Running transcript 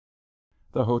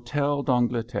The Hotel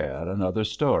d'Angleterre and Other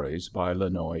Stories by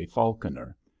Lanoe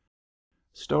Falconer.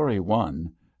 Story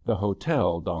 1. The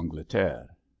Hotel d'Angleterre.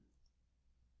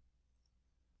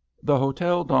 The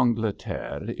Hotel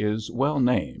d'Angleterre is well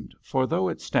named, for though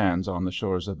it stands on the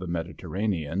shores of the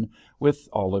Mediterranean, with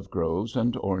olive groves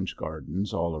and orange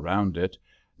gardens all around it,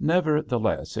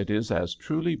 nevertheless it is as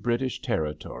truly British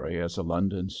territory as a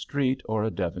London street or a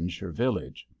Devonshire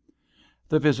village.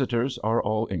 The visitors are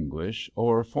all English,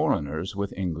 or foreigners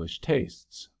with English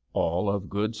tastes, all of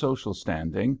good social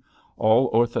standing, all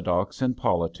orthodox in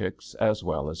politics as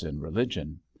well as in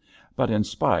religion. But in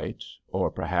spite,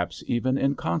 or perhaps even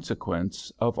in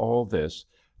consequence, of all this,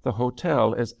 the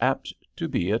hotel is apt to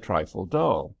be a trifle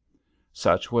dull.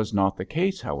 Such was not the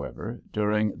case, however,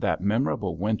 during that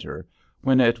memorable winter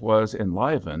when it was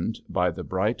enlivened by the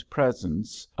bright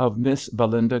presence of Miss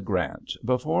Belinda Grant,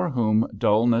 before whom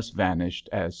dullness vanished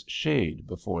as shade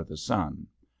before the sun.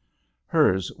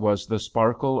 Hers was the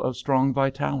sparkle of strong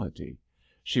vitality.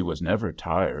 She was never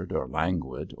tired or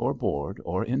languid or bored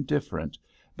or indifferent,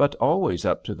 but always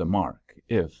up to the mark,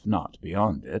 if not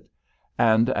beyond it,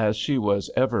 and as she was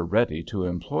ever ready to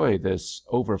employ this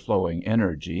overflowing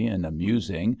energy in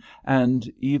amusing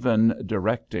and even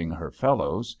directing her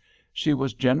fellows, she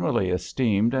was generally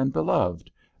esteemed and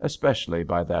beloved, especially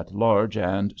by that large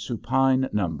and supine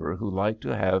number who like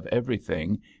to have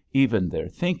everything, even their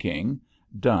thinking,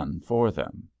 done for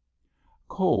them.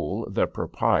 Cole, the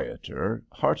proprietor,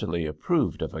 heartily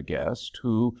approved of a guest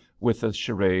who, with the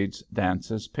charades,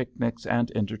 dances, picnics,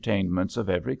 and entertainments of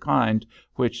every kind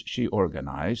which she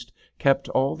organized, kept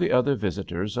all the other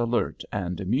visitors alert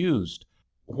and amused,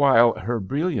 while her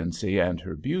brilliancy and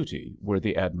her beauty were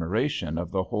the admiration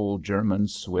of the whole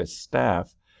German-Swiss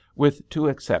staff, with two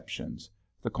exceptions: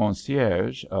 the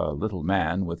concierge, a little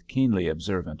man with keenly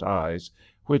observant eyes,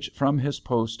 which from his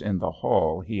post in the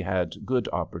hall he had good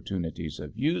opportunities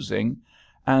of using,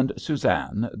 and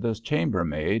Suzanne, the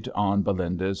chambermaid on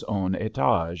Belinda's own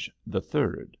étage, the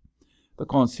third. The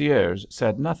concierge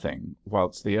said nothing,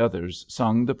 whilst the others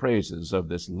sung the praises of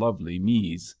this lovely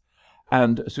mise,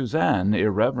 and Suzanne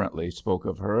irreverently spoke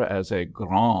of her as a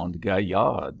grande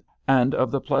gaillarde, and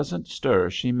of the pleasant stir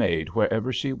she made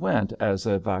wherever she went as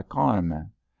a vacarme.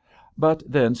 But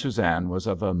then Suzanne was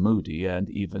of a moody and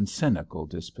even cynical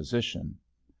disposition.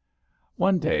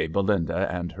 One day Belinda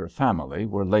and her family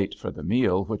were late for the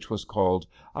meal, which was called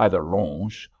either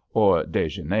lunch or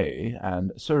déjeuner,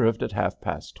 and served at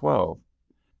 12:30.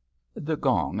 The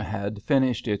gong had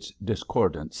finished its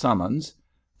discordant summons.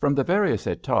 From the various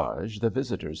étages the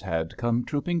visitors had come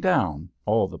trooping down,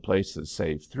 all the places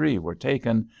save 3 were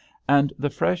taken, and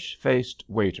the fresh-faced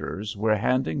waiters were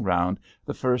handing round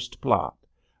the first plat,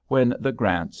 when the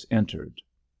Grants entered.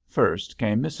 First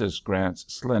came Mrs.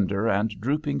 Grant's slender and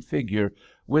drooping figure,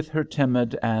 with her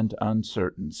timid and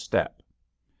uncertain step.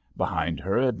 Behind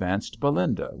her advanced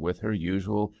Belinda, with her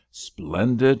usual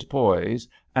splendid poise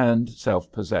and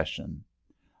self-possession.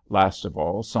 Last of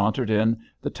all sauntered in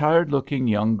the tired-looking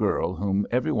young girl whom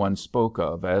every one spoke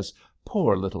of as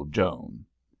 "poor little Joan."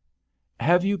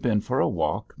 "Have you been for a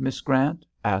walk, Miss Grant?"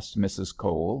 asked Mrs.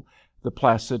 Cole, the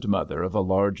placid mother of a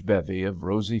large bevy of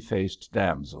rosy-faced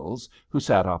damsels who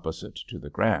sat opposite to the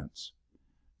Grants.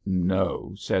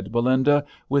 "No," said Belinda,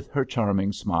 with her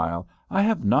charming smile, "I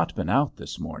have not been out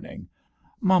this morning.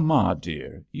 Mamma,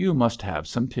 dear, you must have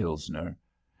some Pilsner.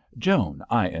 Joan,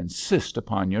 I insist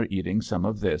upon your eating some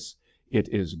of this. It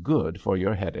is good for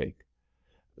your headache.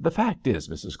 The fact is,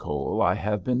 Mrs. Cole, I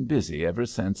have been busy ever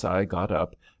since I got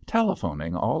up,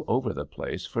 telephoning all over the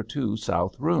place for 2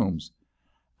 south rooms."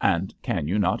 "And can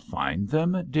you not find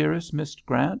them, dearest Miss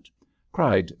Grant?"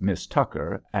 cried Miss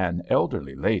Tucker, an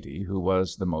elderly lady who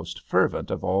was the most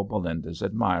fervent of all Belinda's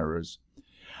admirers.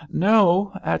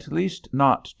 "No, at least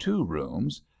not 2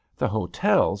 rooms. The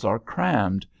hotels are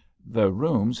crammed. The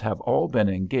rooms have all been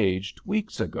engaged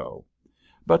weeks ago.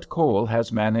 But Cole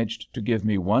has managed to give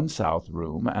me 1 south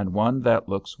room and 1 that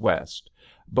looks west,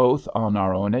 both on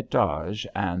our own étage,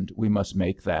 and we must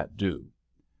make that do."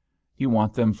 "You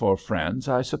want them for friends,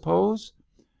 I suppose?"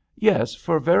 "Yes,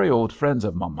 for very old friends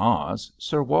of mamma's,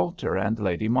 Sir Walter and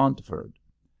Lady Montford."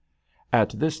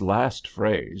 At this last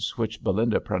phrase, which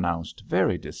Belinda pronounced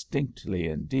very distinctly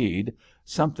indeed,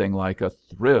 something like a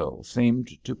thrill seemed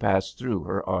to pass through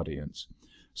her audience.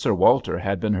 Sir Walter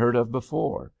had been heard of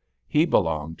before. He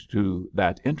belonged to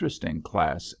that interesting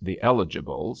class, the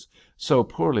eligibles, so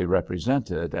poorly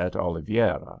represented at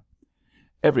Oliviera.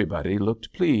 Everybody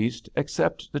looked pleased,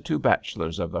 except the 2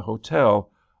 bachelors of the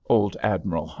hotel, old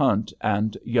Admiral Hunt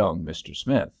and young Mr.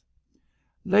 Smith.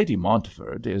 "Lady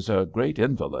Montford is a great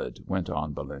invalid," went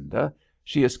on Belinda.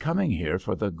 She is coming here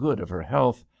for the good of her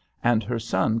health, and her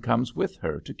son comes with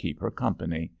her to keep her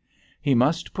company. He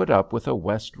must put up with a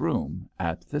west room.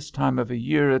 At this time of the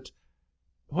year it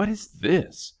What is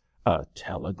this? A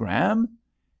telegram?"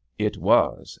 It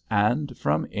was, and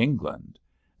from England.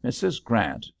 Mrs.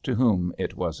 Grant, to whom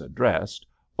it was addressed,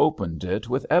 opened it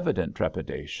with evident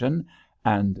trepidation,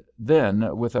 and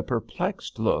then, with a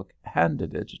perplexed look,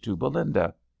 handed it to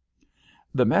Belinda.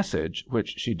 The message,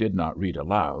 which she did not read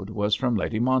aloud, was from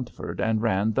Lady Montford, and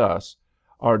ran thus: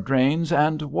 "Are drains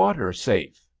and water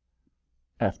safe?"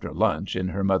 After lunch in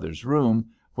her mother's room,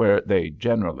 where they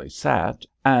generally sat,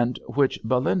 and which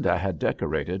Belinda had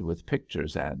decorated with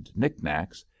pictures and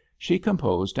knick-knacks, she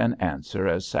composed an answer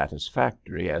as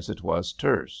satisfactory as it was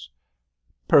terse.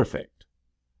 "Perfect."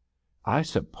 "I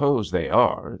suppose they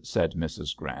are," said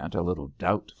Mrs. Grant, a little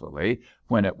doubtfully,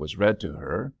 when it was read to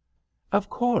her. "Of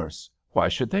course. Why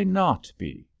should they not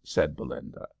be?" said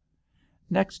Belinda.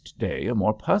 Next day a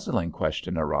more puzzling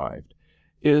question arrived.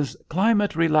 "Is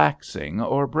climate relaxing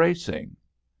or bracing?"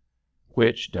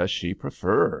 "Which does she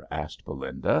prefer?" asked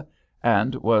Belinda,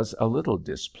 and was a little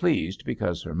displeased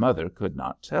because her mother could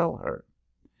not tell her.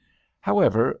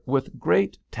 However, with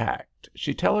great tact,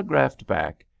 she telegraphed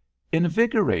back,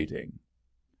 "Invigorating."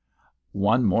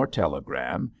 One more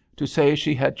telegram, to say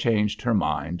she had changed her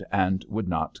mind and would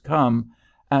not come,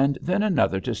 and then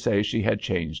another to say she had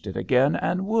changed it again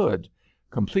and would,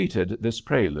 completed this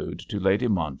prelude to Lady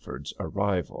Montford's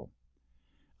arrival.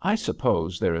 "I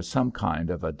suppose there is some kind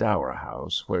of a dower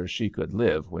house where she could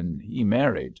live when he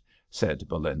married," said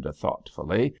Belinda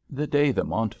thoughtfully, the day the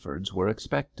Montfords were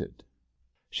expected.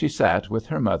 She sat with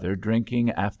her mother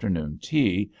drinking afternoon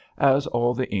tea, as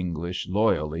all the English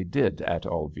loyally did at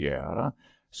Oliviera,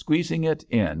 squeezing it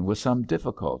in with some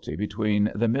difficulty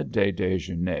between the midday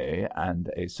déjeuner and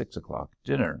a 6 o'clock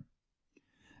dinner.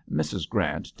 Mrs.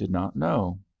 Grant did not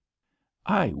know.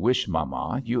 "I wish,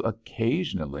 mamma, you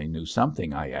occasionally knew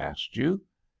something I asked you."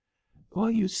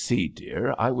 "You see,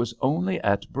 dear, I was only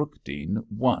at Brookdean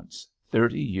once,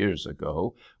 30 years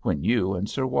ago, when you and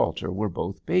Sir Walter were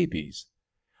both babies.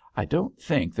 I don't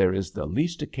think there is the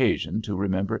least occasion to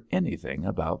remember anything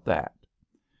about that."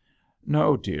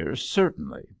 "No, dear,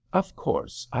 certainly. Of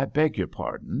course. I beg your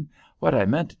pardon. What I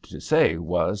meant to say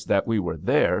was that we were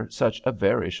there such a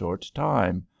very short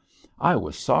time. I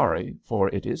was sorry, for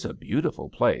it is a beautiful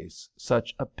place,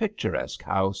 such a picturesque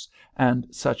house, and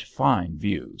such fine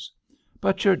views.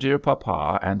 But your dear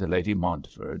papa and Lady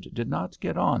Montford did not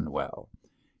get on well.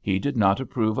 He did not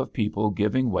approve of people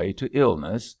giving way to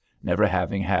illness, never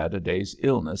having had a day's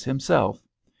illness himself.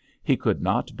 He could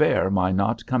not bear my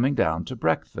not coming down to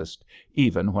breakfast,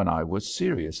 even when I was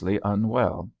seriously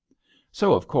unwell.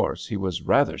 So, of course, he was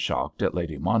rather shocked at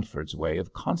Lady Montford's way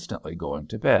of constantly going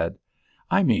to bed.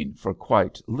 I mean for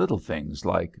quite little things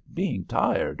like being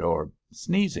tired or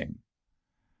sneezing."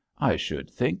 "I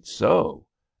should think so.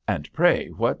 And pray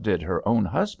what did her own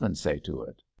husband say to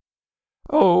it?"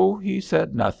 "Oh, he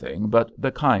said nothing but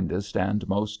the kindest and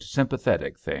most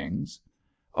sympathetic things.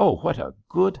 Oh, what a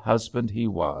good husband he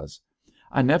was!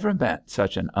 I never met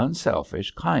such an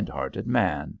unselfish, kind-hearted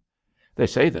man. They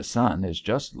say the son is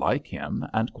just like him,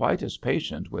 and quite as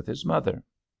patient with his mother."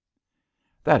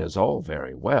 "That is all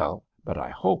very well, but I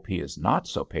hope he is not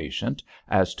so patient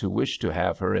as to wish to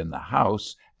have her in the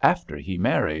house after he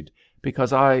married,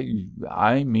 because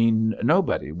I mean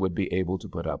nobody would be able to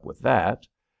put up with that.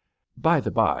 By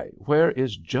the by, where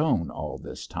is Joan all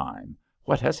this time?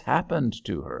 What has happened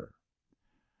to her?"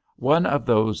 One of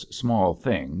those small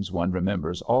things one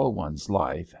remembers all one's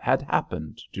life had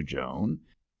happened to Joan.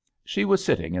 She was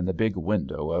sitting in the big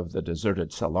window of the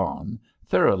deserted salon,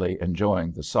 thoroughly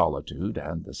enjoying the solitude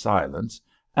and the silence,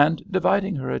 and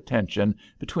dividing her attention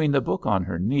between the book on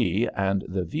her knee and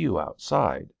the view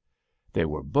outside. They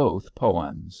were both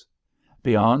poems.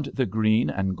 Beyond the green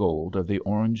and gold of the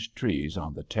orange trees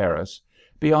on the terrace,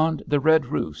 beyond the red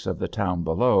roofs of the town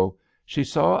below, she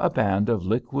saw a band of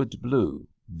liquid blue,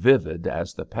 vivid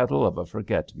as the petal of a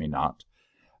forget-me-not,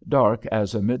 dark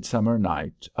as a midsummer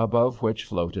night, above which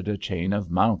floated a chain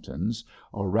of mountains,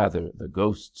 or rather the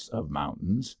ghosts of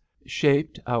mountains,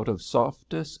 shaped out of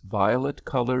softest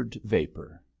violet-coloured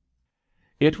vapour.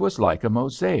 It was like a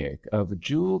mosaic of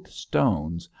jewelled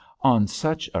stones on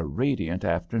such a radiant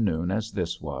afternoon as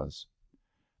this was.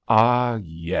 "Ah,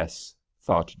 yes,"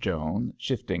 thought Joan,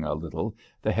 shifting a little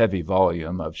the heavy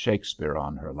volume of Shakespeare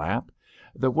on her lap,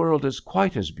 "the world is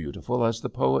quite as beautiful as the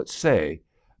poets say,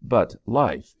 but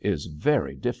life is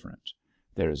very different.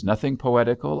 There is nothing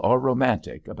poetical or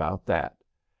romantic about that.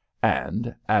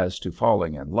 And as to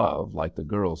falling in love like the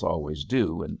girls always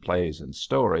do in plays and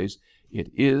stories, it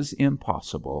is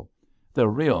impossible. The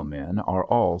real men are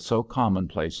all so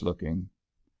commonplace looking."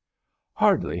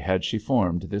 Hardly had she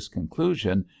formed this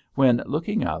conclusion when,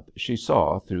 looking up, she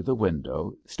saw, through the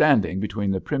window, standing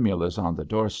between the primulas on the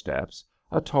doorsteps,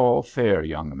 a tall, fair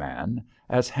young man,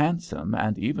 as handsome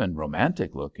and even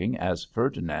romantic looking as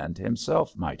Ferdinand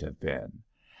himself might have been;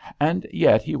 and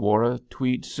yet he wore a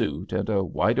tweed suit and a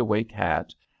wide-awake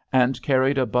hat, and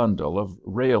carried a bundle of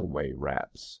railway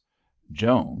wraps.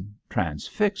 Joan,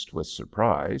 transfixed with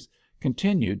surprise,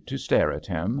 continued to stare at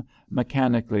him,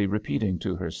 mechanically repeating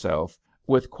to herself,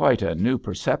 with quite a new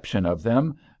perception of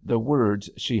them, the words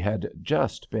she had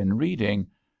just been reading: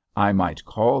 "I might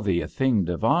call thee a thing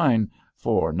divine,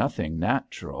 for nothing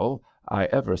natural I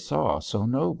ever saw so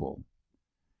noble,"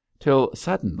 till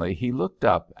suddenly he looked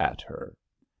up at her.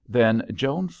 Then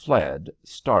Joan fled,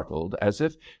 startled as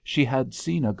if she had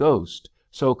seen a ghost,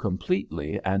 so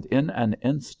completely and in an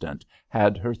instant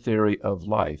had her theory of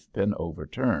life been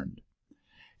overturned.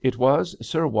 It was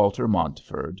Sir Walter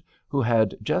Montford, who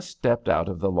had just stepped out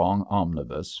of the long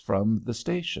omnibus from the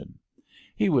station.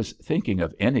 He was thinking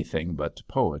of anything but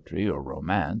poetry or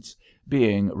romance,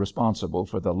 being responsible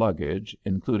for the luggage,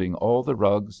 including all the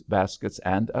rugs, baskets,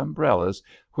 and umbrellas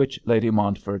which Lady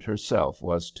Montford herself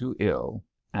was too ill,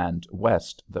 and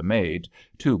West, the maid,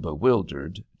 too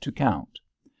bewildered, to count.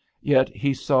 Yet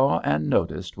he saw and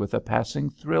noticed with a passing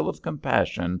thrill of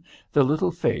compassion the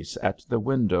little face at the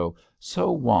window,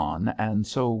 so wan and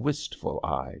so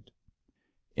wistful-eyed.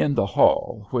 In the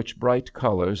hall, which bright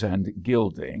colours and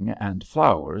gilding and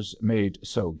flowers made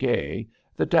so gay,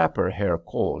 the dapper Herr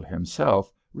Kohl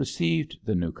himself received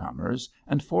the newcomers,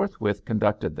 and forthwith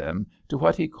conducted them to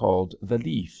what he called the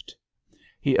lift.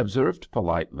 He observed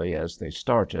politely as they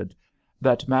started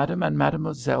that Madame and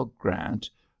Mademoiselle Grant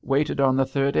waited on the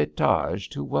third étage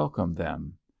to welcome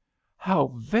them. "How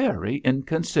very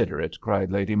inconsiderate!"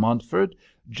 cried Lady Montford.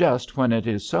 "Just when it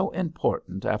is so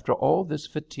important, after all this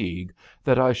fatigue,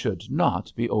 that I should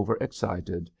not be over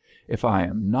excited. If I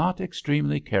am not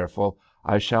extremely careful,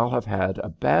 I shall have had a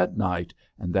bad night,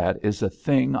 and that is a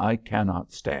thing I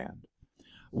cannot stand.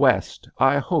 West,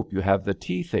 I hope you have the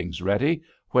tea things ready,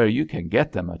 where you can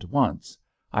get them at once.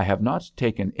 I have not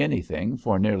taken anything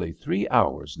for nearly 3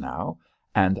 hours now,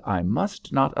 and I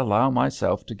must not allow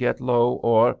myself to get low,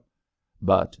 or—"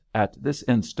 But at this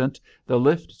instant the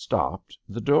lift stopped,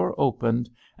 the door opened,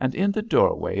 and in the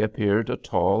doorway appeared a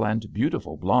tall and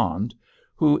beautiful blonde,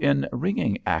 who in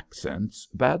ringing accents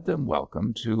bade them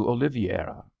welcome to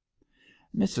Oliviera.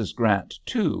 Mrs. Grant,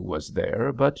 too, was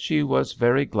there, but she was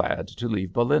very glad to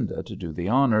leave Belinda to do the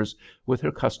honours, with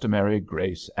her customary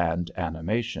grace and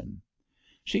animation.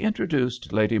 She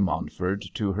introduced Lady Montford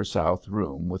to her south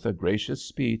room with a gracious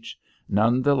speech,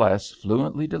 none the less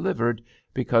fluently delivered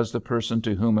because the person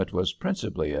to whom it was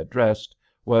principally addressed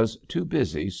was too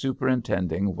busy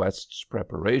superintending West's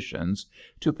preparations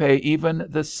to pay even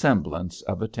the semblance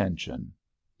of attention.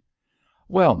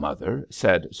 "Well, mother,"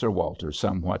 said Sir Walter,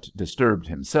 somewhat disturbed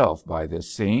himself by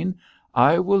this scene,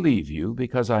 "I will leave you,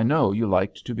 because I know you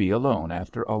liked to be alone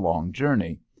after a long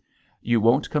journey. You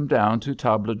won't come down to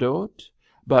table d'hôte?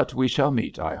 But we shall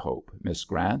meet, I hope, Miss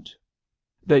Grant."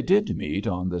 They did meet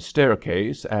on the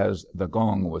staircase as the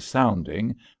gong was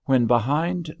sounding, when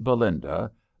behind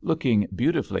Belinda, looking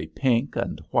beautifully pink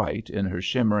and white in her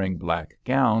shimmering black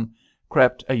gown,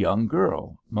 crept a young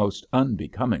girl, most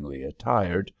unbecomingly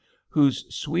attired, whose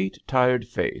sweet, tired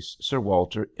face Sir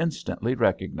Walter instantly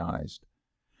recognized.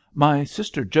 "My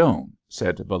sister Joan,"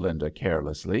 said Belinda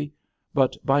carelessly,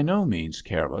 but by no means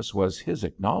careless was his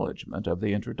acknowledgment of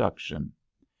the introduction.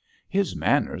 "His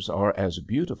manners are as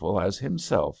beautiful as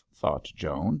himself," thought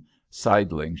Joan,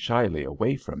 sidling shyly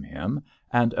away from him,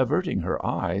 and averting her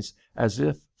eyes as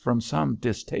if from some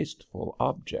distasteful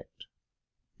object.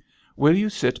 "Will you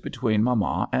sit between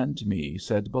mamma and me?"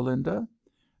 said Belinda.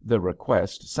 The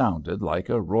request sounded like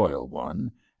a royal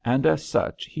one, and as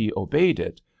such he obeyed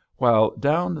it, while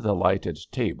down the lighted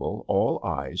table all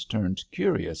eyes turned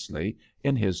curiously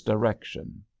in his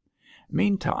direction.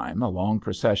 Meantime a long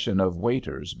procession of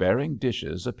waiters bearing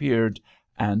dishes appeared,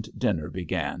 and dinner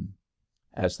began.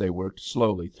 As they worked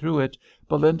slowly through it,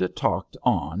 Belinda talked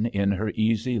on in her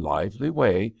easy, lively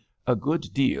way a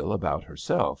good deal about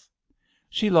herself.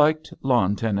 She liked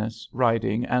lawn tennis,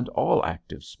 riding, and all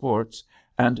active sports,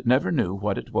 and never knew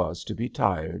what it was to be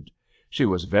tired. She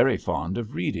was very fond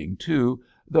of reading, too,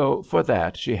 though for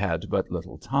that she had but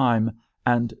little time,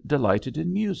 and delighted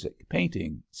in music,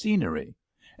 painting, scenery,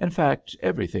 in fact,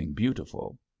 everything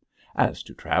beautiful. As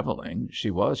to travelling, she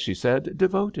was, she said,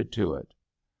 devoted to it.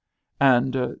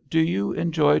 "And do you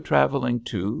enjoy travelling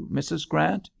too, Mrs.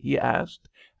 Grant?" he asked,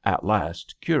 at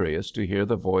last curious to hear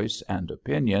the voice and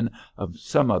opinion of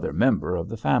some other member of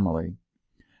the family.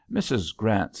 Mrs.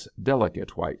 Grant's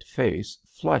delicate white face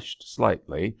flushed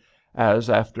slightly as,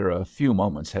 after a few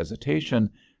moments' hesitation,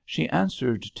 she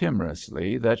answered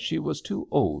timorously that she was too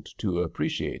old to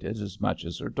appreciate it as much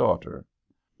as her daughter.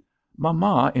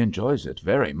 "Mamma enjoys it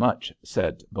very much,"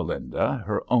 said Belinda,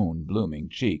 her own blooming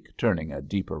cheek turning a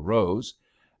deeper rose,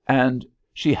 "and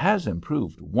she has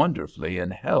improved wonderfully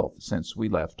in health since we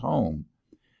left home.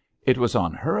 It was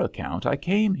on her account I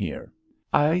came here.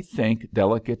 I think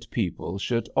delicate people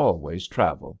should always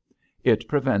travel. It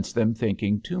prevents them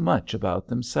thinking too much about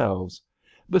themselves.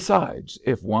 Besides,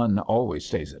 if one always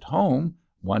stays at home,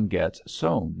 one gets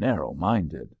so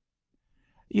narrow-minded."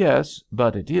 "Yes,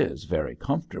 but it is very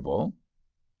comfortable."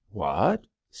 "What?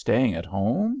 Staying at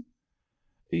home?"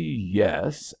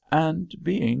 "Yes, and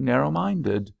being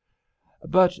narrow-minded."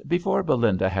 But before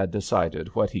Belinda had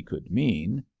decided what he could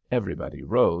mean, everybody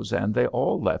rose, and they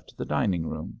all left the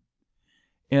dining‐room.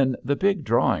 In the big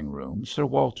drawing‐room Sir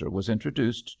Walter was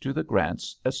introduced to the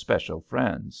Grants' especial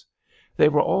friends. They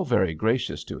were all very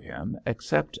gracious to him,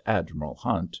 except Admiral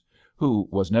Hunt, who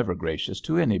was never gracious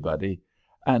to anybody,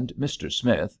 and Mr.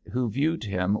 Smith, who viewed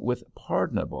him with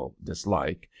pardonable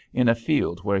dislike in a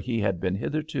field where he had been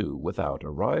hitherto without a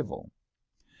rival.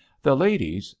 The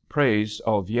ladies praised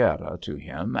Oliviera to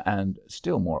him, and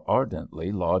still more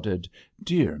ardently lauded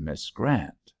 "dear Miss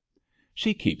Grant."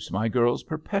 "She keeps my girls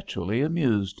perpetually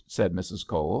amused," said Mrs.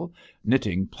 Cowell,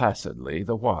 knitting placidly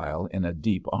the while in a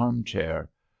deep arm‐chair.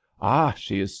 "Ah,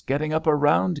 she is getting up a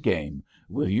round game.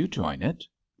 Will you join it?"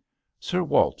 Sir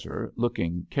Walter,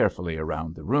 looking carefully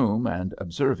around the room, and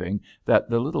observing that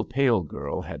the little pale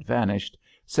girl had vanished,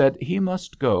 said he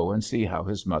must go and see how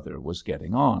his mother was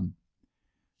getting on.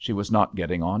 She was not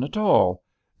getting on at all.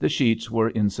 The sheets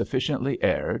were insufficiently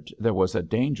aired, there was a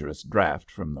dangerous draught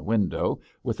from the window,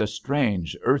 with a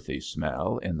strange earthy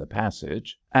smell in the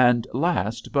passage, and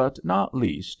last but not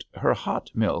least, her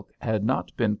hot milk had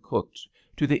not been cooked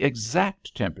to the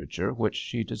exact temperature which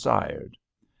she desired.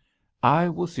 "I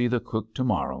will see the cook to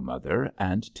morrow, mother,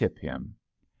 and tip him.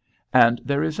 And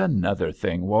there is another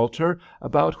thing, Walter,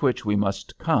 about which we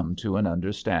must come to an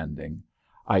understanding.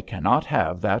 I cannot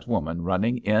have that woman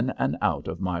running in and out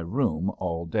of my room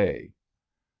all day."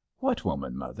 "What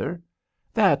woman, mother?"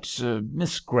 "That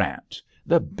Miss Grant,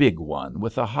 the big one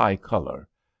with the high colour.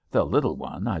 The little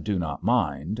one I do not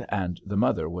mind, and the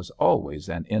mother was always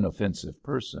an inoffensive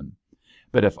person.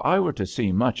 But if I were to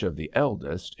see much of the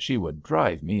eldest she would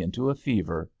drive me into a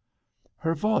fever.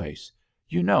 Her voice,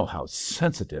 you know how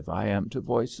sensitive I am to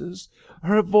voices,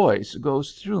 her voice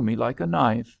goes through me like a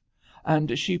knife.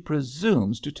 And she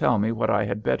presumes to tell me what I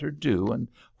had better do and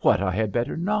what I had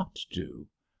better not do.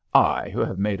 I, who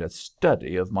have made a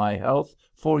study of my health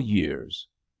for years.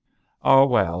 Ah,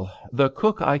 well, the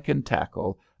cook I can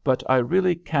tackle, but I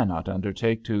really cannot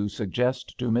undertake to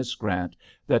suggest to Miss Grant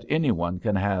that any one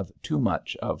can have too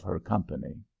much of her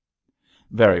company."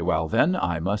 "Very well, then,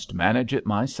 I must manage it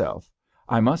myself.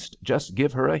 I must just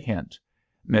give her a hint.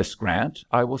 'Miss Grant,'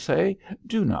 I will say,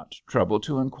 'do not trouble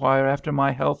to inquire after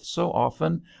my health so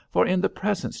often, for in the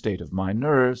present state of my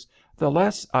nerves, the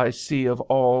less I see of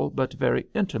all but very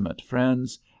intimate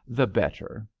friends, the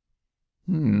better.'"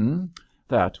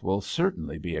 That will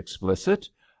certainly be explicit.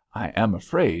 I am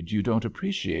afraid you don't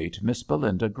appreciate Miss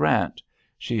Belinda Grant.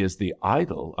 She is the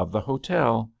idol of the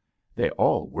hotel. They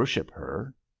all worship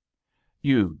her."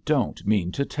 "You don't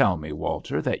mean to tell me,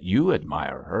 Walter, that you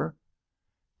admire her?"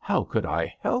 "How could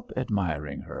I help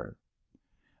admiring her?"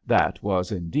 That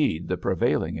was indeed the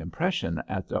prevailing impression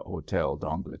at the Hôtel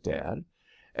d'Angleterre.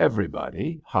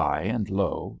 Everybody, high and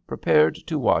low, prepared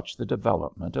to watch the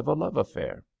development of a love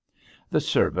affair. The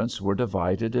servants were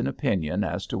divided in opinion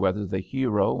as to whether the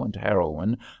hero and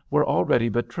heroine were already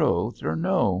betrothed or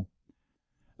no.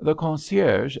 The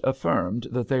concierge affirmed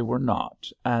that they were not,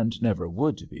 and never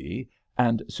would be,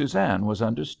 and Suzanne was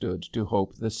understood to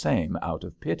hope the same out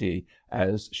of pity,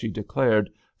 as she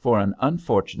declared, for an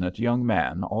unfortunate young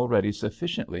man already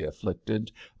sufficiently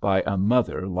afflicted by a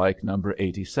mother like No.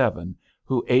 87,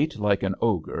 who ate like an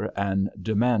ogre and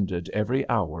demanded every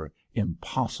hour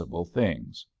impossible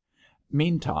things.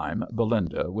 Meantime,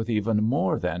 Belinda, with even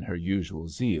more than her usual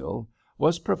zeal,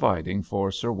 was providing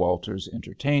for Sir Walter's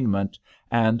entertainment,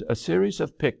 and a series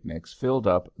of picnics filled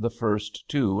up the first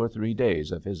 2 or 3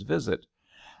 days of his visit,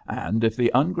 and, if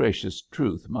the ungracious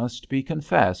truth must be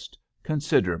confessed,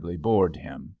 considerably bored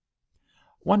him.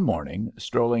 One morning,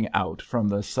 strolling out from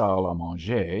the salle à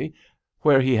manger,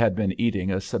 where he had been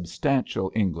eating a substantial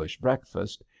English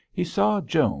breakfast, He saw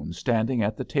Joan standing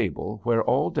at the table where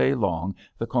all day long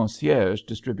the concierge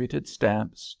distributed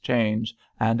stamps, change,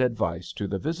 and advice to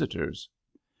the visitors.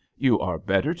 "You are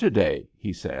better to day,"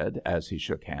 he said, as he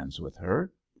shook hands with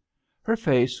her. Her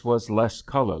face was less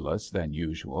colourless than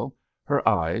usual. Her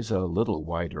eyes, a little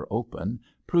wider open,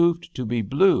 proved to be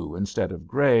blue instead of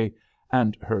grey,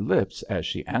 and her lips, as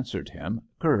she answered him,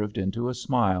 curved into a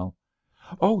smile.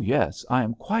 "Oh, yes, I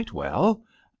am quite well.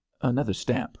 Another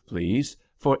stamp, please.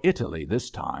 For Italy this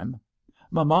time.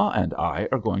 Mamma and I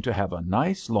are going to have a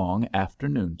nice long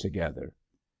afternoon together."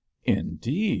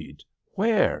 "Indeed!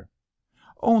 Where?"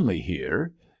 "Only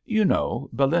here. You know,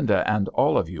 Belinda and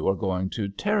all of you are going to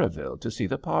Terraville to see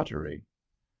the pottery."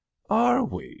 "Are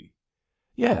we?"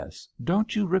 "Yes.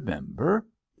 Don't you remember?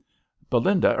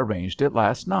 Belinda arranged it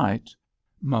last night.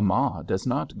 Mamma does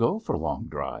not go for long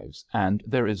drives, and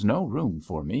there is no room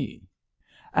for me."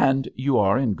 "And you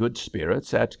are in good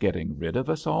spirits at getting rid of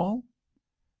us all?"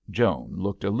 Joan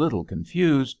looked a little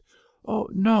confused. "Oh,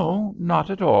 no, not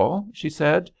at all," she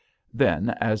said.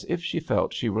 Then, as if she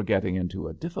felt she were getting into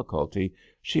a difficulty,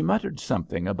 she muttered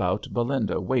something about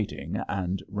Belinda waiting,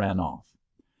 and ran off.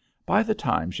 By the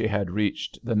time she had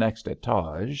reached the next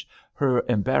étage her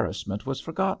embarrassment was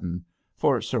forgotten,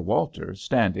 for Sir Walter,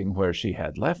 standing where she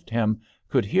had left him,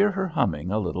 could hear her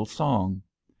humming a little song.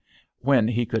 When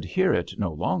he could hear it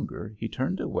no longer, he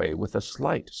turned away with a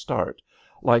slight start,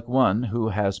 like one who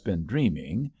has been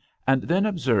dreaming, and then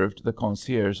observed the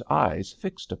concierge's eyes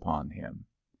fixed upon him.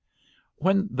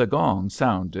 When the gong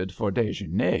sounded for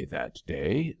déjeuner that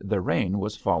day, the rain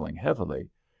was falling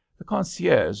heavily. The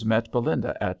concierge met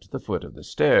Belinda at the foot of the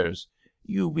stairs.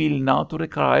 "You will not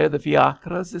require the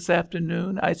fiacres this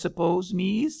afternoon, I suppose,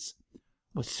 Mees?"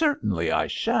 "Certainly I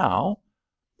shall."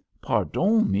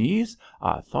 "Pardon, Mees,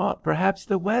 I thought perhaps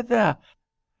the weather.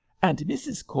 And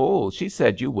Mrs. Cole, she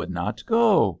said you would not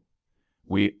go."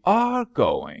 "We are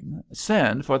going.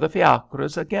 Send for the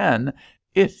fiacres again,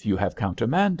 if you have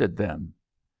countermanded them."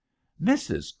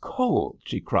 "Mrs. Cole,"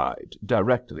 she cried,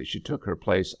 directly she took her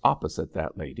place opposite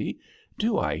that lady,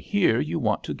 "do I hear you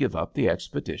want to give up the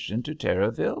expedition to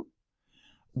Terraville?"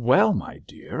 "Well, my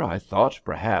dear, I thought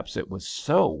perhaps it was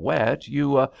so wet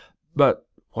you But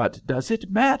what does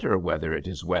it matter whether it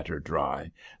is wet or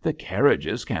dry? The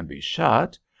carriages can be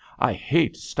shut. I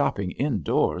hate stopping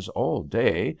indoors all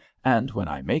day, and when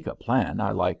I make a plan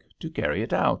I like to carry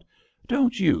it out.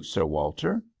 Don't you, Sir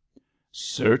Walter?"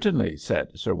 "Certainly,"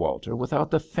 said Sir Walter,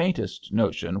 without the faintest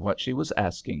notion what she was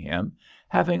asking him,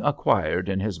 having acquired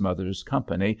in his mother's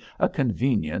company a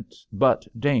convenient but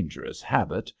dangerous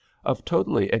habit of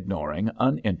totally ignoring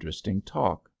uninteresting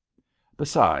talk.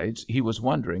 Besides, he was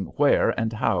wondering where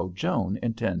and how Joan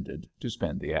intended to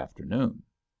spend the afternoon.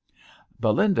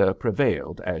 Belinda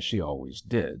prevailed, as she always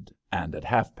did, and at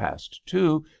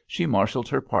 2:30 she marshalled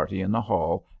her party in the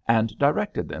hall and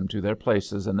directed them to their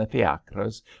places in the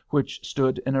fiacres, which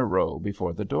stood in a row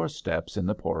before the doorsteps in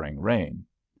the pouring rain.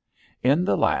 In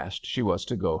the last she was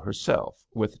to go herself,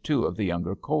 with two of the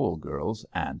younger Cole girls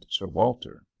and Sir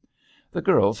Walter. The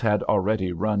girls had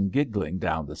already run giggling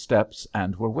down the steps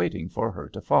and were waiting for her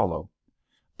to follow.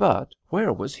 But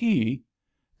where was he?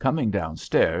 Coming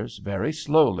downstairs very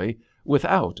slowly,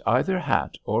 without either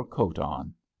hat or coat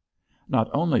on. Not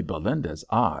only Belinda's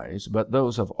eyes, but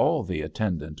those of all the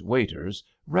attendant waiters,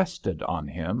 rested on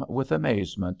him with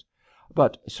amazement.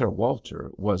 But Sir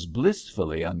Walter was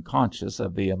blissfully unconscious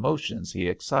of the emotions he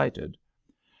excited.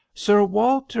 "Sir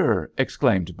Walter!"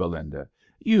 exclaimed Belinda.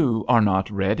 "You are not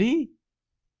ready?"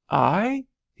 "I?"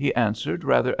 he answered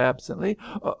rather absently.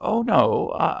 "Oh, no,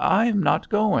 I am not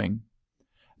going."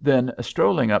 Then,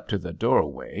 strolling up to the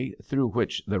doorway, through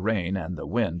which the rain and the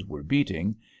wind were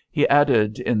beating, he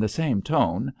added in the same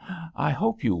tone, "I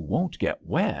hope you won't get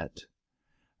wet."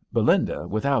 Belinda,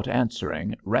 without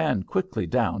answering, ran quickly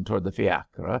down toward the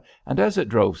fiacre, and as it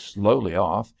drove slowly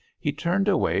off, he turned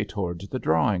away toward the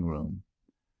drawing room.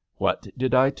 "What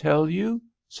did I tell you?"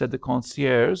 said the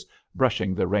concierge,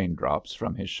 brushing the raindrops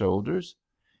from his shoulders.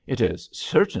 "It is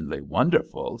certainly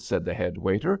wonderful," said the head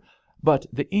waiter, "but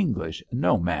the English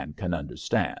no man can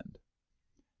understand."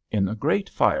 In the great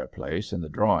fireplace in the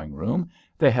drawing room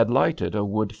they had lighted a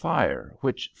wood fire,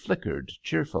 which flickered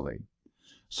cheerfully.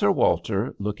 Sir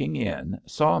Walter, looking in,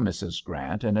 saw Mrs.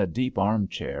 Grant in a deep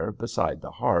arm-chair beside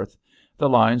the hearth, the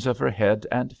lines of her head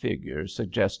and figure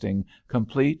suggesting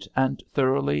complete and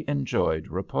thoroughly enjoyed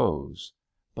repose.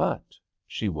 But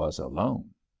she was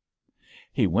alone.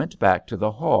 He went back to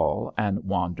the hall and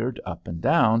wandered up and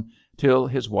down till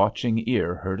his watching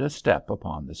ear heard a step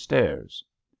upon the stairs.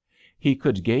 He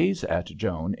could gaze at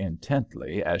Joan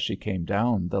intently as she came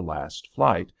down the last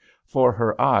flight, for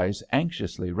her eyes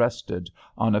anxiously rested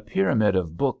on a pyramid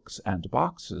of books and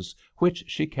boxes which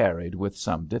she carried with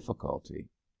some difficulty.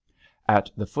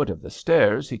 At the foot of the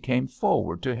stairs he came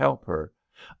forward to help her.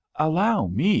 "Allow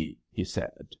me," he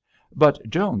said. But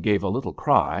Joan gave a little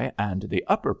cry, and the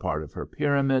upper part of her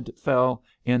pyramid fell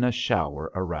in a shower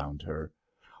around her.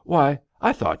 "Why,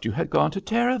 I thought you had gone to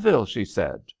Terraville," she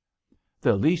said.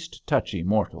 The least touchy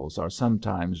mortals are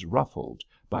sometimes ruffled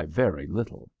by very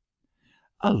little.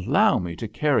 "Allow me to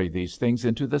carry these things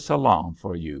into the salon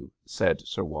for you," said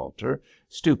Sir Walter,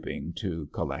 stooping to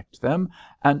collect them,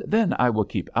 "and then I will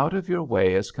keep out of your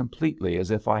way as completely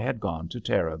as if I had gone to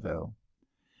Terraville."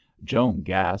 Joan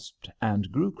gasped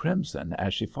and grew crimson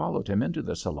as she followed him into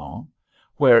the salon,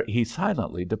 where he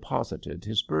silently deposited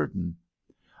his burden.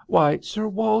 "Why, Sir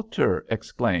Walter,"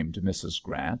 exclaimed Mrs.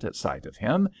 Grant at sight of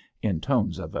him, in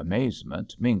tones of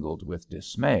amazement mingled with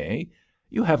dismay,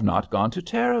 "you have not gone to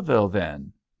Terraville,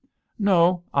 then?"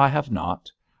 "No, I have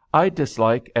not. I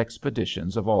dislike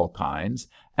expeditions of all kinds,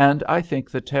 and I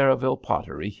think the Terraville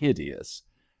pottery hideous.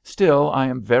 Still, I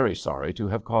am very sorry to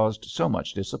have caused so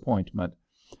much disappointment.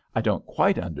 I don't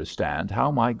quite understand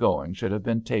how my going should have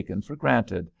been taken for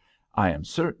granted. I am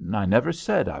certain I never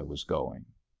said I was going."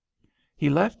 He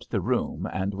left the room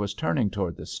and was turning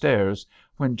toward the stairs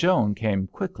when Joan came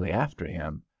quickly after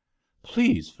him.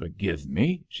 "Please forgive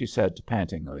me," she said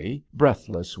pantingly,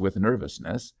 breathless with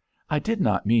nervousness. "I did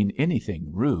not mean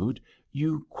anything rude.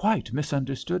 You quite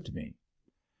misunderstood me."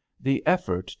 The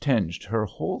effort tinged her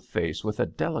whole face with a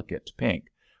delicate pink,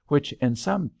 which in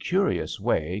some curious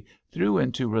way threw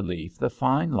into relief the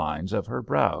fine lines of her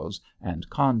brows and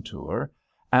contour,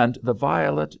 and the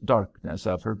violet darkness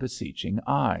of her beseeching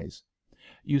eyes.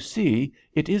 "You see,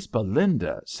 it is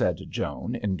Belinda," said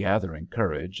Joan, in gathering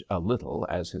courage a little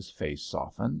as his face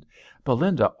softened.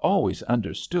 "Belinda always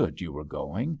understood you were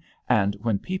going, and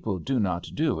when people do not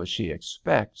do as she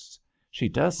expects, she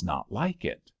does not like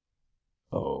it."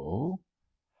 "Oh?"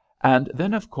 "And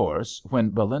then, of course,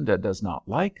 when Belinda does not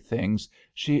like things,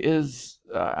 she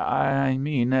is—I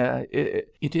mean,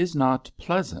 it is not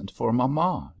pleasant for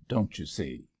mamma, don't you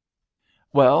see?"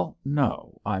 "Well,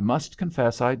 no, I must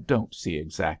confess I don't see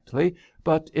exactly,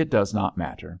 but it does not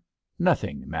matter.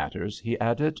 Nothing matters," he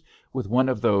added, with one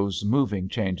of those moving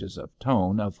changes of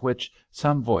tone of which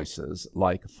some voices,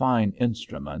 like fine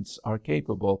instruments, are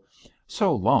capable,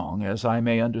 "so long as I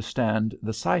may understand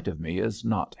the sight of me is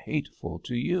not hateful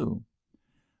to you."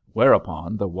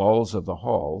 Whereupon the walls of the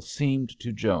hall seemed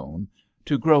to Joan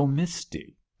to grow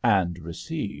misty and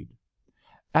recede.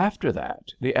 After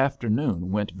that the afternoon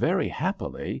went very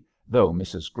happily, though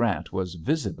Mrs. Grant was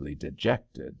visibly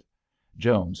dejected.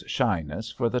 Joan's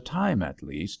shyness, for the time at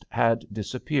least, had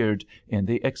disappeared in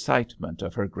the excitement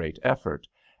of her great effort,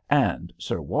 and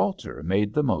Sir Walter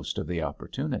made the most of the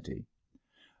opportunity.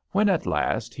 When at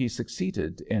last he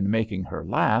succeeded in making her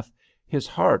laugh, his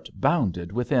heart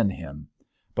bounded within him;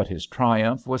 but his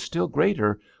triumph was still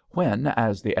greater when,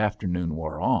 as the afternoon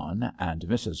wore on, and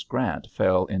Mrs. Grant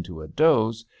fell into a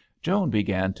doze, Joan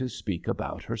began to speak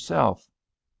about herself.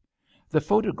 The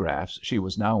photographs she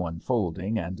was now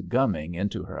unfolding and gumming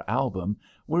into her album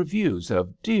were views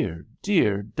of dear,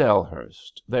 dear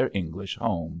Dellhurst, their English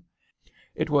home.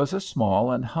 It was a small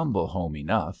and humble home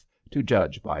enough, to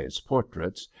judge by its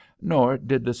portraits, nor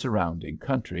did the surrounding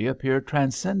country appear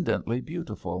transcendently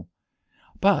beautiful.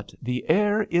 "But the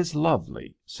air is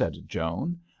lovely," said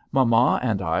Joan. "Mamma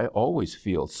and I always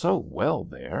feel so well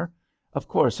there. Of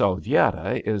course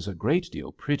Oliviera is a great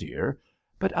deal prettier,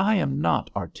 but I am not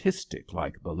artistic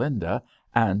like Belinda,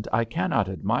 and I cannot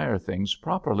admire things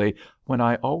properly when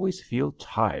I always feel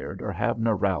tired or have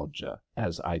neuralgia,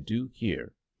 as I do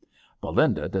here.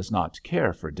 Belinda does not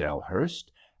care for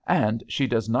Dellhurst, and she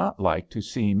does not like to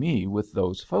see me with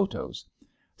those photos.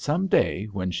 Some day,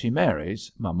 when she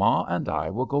marries, mamma and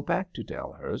I will go back to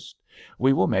Dellhurst.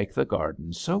 We will make the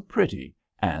garden so pretty,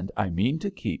 and I mean to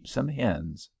keep some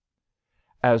hens."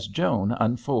 As Joan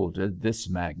unfolded this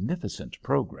magnificent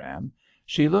programme,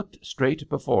 she looked straight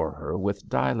before her with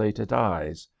dilated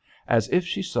eyes, as if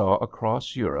she saw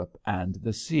across Europe and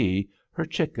the sea her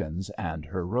chickens and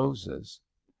her roses.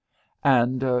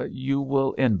 "And you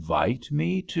will invite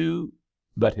me to—"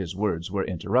 But his words were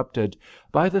interrupted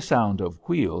by the sound of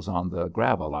wheels on the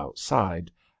gravel outside,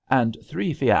 and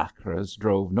 3 fiacres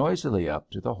drove noisily up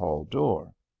to the hall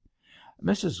door.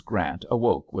 Mrs. Grant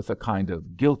awoke with a kind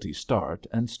of guilty start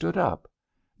and stood up.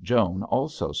 Joan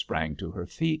also sprang to her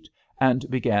feet and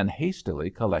began hastily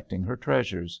collecting her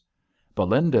treasures.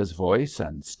 Belinda's voice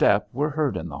and step were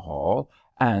heard in the hall,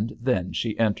 and then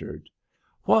she entered.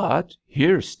 "What,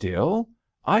 here still?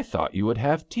 I thought you would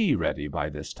have tea ready by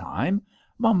this time.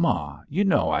 Mamma, you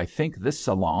know I think this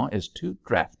salon is too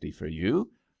draughty for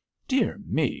you. Dear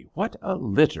me, what a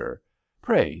litter!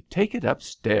 Pray take it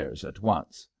upstairs at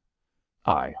once."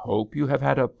 "I hope you have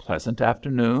had a pleasant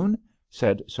afternoon,"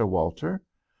 said Sir Walter.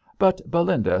 But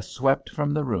Belinda swept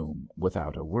from the room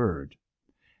without a word.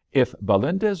 "If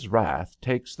Belinda's wrath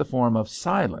takes the form of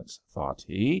silence," thought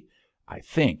he, "I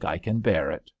think I can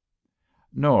bear it."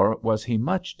 Nor was he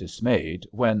much dismayed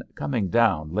when, coming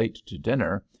down late to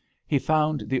dinner, he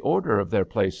found the order of their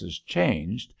places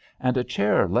changed, and a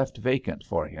chair left vacant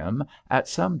for him at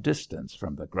some distance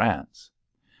from the Grants.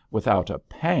 Without a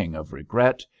pang of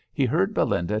regret, he heard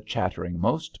Belinda chattering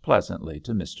most pleasantly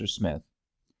to Mr. Smith.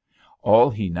 All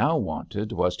he now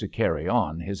wanted was to carry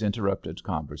on his interrupted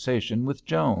conversation with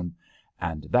Joan,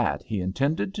 and that he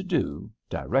intended to do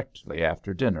directly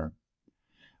after dinner.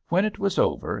 When it was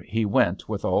over, he went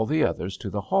with all the others to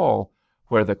the hall,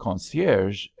 where the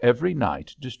concierge every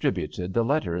night distributed the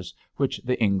letters which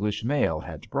the English mail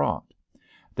had brought.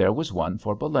 There was one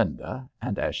for Belinda,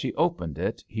 and as she opened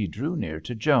it he drew near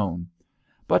to Joan.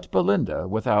 But Belinda,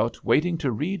 without waiting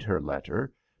to read her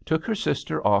letter, took her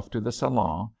sister off to the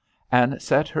salon, and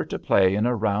set her to play in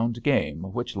a round game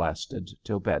which lasted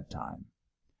till bedtime.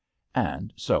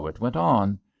 And so it went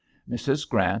on. Mrs.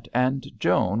 Grant and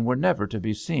Joan were never to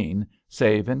be seen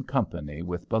save in company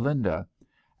with Belinda,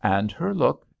 and her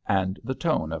look, and the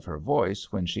tone of her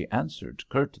voice when she answered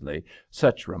curtly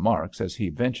such remarks as he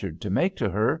ventured to make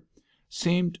to her,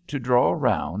 seemed to draw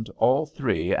round all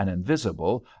three an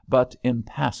invisible but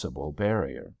impassable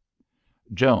barrier.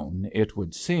 Joan, it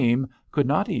would seem, could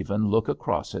not even look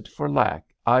across it for lack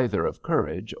either of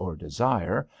courage or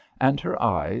desire, and her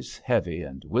eyes, heavy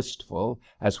and wistful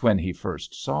as when he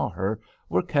first saw her,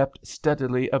 were kept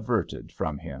steadily averted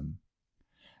from him.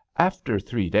 After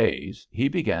 3 days he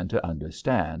began to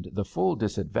understand the full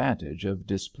disadvantage of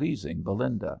displeasing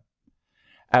Belinda.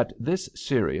 At this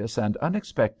serious and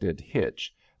unexpected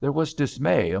hitch there was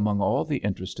dismay among all the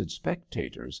interested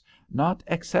spectators, not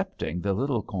excepting the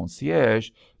little concierge,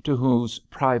 to whose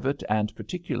private and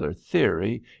particular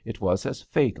theory it was as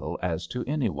fatal as to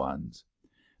any one's.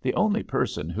 The only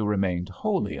person who remained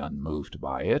wholly unmoved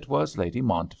by it was Lady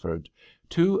Montford,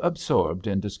 too absorbed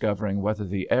in discovering whether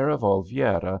the air of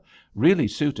Oliviera really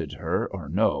suited her or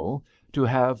no, to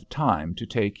have time to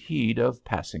take heed of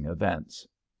passing events.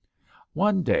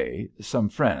 One day some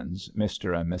friends,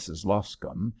 Mr. and Mrs.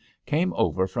 Loscombe, came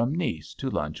over from Nice to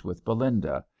lunch with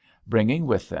Belinda, bringing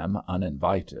with them,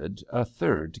 uninvited, a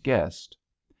third guest.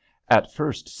 At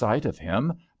first sight of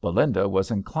him, Belinda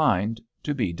was inclined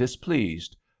to be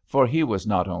displeased, for he was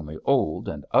not only old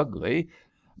and ugly,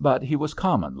 but he was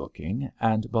common looking,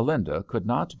 and Belinda could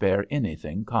not bear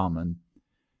anything common.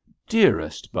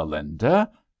 "Dearest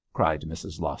Belinda," cried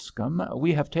Mrs. Loscombe,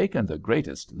 "we have taken the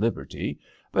greatest liberty,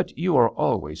 but you are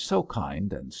always so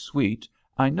kind and sweet,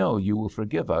 I know you will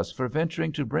forgive us for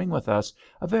venturing to bring with us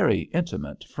a very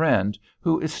intimate friend,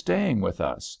 who is staying with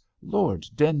us, Lord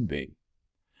Denbigh."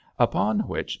 Upon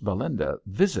which Belinda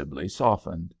visibly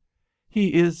softened.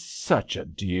 "He is such a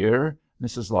dear,"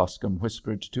 Mrs. Loscombe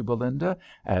whispered to Belinda,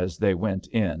 as they went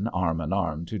in arm in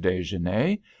arm to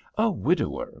déjeuner, "a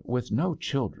widower with no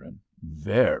children,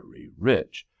 very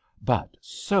rich, but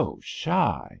so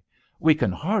shy. We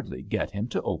can hardly get him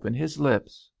to open his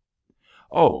lips."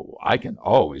 "Oh, I can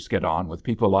always get on with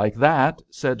people like that,"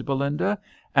 said Belinda,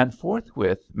 and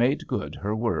forthwith made good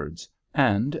her words,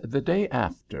 and the day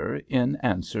after, in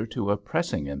answer to a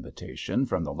pressing invitation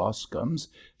from the Loscombes,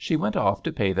 she went off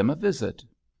to pay them a visit.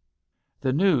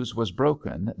 The news was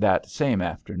broken that same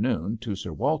afternoon to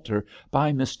Sir Walter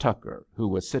by Miss Tucker, who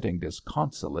was sitting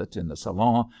disconsolate in the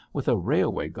salon with a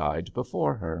railway guide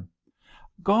before her.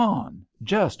 "Gone,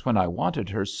 just when I wanted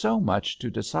her so much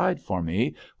to decide for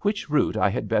me which route I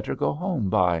had better go home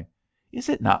by. Is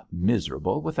it not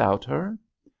miserable without her?"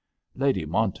 Lady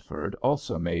Montford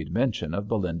also made mention of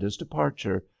Belinda's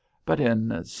departure, but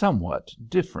in somewhat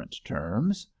different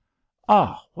terms.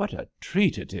 "Ah, what a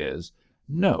treat it is!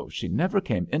 No, she never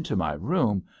came into my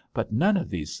room, but none of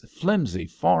these flimsy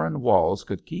foreign walls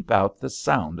could keep out the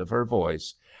sound of her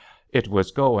voice. It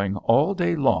was going all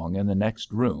day long in the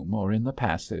next room or in the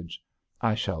passage.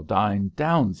 I shall dine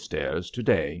downstairs to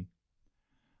day."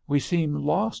 "We seem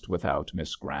lost without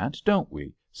Miss Grant, don't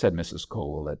we?" said Mrs.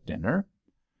 Cowell at dinner.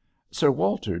 Sir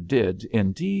Walter did,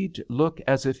 indeed, look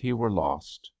as if he were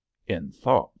lost in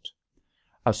thought.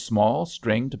 A small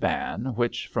stringed band,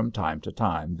 which from time to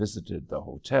time visited the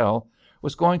hotel,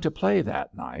 was going to play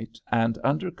that night, and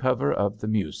under cover of the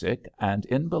music, and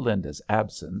in Belinda's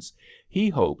absence, he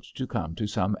hoped to come to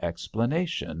some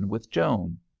explanation with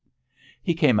Joan.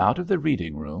 He came out of the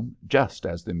reading room just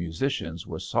as the musicians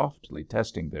were softly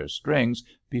testing their strings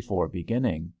before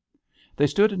beginning. They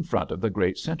stood in front of the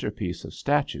great centrepiece of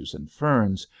statues and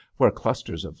ferns, where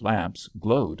clusters of lamps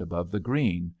glowed above the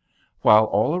green, while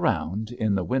all around,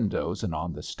 in the windows and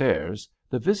on the stairs,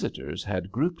 the visitors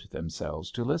had grouped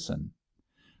themselves to listen.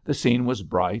 The scene was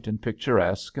bright and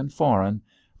picturesque and foreign,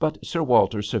 but Sir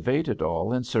Walter surveyed it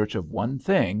all in search of one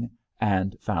thing,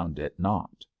 and found it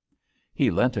not. He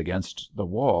leant against the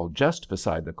wall just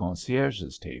beside the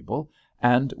concierge's table,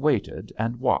 and waited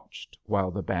and watched while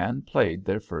the band played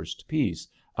their first piece,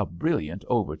 a brilliant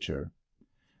overture.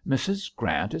 "Mrs.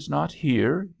 Grant is not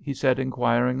here?" he said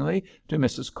inquiringly to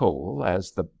Mrs. Cowell,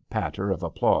 as the patter of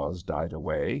applause died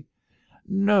away.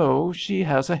 "No, she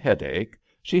has a headache.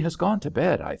 She has gone to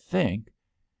bed, I think."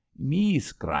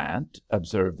 "Mees Grant,"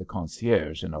 observed the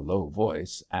concierge in a low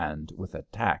voice, and with a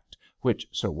tact which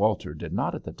Sir Walter did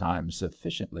not at the time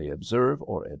sufficiently observe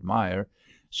or admire,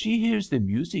 "she hears the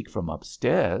music from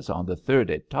upstairs on the third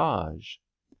étage."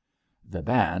 The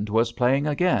band was playing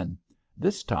again,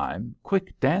 this time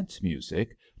quick dance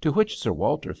music, to which Sir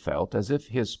Walter felt as if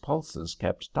his pulses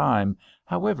kept time,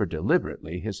 however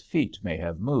deliberately his feet may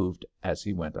have moved as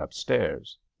he went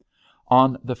upstairs.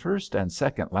 On the first and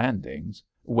second landings,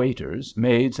 waiters,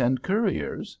 maids, and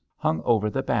couriers hung over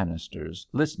the banisters,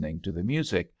 listening to the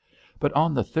music, but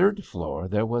on the third floor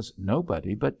there was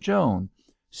nobody but Joan,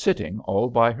 sitting all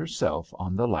by herself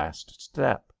on the last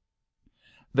step.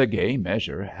 The gay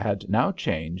measure had now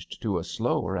changed to a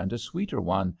slower and a sweeter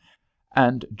one,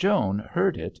 and Joan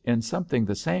heard it in something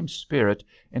the same spirit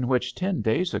in which 10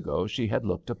 days ago she had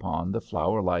looked upon the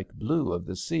flower-like blue of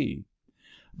the sea.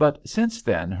 But since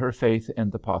then her faith in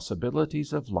the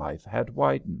possibilities of life had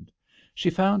widened. She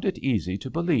found it easy to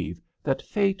believe that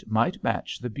fate might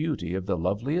match the beauty of the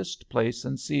loveliest place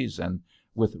and season,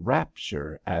 with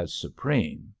rapture as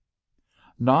supreme.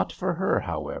 Not for her,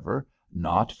 however,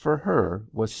 not for her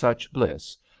was such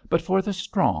bliss, but for the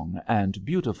strong and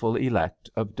beautiful elect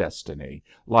of destiny,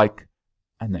 like—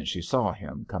 And then she saw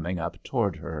him coming up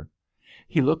toward her.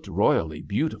 He looked royally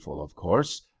beautiful, of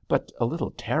course, but a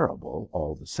little terrible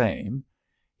all the same.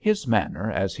 His manner,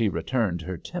 as he returned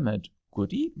her timid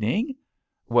 "Good evening,"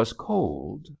 was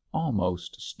cold,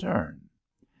 almost stern.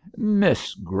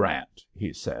 "Miss Grant,"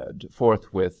 he said,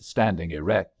 forthwith standing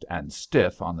erect and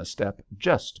stiff on the step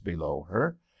just below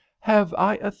her, "have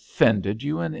I offended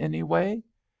you in any way?"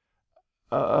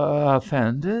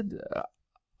 "Offended?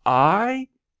 I?"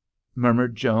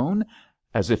 murmured Joan,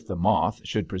 as if the moth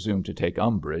should presume to take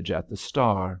umbrage at the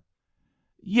star.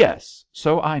 "Yes,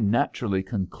 so I naturally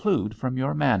conclude from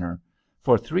your manner.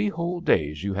 For 3 whole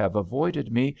days you have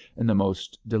avoided me in the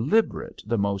most deliberate,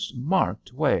 the most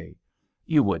marked way.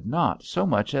 You would not so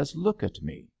much as look at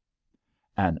me."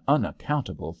 An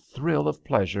unaccountable thrill of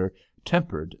pleasure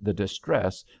tempered the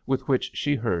distress with which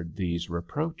she heard these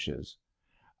reproaches.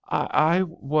 I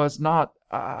was not—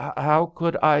 how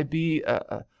could I be—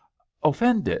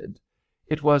 offended?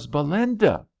 It was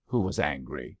Belinda who was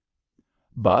angry."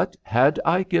 "But had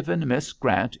I given Miss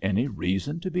Grant any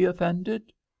reason to be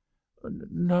offended?"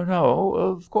 No,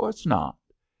 of course not."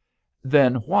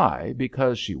 "Then why,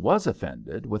 because she was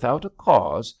offended, without a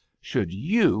cause, should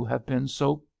you have been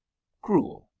so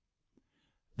cruel?"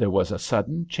 There was a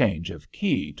sudden change of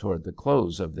key toward the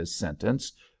close of this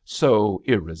sentence, so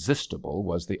irresistible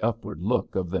was the upward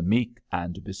look of the meek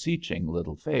and beseeching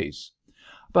little face.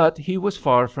 But he was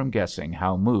far from guessing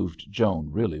how moved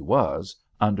Joan really was,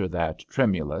 under that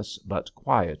tremulous but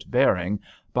quiet bearing,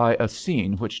 by a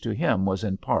scene which to him was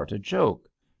in part a joke,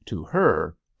 to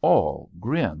her all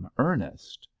grim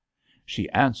earnest. She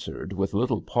answered, with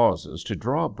little pauses to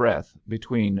draw breath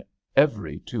between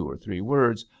every 2 or 3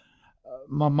 words,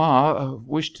 "Mamma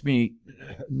wished me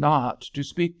not to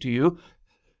speak to you,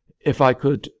 if I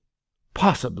could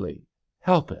possibly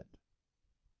help it."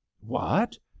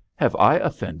 "What? Have I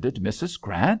offended Mrs.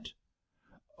 Grant?"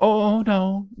 "Oh,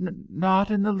 no,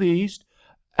 not in the least.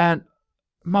 And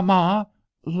mamma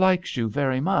likes you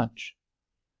very much."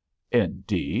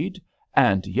 "Indeed?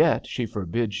 And yet she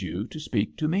forbids you to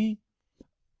speak to me?"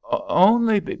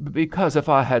 "Only because if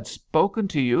I had spoken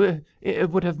to you it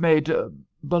would have made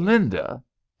Belinda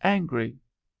angry."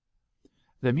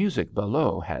 The music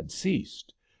below had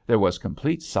ceased. There was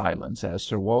complete silence as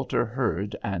Sir Walter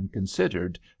heard and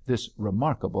considered this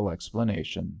remarkable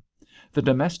explanation. The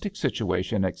domestic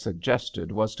situation it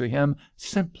suggested was to him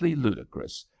simply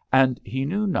ludicrous, and he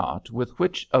knew not with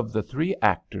which of the 3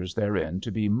 actors therein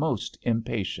to be most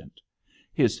impatient.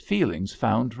 His feelings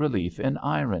found relief in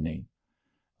irony.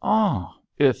 "Ah,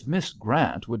 if Miss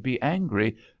Grant would be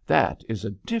angry, that is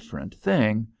a different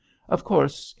thing. Of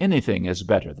course anything is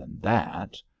better than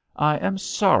that. I am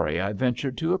sorry I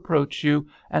ventured to approach you,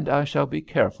 and I shall be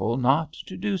careful not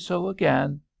to do so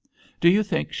again. Do you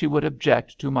think she would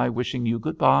object to my wishing you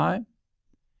good bye?"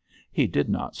 He did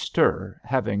not stir,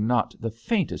 having not the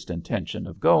faintest intention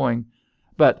of going.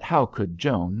 But how could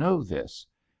Joan know this?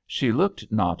 She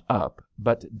looked not up,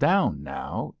 but down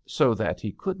now, so that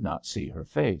he could not see her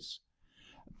face.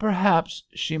 "Perhaps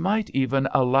she might even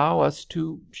allow us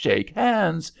to shake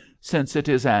hands, since it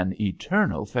is an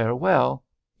eternal farewell,"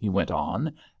 he went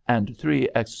on, and 3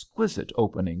 exquisite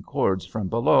opening chords from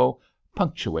below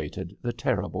punctuated the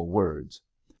terrible words.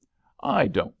 "I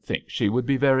don't think she would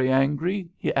be very angry,"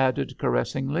 he added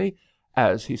caressingly,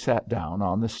 as he sat down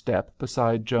on the step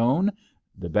beside Joan,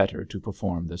 the better to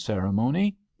perform the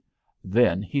ceremony.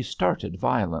 Then he started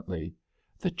violently.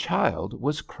 The child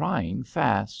was crying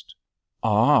fast.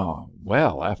 Ah,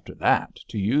 well, after that,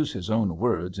 to use his own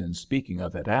words in speaking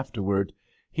of it afterward,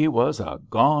 he was a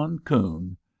gone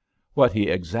coon. What he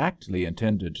exactly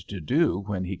intended to do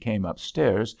when he came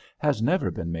upstairs has never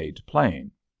been made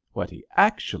plain. What he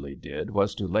actually did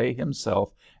was to lay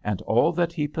himself and all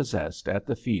that he possessed at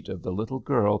the feet of the little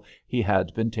girl he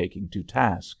had been taking to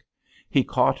task. He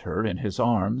caught her in his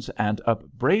arms and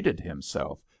upbraided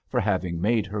himself for having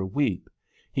made her weep.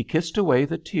 He kissed away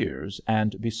the tears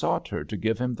and besought her to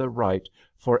give him the right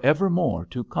for evermore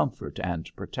to comfort and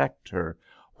protect her,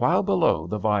 while below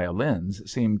the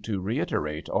violins seemed to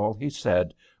reiterate all he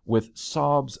said with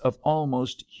sobs of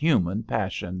almost human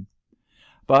passion.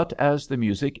 But as the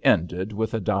music ended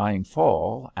with a dying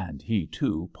fall, and he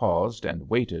too paused and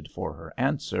waited for her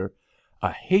answer,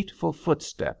 a hateful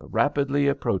footstep rapidly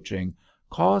approaching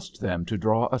caused them to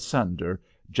draw asunder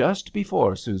just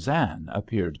before Suzanne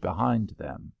appeared behind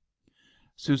them.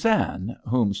 Suzanne,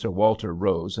 whom Sir Walter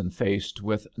rose and faced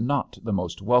with not the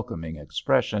most welcoming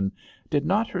expression, did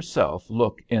not herself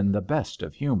look in the best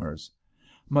of humours.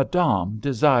 "Madame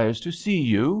desires to see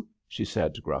you," she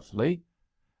said gruffly.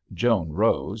 Joan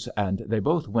rose, and they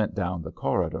both went down the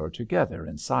corridor together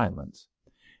in silence.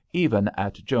 Even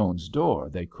at Joan's door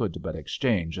they could but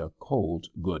exchange a cold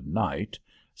good night,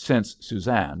 since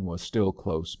Suzanne was still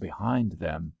close behind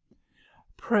them.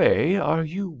 "Pray, are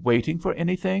you waiting for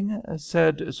anything?"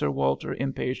 said Sir Walter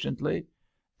impatiently.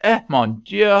 Mon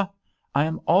Dieu! I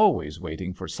am always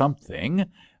waiting for something.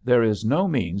 There is no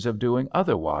means of doing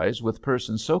otherwise with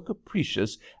persons so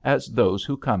capricious as those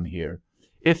who come here.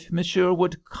 If monsieur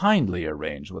would kindly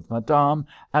arrange with madame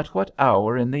at what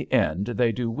hour in the end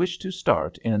they do wish to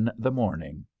start in the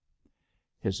morning."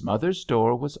 His mother's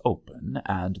door was open,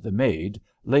 and the maid,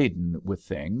 laden with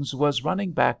things, was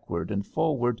running backward and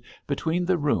forward between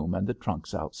the room and the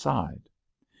trunks outside.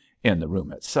 In the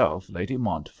room itself Lady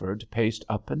Montford paced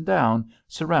up and down,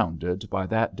 surrounded by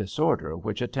that disorder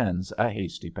which attends a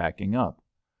hasty packing up.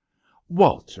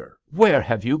 "Walter, where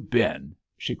have you been?"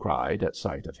 she cried at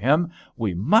sight of him.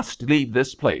 "We must leave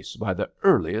this place by the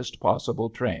earliest possible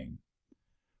train."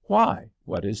 "Why,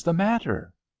 what is the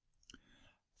matter?"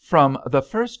 "From the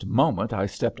first moment I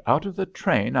stepped out of the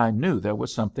train I knew there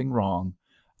was something wrong.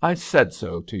 I said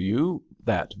so to you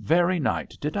that very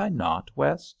night, did I not,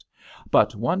 West?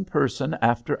 But one person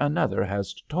after another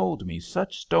has told me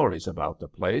such stories about the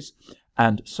place,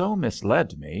 and so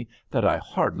misled me, that I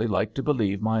hardly like to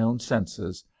believe my own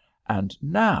senses. And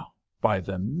now, by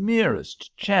the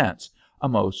merest chance, a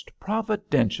most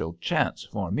providential chance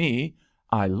for me,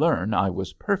 I learn I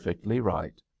was perfectly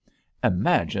right.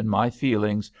 Imagine my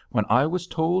feelings when I was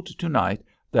told to night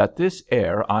that this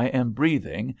air I am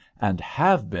breathing, and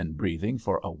have been breathing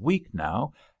for a week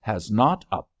now, has not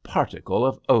a particle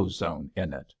of ozone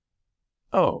in it."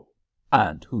 "Oh,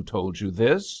 and who told you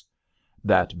this?"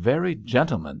 "That very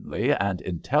gentlemanly and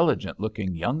intelligent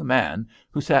looking young man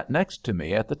who sat next to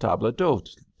me at the table d'hôte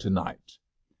to night."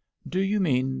 "Do you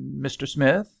mean Mr.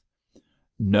 Smith?"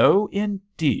 "No,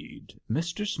 indeed.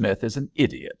 Mr. Smith is an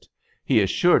idiot. He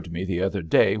assured me the other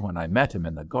day when I met him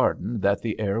in the garden that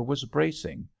the air was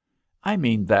bracing. I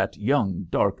mean that young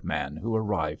dark man who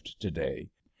arrived to day.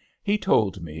 He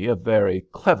told me a very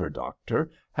clever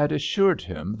doctor had assured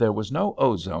him there was no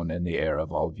ozone in the air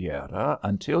of Oliviera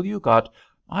until you got,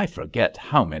 I forget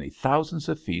how many thousands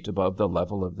of feet above the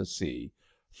level of the sea,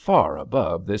 far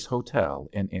above this hotel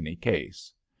in any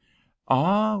case."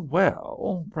 "Ah,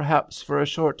 well, perhaps for a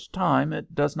short time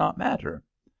it does not matter."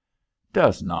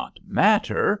 "Does not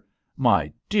matter!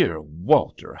 My dear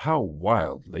Walter, how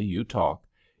wildly you talk.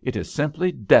 It is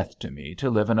simply death to me to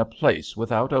live in a place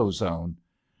without ozone.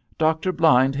 Dr.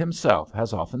 Blind himself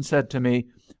has often said to me,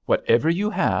 'Whatever you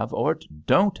have or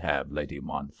don't have, Lady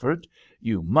Montford,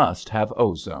 you must have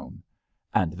ozone,'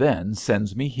 and then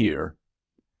sends me here."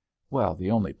 Well,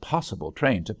 the only possible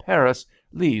train to Paris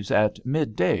leaves at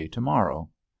midday to morrow."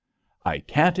 "I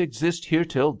can't exist here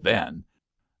till then.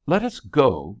 Let us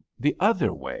go the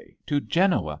other way, to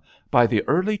Genoa, by the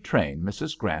early train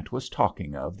Mrs. Grant was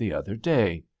talking of the other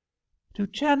day." "To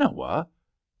Genoa?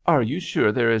 Are you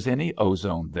sure there is any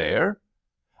ozone there?"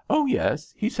 "Oh,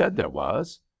 yes, he said there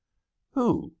was."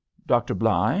 "Who? Dr.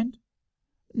 Blind?"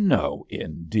 "No,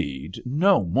 indeed.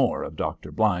 No more of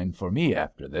Dr. Blind for me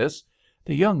after this.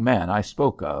 The young man I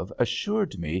spoke of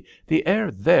assured me the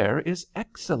air there is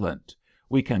excellent.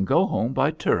 We can go home by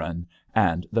Turin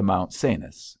and the Mount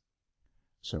Cenis."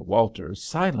 Sir Walter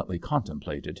silently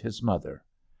contemplated his mother.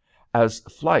 As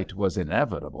flight was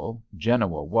inevitable,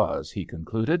 Genoa was, he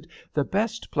concluded, the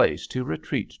best place to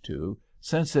retreat to,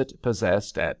 since it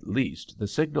possessed at least the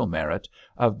signal merit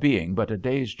of being but a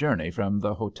day's journey from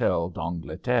the Hôtel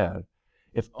d'Angleterre.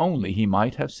 If only he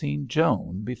might have seen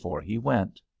Joan before he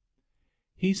went.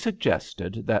 He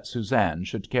suggested that Suzanne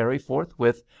should carry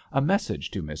forthwith a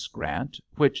message to Miss Grant,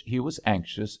 which he was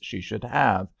anxious she should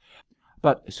have,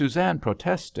 but Suzanne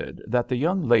protested that the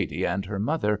young lady and her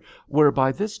mother were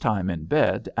by this time in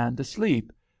bed and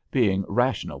asleep, being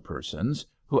rational persons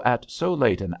who at so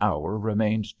late an hour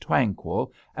remained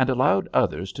tranquil and allowed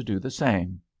others to do the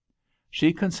same.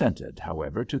 She consented,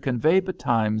 however, to convey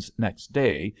betimes next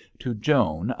day to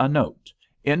Joan a note,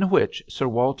 in which Sir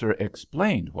Walter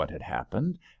explained what had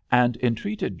happened, and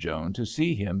entreated Joan to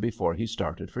see him before he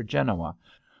started for Genoa,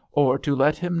 or to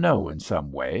let him know in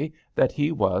some way that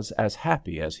he was as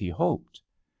happy as he hoped.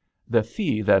 The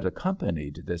fee that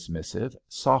accompanied this missive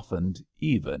softened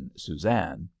even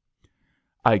Suzanne.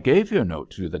 "I gave your note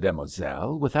to the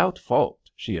demoiselle without fault,"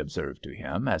 she observed to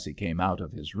him as he came out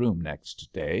of his room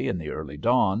next day in the early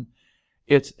dawn.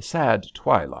 Its sad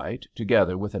twilight,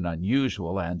 together with an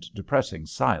unusual and depressing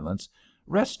silence,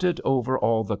 rested over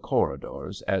all the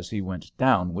corridors as he went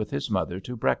down with his mother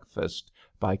to breakfast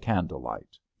by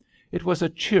candlelight. It was a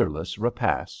cheerless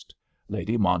repast.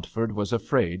 Lady Montford was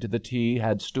afraid the tea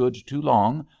had stood too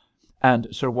long,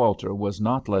 and Sir Walter was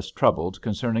not less troubled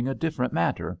concerning a different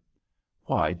matter.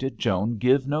 Why did Joan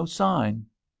give no sign?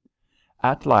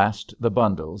 At last, the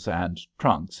bundles and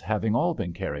trunks having all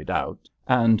been carried out,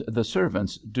 and the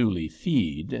servants duly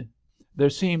feed, there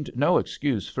seemed no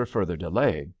excuse for further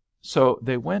delay, so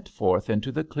they went forth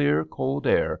into the clear, cold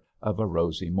air of a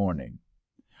rosy morning.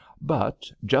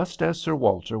 But just as Sir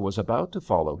Walter was about to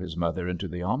follow his mother into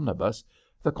the omnibus,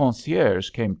 the concierge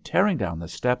came tearing down the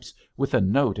steps with a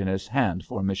note in his hand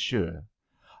for Monsieur.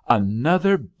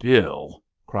 "Another bill!"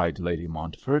 cried Lady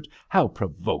Montford. "How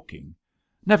provoking!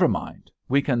 Never mind,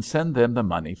 we can send them the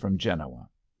money from Genoa."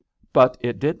 But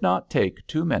it did not take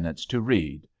 2 minutes to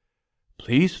read.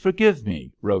 "Please forgive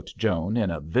me," wrote Joan in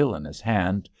a villainous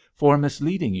hand, "for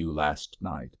misleading you last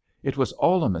night. It was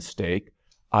all a mistake.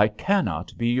 I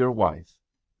cannot be your wife."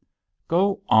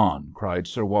 "Go on," cried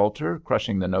Sir Walter,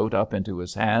 crushing the note up into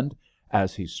his hand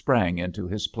as he sprang into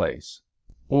his place.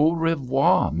 "Au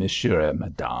revoir, monsieur et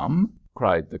madame,"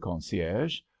 cried the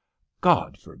concierge.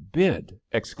 "God forbid!"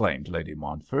 exclaimed Lady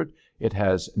Montford. "It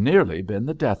has nearly been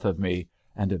the death of me,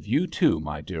 and of you too,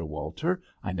 my dear Walter.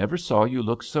 I never saw you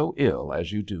look so ill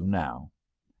as you do now."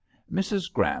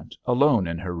 Mrs. Grant, alone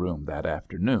in her room that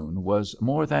afternoon, was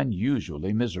more than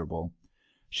usually miserable.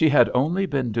 She had only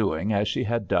been doing as she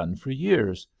had done for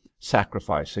years,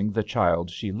 sacrificing the child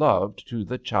she loved to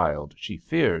the child she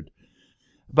feared.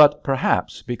 But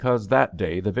perhaps because that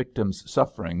day the victim's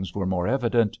sufferings were more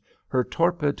evident, her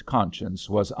torpid conscience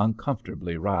was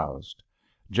uncomfortably roused.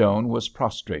 Joan was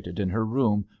prostrated in her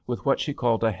room with what she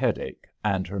called a headache,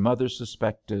 and her mother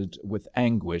suspected with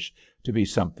anguish to be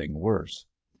something worse.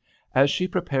 As she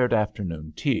prepared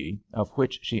afternoon tea, of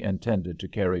which she intended to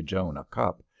carry Joan a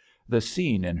cup, the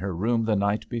scene in her room the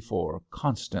night before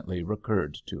constantly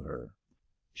recurred to her.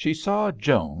 She saw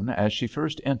Joan as she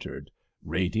first entered,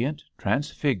 radiant,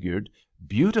 transfigured,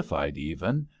 beautified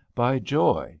even, by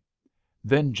joy.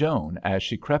 Then Joan as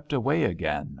she crept away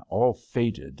again, all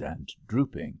faded and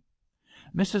drooping.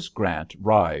 Mrs. Grant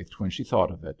writhed when she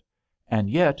thought of it. And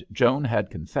yet Joan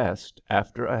had confessed,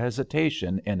 after a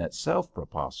hesitation in itself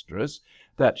preposterous,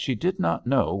 that she did not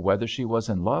know whether she was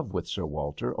in love with Sir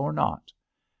Walter or not,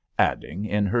 adding,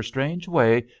 in her strange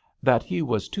way, that he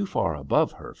was too far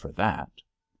above her for that.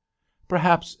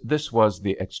 Perhaps this was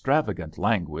the extravagant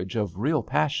language of real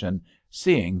passion,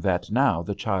 seeing that now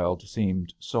the child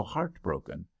seemed so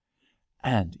heartbroken.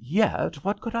 "And yet,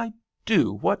 what could I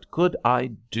do? What could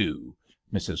I do?"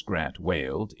 Mrs. Grant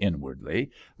wailed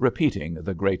inwardly, repeating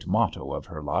the great motto of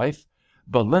her life.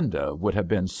 "Belinda would have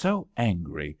been so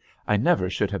angry. I never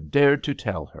should have dared to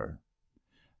tell her."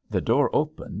 The door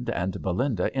opened and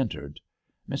Belinda entered.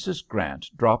 Mrs. Grant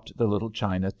dropped the little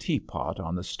china teapot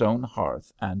on the stone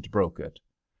hearth and broke it.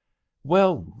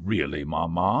 "Well, really,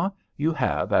 mamma, you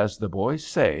have, as the boys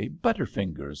say,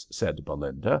 butterfingers," said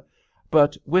Belinda,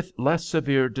 but with less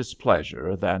severe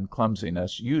displeasure than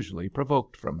clumsiness usually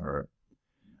provoked from her.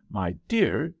 "My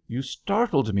dear, you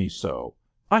startled me so.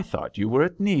 I thought you were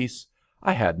at Nice.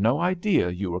 I had no idea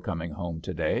you were coming home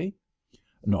to day."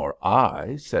 "Nor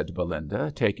I," said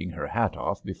Belinda, taking her hat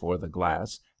off before the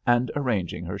glass and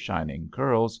arranging her shining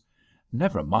curls.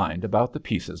 "Never mind about the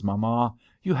pieces, mamma.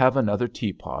 You have another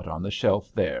teapot on the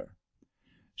shelf there."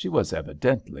 She was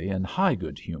evidently in high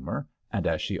good humour, and,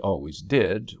 as she always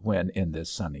did when in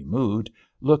this sunny mood,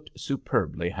 looked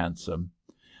superbly handsome.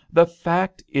 "The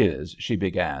fact is," she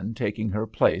began, taking her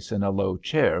place in a low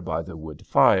chair by the wood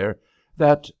fire,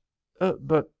 "that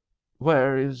but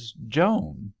where is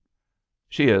Joan?"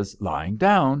 "She is lying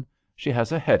down. She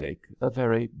has a headache, a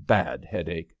very bad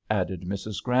headache," added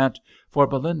Mrs. Grant, for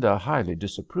Belinda highly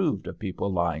disapproved of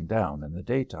people lying down in the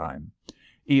daytime.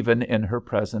 Even in her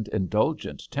present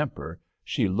indulgent temper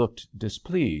she looked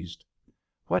displeased.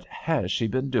 "What has she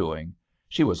been doing?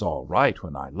 She was all right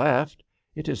when I left.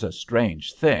 It is a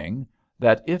strange thing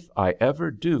that if I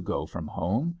ever do go from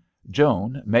home,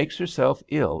 Joan makes herself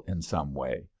ill in some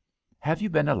way. Have you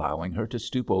been allowing her to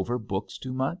stoop over books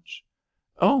too much?"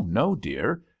 "Oh, no,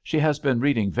 dear. She has been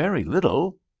reading very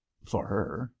little for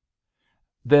her."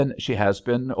 "Then she has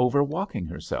been over walking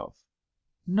herself?"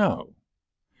 "No."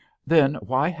 "Then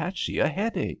why had she a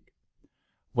headache?"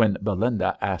 When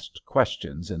Belinda asked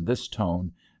questions in this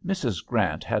tone, Mrs.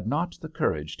 Grant had not the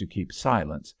courage to keep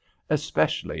silence,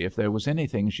 especially if there was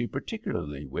anything she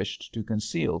particularly wished to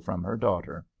conceal from her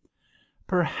daughter.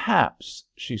 "Perhaps,"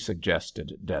 she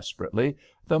suggested desperately,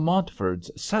 "the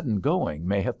Montfords' sudden going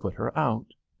may have put her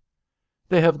out."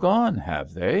 "They have gone,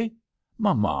 have they?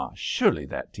 Mamma, surely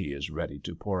that tea is ready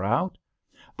to pour out.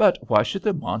 But why should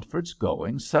the Montfords'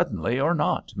 going suddenly or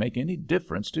not make any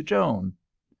difference to Joan?"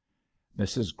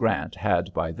 Mrs. Grant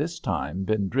had by this time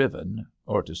been driven,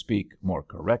 or, to speak more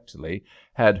correctly,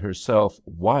 had herself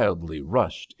wildly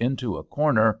rushed into a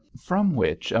corner from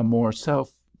which a more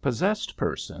self-possessed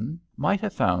person might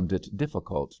have found it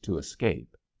difficult to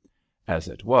escape. As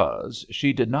it was,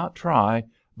 she did not try,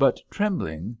 but,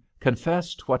 trembling,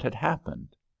 confessed what had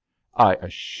happened. "I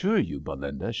assure you,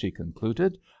 Belinda," she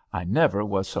concluded, "I never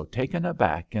was so taken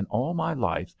aback in all my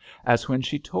life as when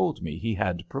she told me he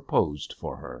had proposed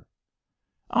for her."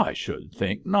 "I should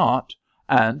think not.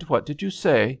 And what did you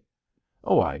say?"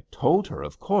 "Oh, I told her,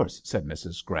 of course," said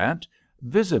Mrs. Grant,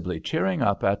 visibly cheering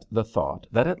up at the thought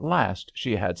that at last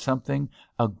she had something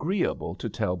agreeable to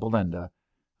tell Belinda.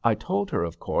 "I told her,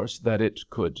 of course, that it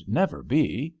could never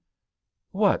be."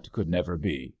 "What could never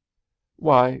be?"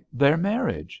 "Why, their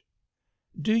marriage."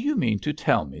 "Do you mean to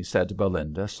tell me," said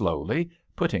Belinda slowly,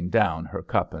 putting down her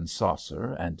cup and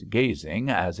saucer, and gazing,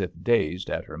 as if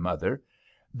dazed, at her mother,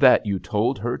 "that you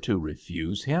told her to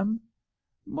refuse him?"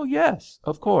 "Yes,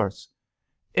 of course."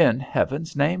 "In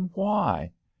heaven's name,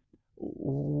 why?"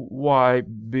 "Why,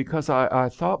 because I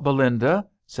thought, Belinda,"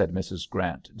 said Mrs.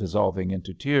 Grant, dissolving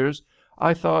into tears,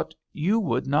 "I thought you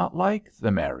would not like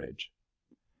the marriage."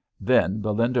 Then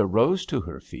Belinda rose to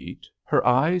her feet, her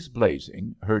eyes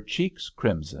blazing, her cheeks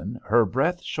crimson, her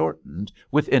breath shortened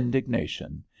with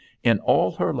indignation. In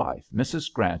all her life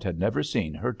Mrs. Grant had never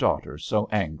seen her daughter so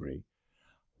angry.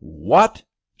 "What!"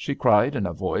 she cried in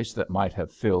a voice that might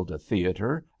have filled a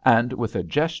theatre, and with a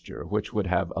gesture which would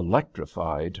have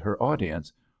electrified her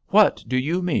audience. "What do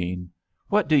you mean?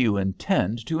 What do you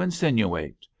intend to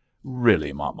insinuate?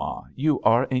 Really, mamma, you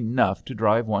are enough to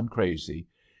drive one crazy.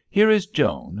 Here is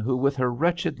Joan, who with her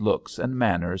wretched looks and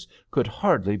manners could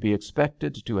hardly be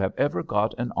expected to have ever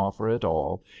got an offer at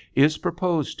all, is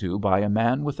proposed to by a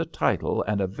man with a title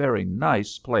and a very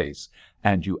nice place,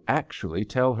 and you actually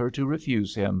tell her to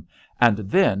refuse him, and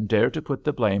then dare to put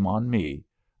the blame on me.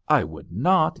 I would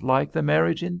not like the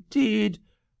marriage, indeed.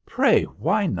 Pray,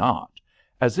 why not?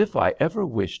 As if I ever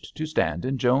wished to stand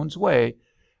in Joan's way.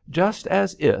 Just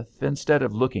as if, instead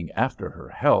of looking after her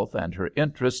health and her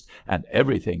interests and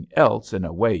everything else in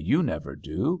a way you never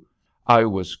do, I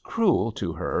was cruel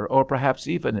to her, or perhaps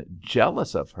even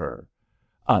jealous of her.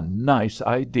 A nice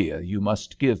idea you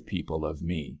must give people of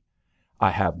me. I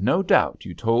have no doubt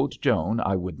you told Joan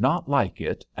I would not like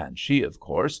it, and she, of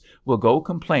course, will go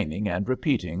complaining and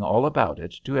repeating all about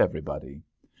it to everybody.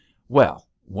 Well,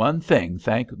 one thing,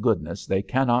 thank goodness, they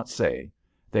cannot say.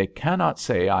 They cannot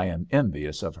say I am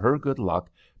envious of her good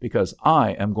luck, because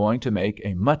I am going to make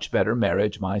a much better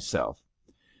marriage myself.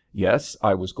 Yes,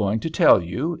 I was going to tell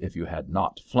you, if you had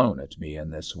not flown at me in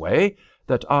this way,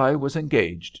 that I was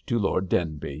engaged to Lord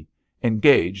Denbigh,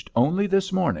 engaged only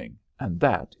this morning, and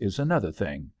that is another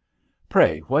thing.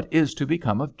 Pray, what is to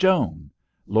become of Joan?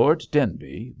 Lord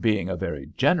Denbigh, being a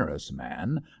very generous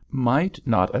man, might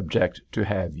not object to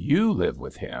have you live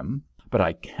with him, but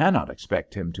I cannot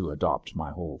expect him to adopt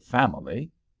my whole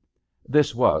family."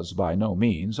 This was by no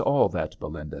means all that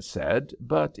Belinda said,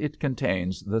 but it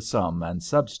contains the sum and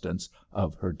substance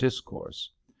of her discourse.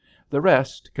 The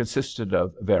rest consisted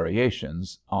of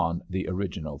variations on the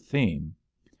original theme.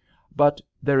 "But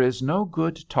there is no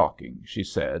good talking," she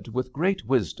said, with great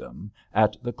wisdom,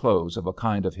 at the close of a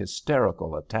kind of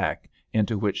hysterical attack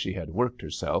into which she had worked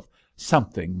herself.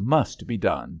 "Something must be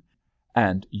done,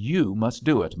 and you must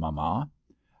do it, mamma.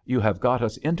 You have got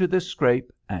us into this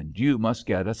scrape, and you must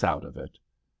get us out of it."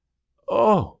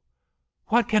 "Oh,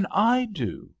 what can I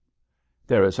do?"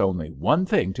 "There is only one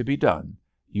thing to be done.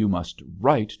 You must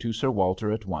write to Sir Walter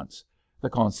at once. The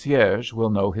concierge will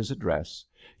know his address.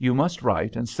 You must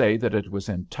write and say that it was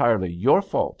entirely your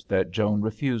fault that Joan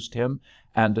refused him,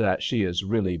 and that she is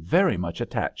really very much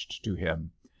attached to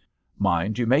him.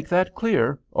 Mind you make that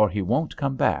clear, or he won't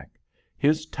come back.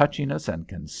 His touchiness and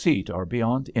conceit are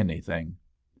beyond anything."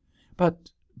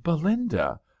 "But,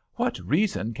 Belinda, what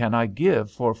reason can I give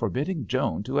for forbidding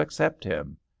Joan to accept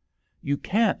him?" "You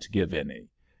can't give any.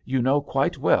 You know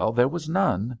quite well there was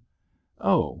none."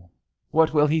 "Oh,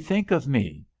 what will he think of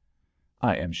me?"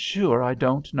 "I am sure I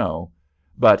don't know.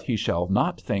 But he shall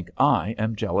not think I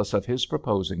am jealous of his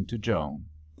proposing to Joan.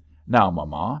 Now,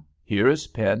 mamma, here is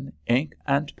pen, ink,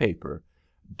 and paper.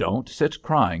 Don't sit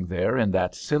crying there in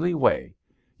that silly way.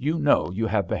 You know you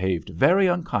have behaved very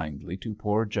unkindly to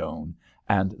poor Joan,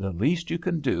 and the least you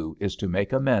can do is to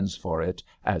make amends for it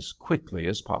as quickly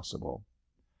as possible."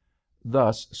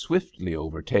 Thus swiftly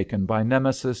overtaken by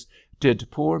Nemesis did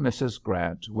poor Mrs.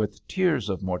 Grant, with tears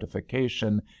of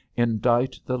mortification,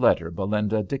 indite the letter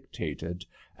Belinda dictated,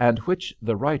 and which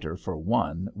the writer, for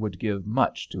one, would give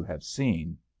much to have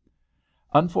seen.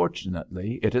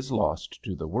 Unfortunately, it is lost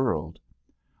to the world.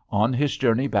 On his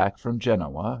journey back from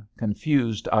Genoa,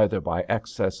 confused either by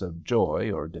excess of joy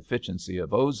or deficiency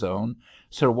of ozone,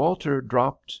 Sir Walter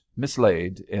dropped,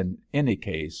 mislaid, in any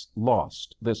case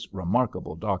lost, this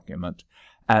remarkable document,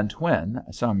 and when,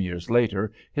 some years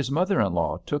later, his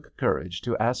mother-in-law took courage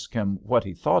to ask him what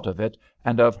he thought of it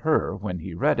and of her when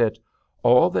he read it,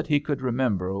 all that he could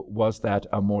remember was that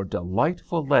a more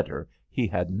delightful letter he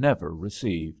had never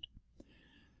received.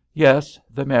 Yes,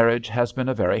 the marriage has been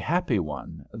a very happy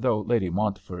one, though Lady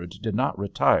Montford did not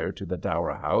retire to the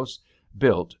Dower House,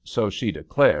 built, so she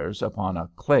declares, upon a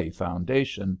clay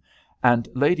foundation, and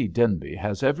Lady Denbigh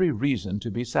has every reason to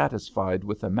be satisfied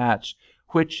with the match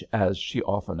which, as she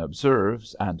often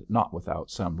observes, and not without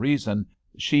some reason,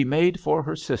 she made for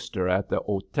her sister at the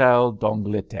Hôtel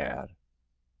d'Angleterre.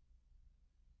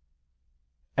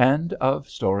 End of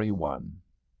Story 1.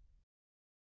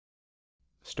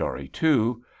 Story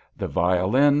 2. The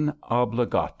Violin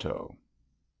Obbligato.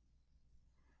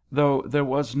 Though there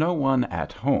was no one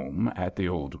at home at the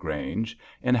old Grange,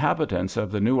 inhabitants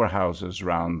of the newer houses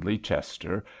round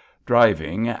Leicester,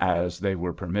 driving, as they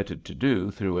were permitted to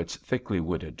do, through its thickly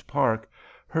wooded park,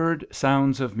 heard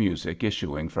sounds of music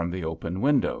issuing from the open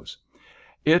windows.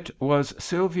 It was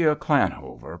Sylvia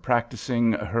Llanover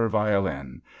practising her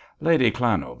violin. Lady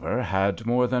Llanover had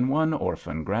more than one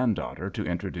orphan granddaughter to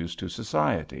introduce to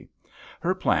society.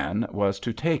 Her plan was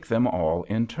to take them all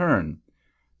in turn.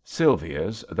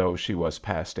 Sylvia's, though she was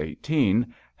past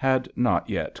 18, had not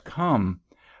yet come.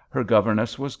 Her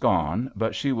governess was gone,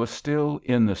 but she was still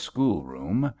in the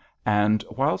schoolroom, and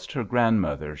whilst her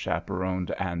grandmother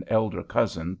chaperoned an elder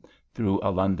cousin through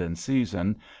a London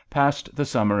season, passed the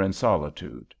summer in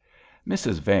solitude.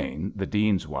 Mrs. Vane, the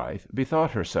dean's wife,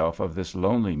 bethought herself of this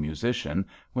lonely musician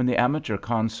when the amateur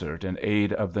concert in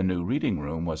aid of the new reading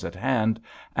room was at hand,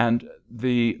 and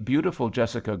the beautiful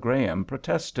Jessica Graham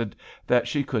protested that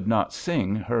she could not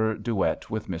sing her duet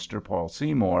with Mr. Paul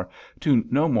Seymour to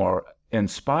no more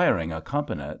inspiring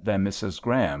accompaniment than Mrs.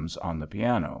 Graham's on the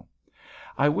piano.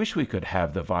 I wish we could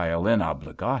have the violin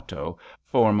obbligato,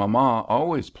 for mamma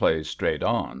always plays straight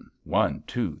on, 1,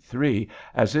 2, 3,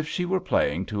 as if she were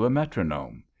playing to a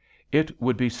metronome. It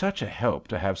would be such a help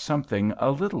to have something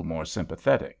a little more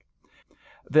sympathetic.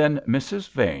 Then Mrs.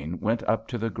 Vane went up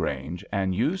to the Grange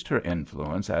and used her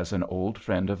influence as an old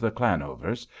friend of the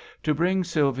Llanovers to bring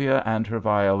Sylvia and her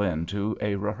violin to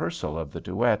a rehearsal of the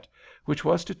duet, which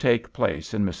was to take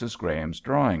place in Mrs. Graham's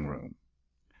drawing room.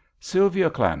 Sylvia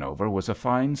Llanover was a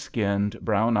fine-skinned,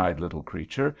 brown-eyed little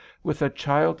creature, with a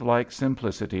childlike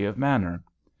simplicity of manner.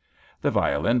 The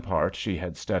violin part she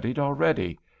had studied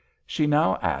already. She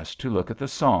now asked to look at the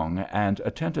song, and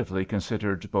attentively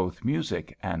considered both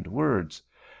music and words.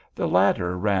 The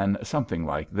latter ran something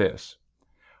like this: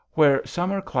 Where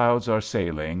summer clouds are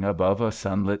sailing Above a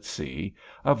sunlit sea,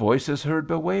 A voice is heard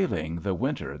bewailing The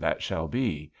winter that shall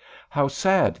be. How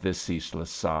sad this ceaseless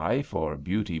sigh For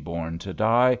beauty born to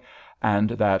die, And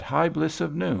that high bliss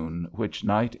of noon Which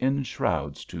night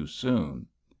enshrouds too soon.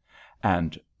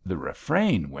 And the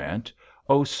refrain went: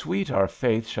 Oh, sweet our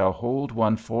faith shall hold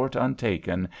one fort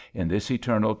untaken In this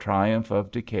eternal triumph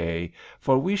of decay,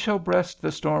 For we shall breast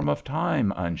the storm of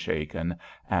time unshaken,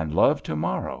 And love to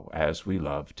morrow as we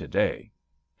love to day.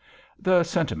 "The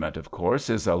sentiment, of course,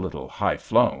 is a little high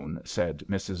flown," said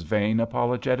Mrs. Vane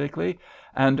apologetically,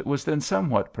 and was then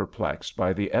somewhat perplexed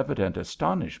by the evident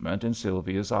astonishment in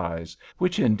Sylvia's eyes,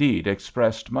 which indeed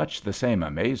expressed much the same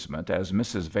amazement as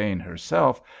Mrs. Vane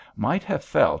herself might have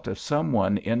felt if some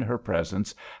one in her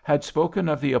presence had spoken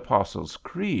of the Apostles'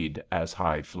 Creed as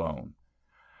high flown.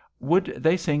 "Would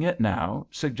they sing it now?"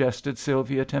 suggested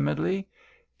Sylvia timidly.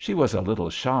 She was a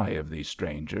little shy of these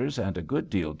strangers, and a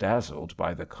good deal dazzled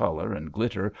by the colour and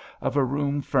glitter of a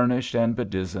room furnished and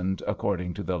bedizened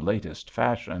according to the latest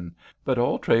fashion, but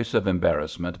all trace of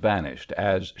embarrassment vanished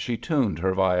as she tuned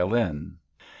her violin,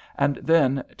 and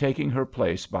then, taking her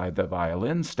place by the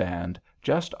violin stand,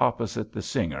 just opposite the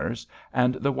singers,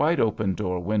 and the wide open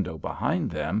door window behind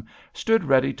them, stood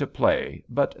ready to play,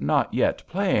 but not yet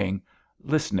playing,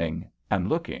 listening and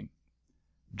looking.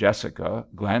 Jessica,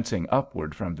 glancing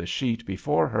upward from the sheet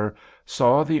before her,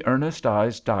 saw the earnest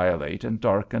eyes dilate and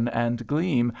darken and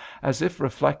gleam as if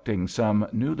reflecting some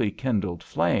newly kindled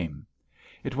flame.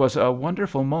 It was a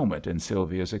wonderful moment in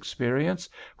Sylvia's experience,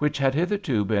 which had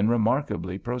hitherto been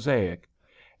remarkably prosaic.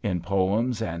 In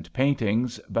poems and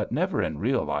paintings, but never in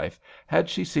real life, had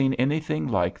she seen anything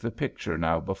like the picture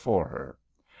now before her.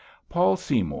 Paul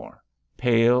Seymour,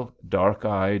 pale,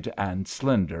 dark-eyed, and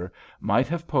slender, might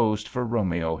have posed for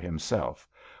Romeo himself,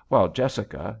 while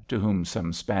Jessica, to whom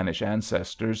some Spanish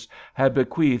ancestors had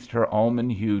bequeathed her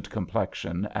almond-hued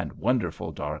complexion and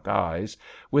wonderful dark eyes,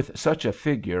 with such a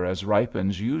figure as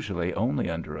ripens usually only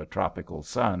under a tropical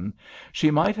sun, she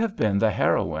might have been the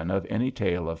heroine of any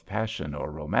tale of passion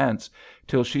or romance,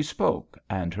 till she spoke,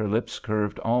 and her lips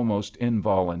curved almost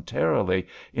involuntarily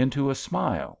into a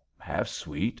smile, half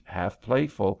sweet, half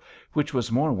playful, which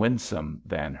was more winsome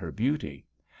than her beauty.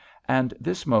 And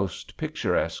this most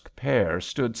picturesque pair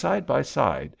stood side by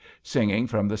side, singing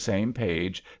from the same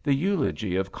page the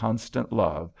eulogy of constant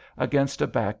love, against a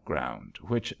background,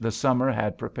 which the summer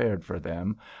had prepared for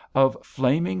them, of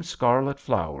flaming scarlet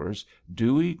flowers,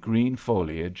 dewy green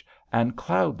foliage, and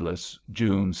cloudless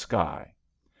June sky.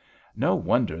 No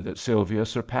wonder that Sylvia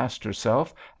surpassed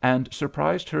herself and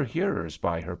surprised her hearers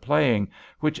by her playing,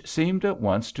 which seemed at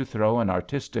once to throw an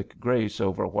artistic grace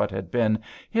over what had been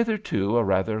hitherto a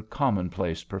rather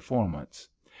commonplace performance.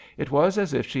 It was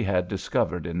as if she had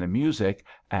discovered in the music,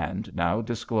 and now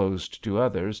disclosed to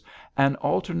others, an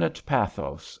alternate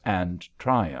pathos and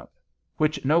triumph,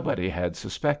 which nobody had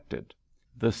suspected.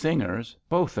 The singers,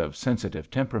 both of sensitive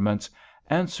temperaments,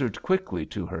 answered quickly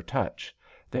to her touch.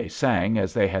 They sang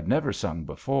as they had never sung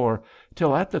before,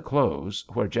 till at the close,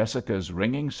 where Jessica's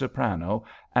ringing soprano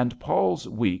and Paul's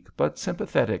weak but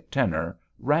sympathetic tenor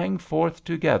rang forth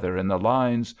together in the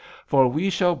lines, "For we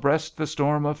shall breast the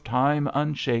storm of time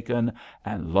unshaken,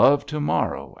 and love to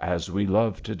morrow as we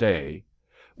love to day,"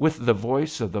 with the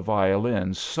voice of the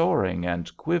violin soaring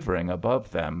and quivering above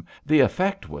them, the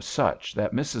effect was such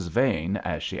that Mrs. Vane,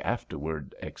 as she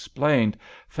afterward explained,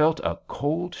 felt a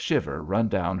cold shiver run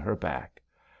down her back.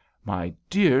 "My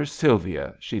dear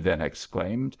Sylvia," she then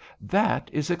exclaimed,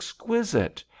 "that is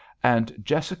exquisite! And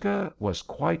Jessica was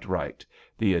quite right.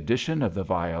 The addition of the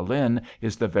violin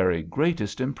is the very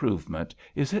greatest improvement,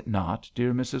 is it not,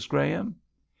 dear Mrs. Graham?"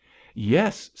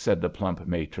 "Yes," said the plump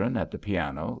matron at the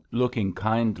piano, looking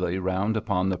kindly round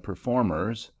upon the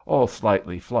performers, all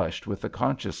slightly flushed with the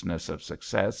consciousness of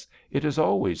success. "It is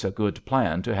always a good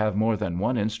plan to have more than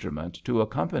one instrument to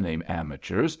accompany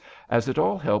amateurs, as it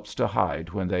all helps to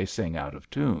hide when they sing out of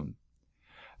tune."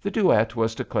 The duet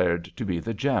was declared to be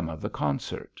the gem of the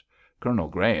concert. Colonel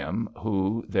Graham,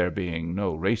 who, there being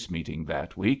no race meeting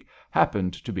that week,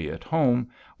 happened to be at home,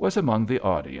 was among the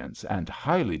audience, and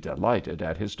highly delighted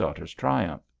at his daughter's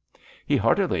triumph. He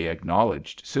heartily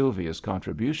acknowledged Sylvia's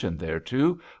contribution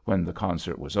thereto when the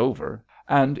concert was over,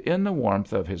 and in the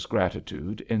warmth of his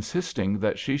gratitude insisting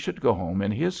that she should go home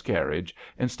in his carriage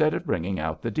instead of bringing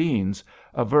out the Dean's,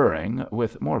 averring,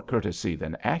 with more courtesy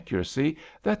than accuracy,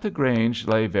 that the Grange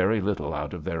lay very little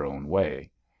out of their own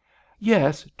way.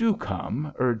 "Yes, do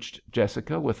come," urged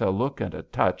Jessica, with a look and a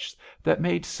touch that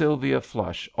made Sylvia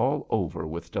flush all over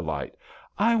with delight.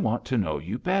 "I want to know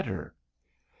you better."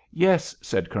 "Yes,"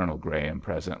 said Colonel Graham,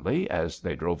 presently, as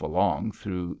they drove along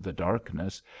through the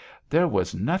darkness, "there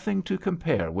was nothing to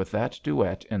compare with that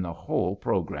duet in the whole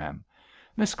programme.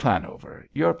 Miss Llanover,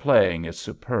 your playing is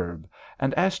superb,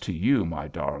 and as to you, my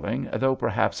darling, though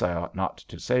perhaps I ought not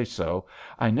to say so,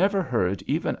 I never heard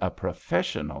even a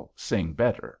professional sing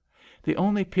better. The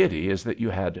only pity is that you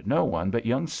had no one but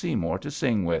young Seymour to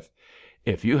sing with.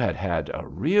 If you had had a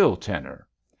real tenor—"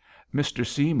 "Mr.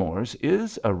 Seymour's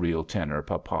is a real tenor,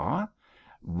 papa."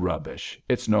 "Rubbish!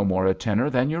 It's no more a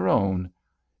tenor than your own."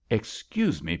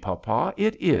 "Excuse me, papa,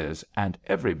 it is, and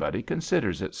everybody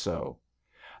considers it so."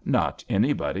 "Not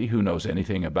anybody who knows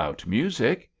anything about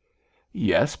music."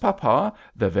 "Yes, papa,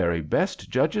 the very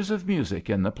best judges of music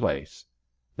in the place."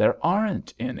 "There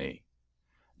aren't any."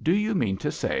 "Do you mean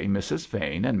to say Mrs.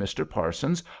 Vane and Mr.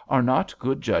 Parsons are not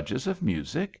good judges of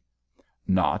music?"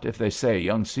 "Not if they say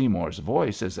young Seymour's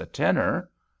voice is a tenor."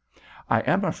 "I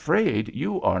am afraid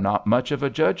you are not much of a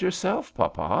judge yourself,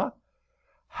 papa."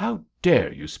 "How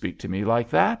dare you speak to me like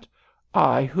that?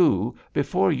 I who,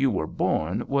 before you were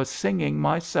born, was singing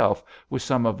myself with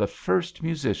some of the first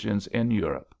musicians in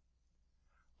Europe."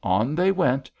 On they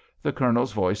went, the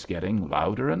Colonel's voice getting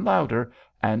louder and louder,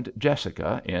 and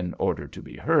Jessica, in order to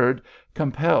be heard,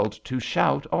 compelled to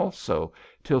shout also,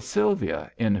 till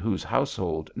Sylvia, in whose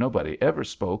household nobody ever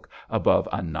spoke above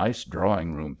a nice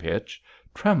drawing‐room pitch,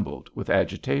 trembled with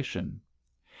agitation.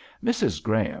 Mrs.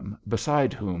 Graham,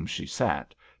 beside whom she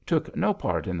sat, took no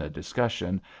part in the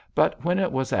discussion, but when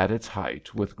it was at its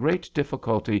height with great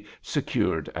difficulty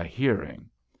secured a hearing.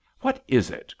 "What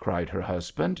is it?" cried her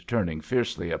husband, turning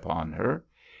fiercely upon her.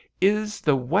 "Is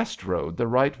the west road the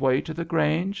right way to the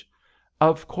Grange?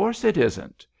 Of course it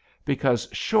isn't, because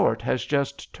Short has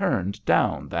just turned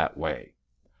down that way."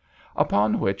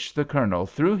 Upon which the Colonel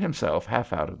threw himself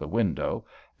half out of the window,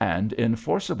 and in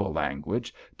forcible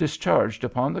language discharged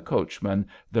upon the coachman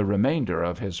the remainder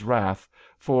of his wrath,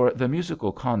 for the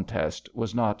musical contest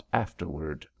was not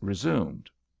afterward resumed.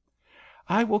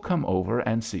 "I will come over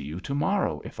and see you to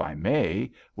morrow, if I may,"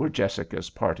 were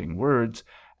Jessica's parting words,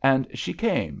 and she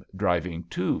came, driving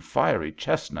two fiery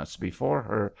chestnuts before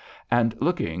her, and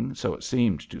looking, so it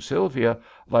seemed to Sylvia,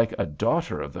 like a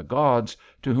daughter of the gods,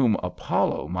 to whom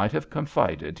Apollo might have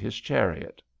confided his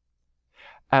chariot.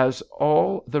 As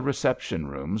all the reception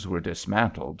rooms were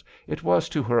dismantled, it was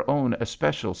to her own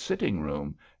especial sitting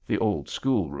room, the old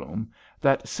schoolroom,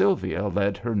 that Sylvia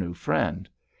led her new friend.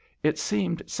 It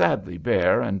seemed sadly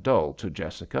bare and dull to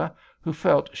Jessica, who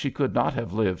felt she could not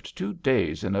have lived 2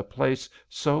 days in a place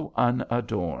so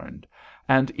unadorned,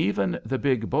 and even the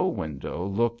big bow window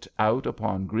looked out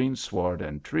upon greensward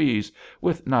and trees,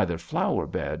 with neither flower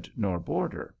bed nor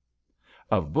border.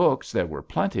 Of books there were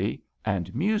plenty,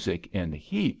 and music in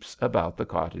heaps about the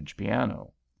cottage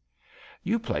piano.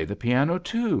 "You play the piano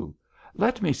too.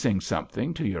 Let me sing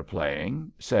something to your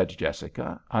playing," said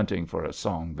Jessica, hunting for a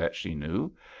song that she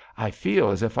knew. "I feel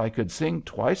as if I could sing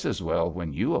twice as well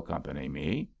when you accompany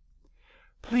me."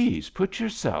 "Please put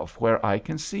yourself where I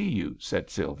can see you," said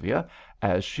Sylvia,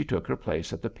 as she took her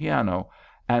place at the piano,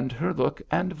 and her look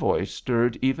and voice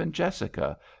stirred even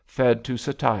Jessica, fed to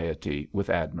satiety with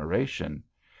admiration.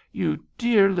 "You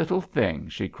dear little thing,"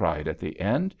 she cried at the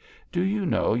end, "do you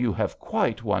know you have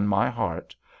quite won my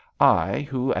heart? I,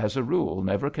 who as a rule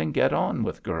never can get on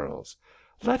with girls.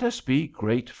 Let us be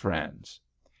great friends."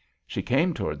 She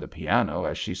came toward the piano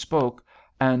as she spoke,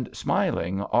 and,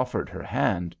 smiling, offered her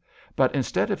hand, but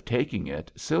instead of taking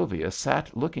it, Sylvia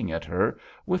sat looking at her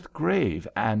with grave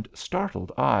and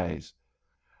startled eyes.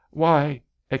 "Why,"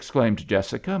 exclaimed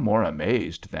Jessica, more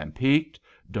amazed than piqued,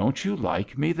 "don't you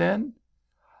like me, then?"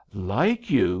 "Like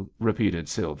you!" repeated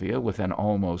Sylvia, with an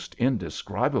almost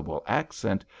indescribable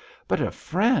accent. "But a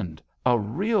friend, a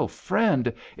real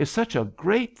friend, is such a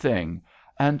great thing,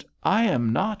 and I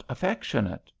am not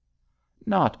affectionate."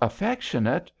 "Not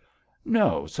affectionate?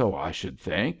 No, so I should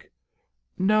think."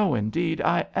 "No, indeed,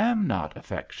 I am not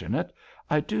affectionate.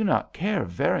 I do not care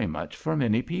very much for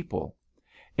many people.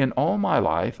 In all my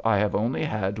life I have only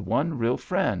had one real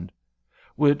friend.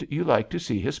 Would you like to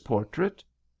see his portrait?"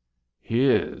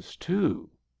 "His, too?"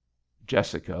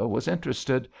 Jessica was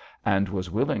interested, and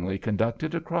was willingly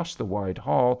conducted across the wide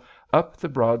hall, up the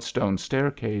broad stone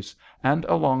staircase, and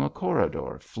along a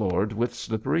corridor floored with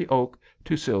slippery oak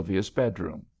to Sylvia's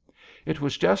bedroom. It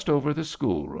was just over the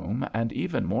schoolroom, and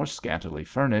even more scantily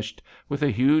furnished, with a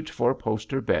huge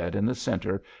 4-poster bed in the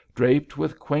centre draped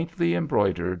with quaintly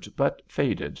embroidered but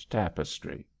faded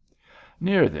tapestry.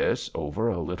 Near this, over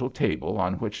a little table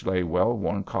on which lay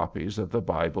well-worn copies of the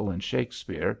Bible and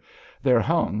Shakespeare, there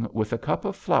hung, with a cup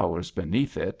of flowers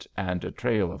beneath it and a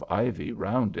trail of ivy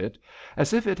round it,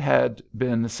 as if it had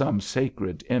been some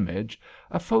sacred image,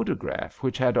 a photograph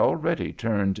which had already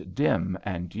turned dim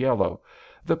and yellow,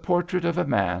 the portrait of a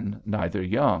man neither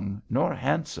young nor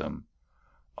handsome.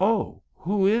 "Oh,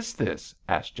 who is this?"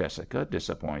 asked Jessica,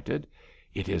 disappointed.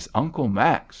 "It is Uncle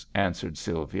Max," answered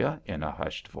Sylvia, in a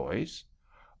hushed voice.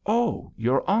 "Oh,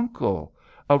 your uncle!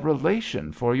 A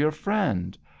relation for your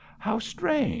friend! How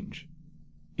strange!"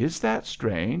 "Is that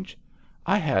strange?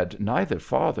 I had neither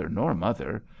father nor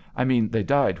mother. I mean they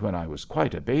died when I was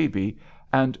quite a baby,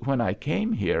 and when I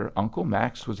came here Uncle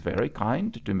Max was very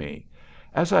kind to me.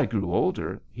 As I grew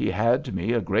older he had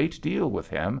me a great deal with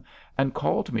him, and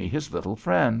called me his little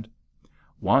friend.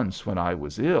 Once when I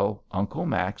was ill Uncle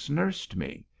Max nursed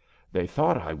me. They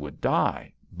thought I would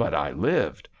die, but I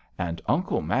lived, and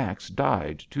Uncle Max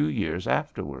died 2 years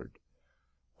afterward."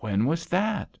 "When was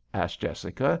that?" asked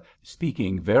Jessica,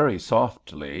 speaking very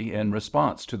softly in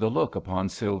response to the look upon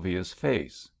Sylvia's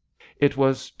face. "It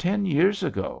was 10 years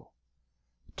ago."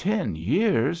 "10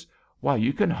 years! Why,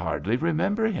 you can hardly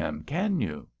remember him, can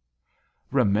you?"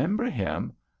 "Remember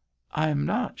him? I am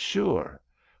not sure.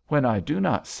 When I do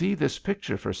not see this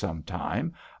picture for some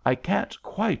time, I can't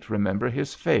quite remember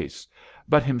his face,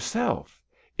 but himself,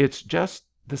 it's just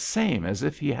the same as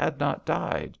if he had not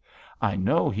died. I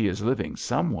know he is living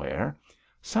somewhere.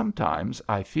 Sometimes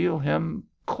I feel him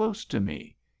close to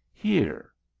me,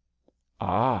 here."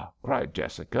 "Ah!" cried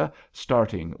Jessica,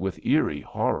 starting with eerie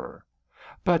horror.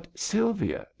 "But,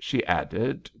 Sylvia," she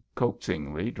added,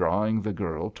 coaxingly, drawing the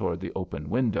girl toward the open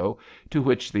window, to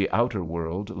which the outer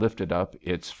world lifted up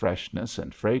its freshness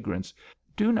and fragrance,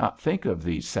 "do not think of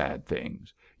these sad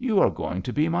things. You are going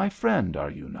to be my friend,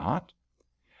 are you not?"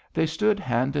 They stood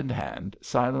hand in hand,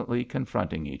 silently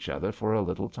confronting each other for a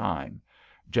little time,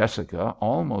 Jessica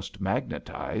almost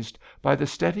magnetized by the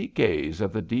steady gaze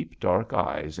of the deep dark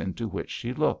eyes into which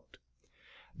she looked.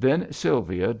 Then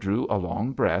Sylvia drew a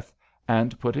long breath,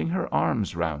 and, putting her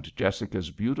arms round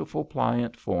Jessica's beautiful,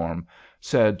 pliant form,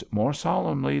 said more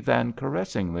solemnly than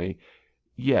caressingly,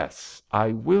 "Yes,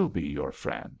 I will be your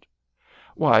friend."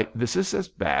 "Why, this is as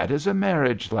bad as a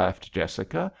marriage," laughed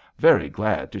Jessica, very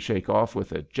glad to shake off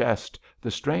with a jest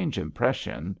the strange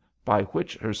impression by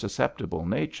which her susceptible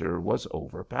nature was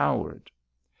overpowered.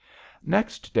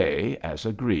 Next day, as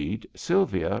agreed,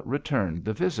 Sylvia returned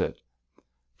the visit.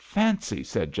 "Fancy,"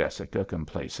 said Jessica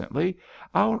complacently,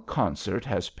 "our concert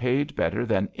has paid better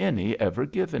than any ever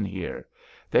given here.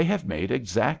 They have made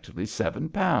exactly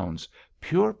 £7.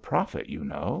 Pure profit, you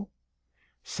know."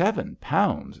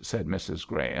 "£7," said Mrs.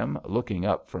 Graham, looking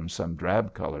up from some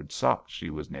drab‐coloured socks she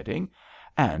was knitting.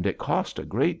 "And it cost a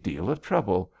great deal of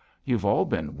trouble. You've all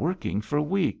been working for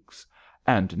weeks.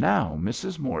 And now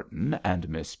Mrs. Morton and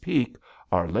Miss Peake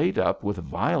are laid up with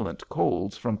violent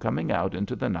colds from coming out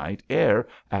into the night air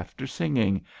after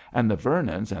singing, and the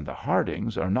Vernons and the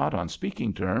Hardings are not on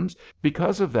speaking terms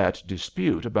because of that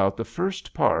dispute about the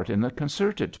first part in the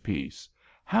concerted piece.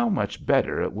 How much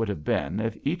better it would have been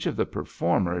if each of the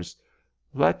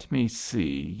performers—let me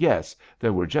see, yes,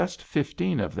 there were just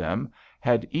 15 of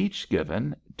them—had each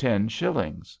given 10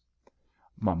 shillings."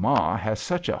 "Mamma has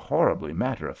such a horribly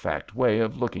matter‐of‐fact way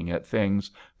of looking at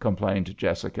things," complained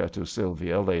Jessica to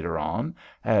Sylvia later on,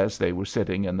 as they were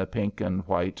sitting in the pink and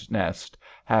white nest,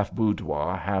 half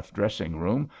boudoir, half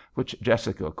dressing‐room, which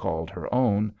Jessica called her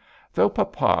own. "Though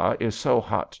papa is so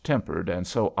hot‐tempered and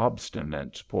so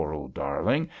obstinate, poor old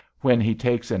darling, when he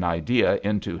takes an idea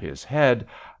into his head,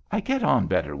 I get on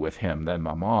better with him than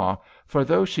mamma, for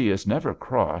though she is never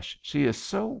cross, she is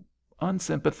so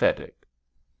unsympathetic."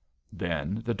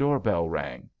 Then the door bell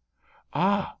rang.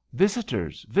 "Ah,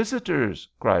 visitors, visitors!"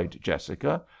 cried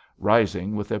Jessica,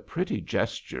 rising with a pretty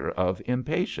gesture of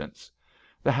impatience.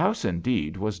 The house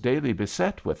indeed was daily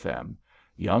beset with them,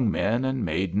 young men and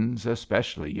maidens,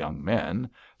 especially young men,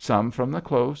 some from the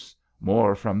Close,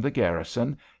 more from the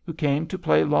garrison, who came to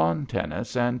play lawn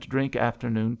tennis and drink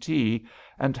afternoon tea,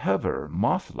 and hover,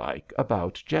 moth‐like,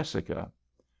 about Jessica.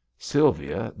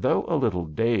 Sylvia, though a little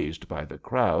dazed by the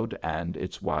crowd and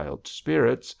its wild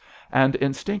spirits, and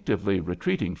instinctively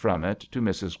retreating from it to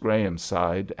Mrs. Graham's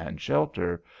side and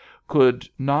shelter, could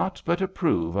not but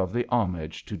approve of the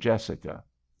homage to Jessica.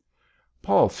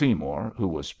 Paul Seymour, who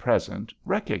was present,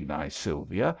 recognized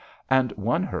Sylvia, and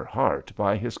won her heart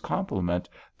by his compliment,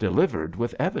 delivered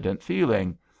with evident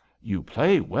feeling. "You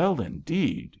play well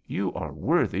indeed. You are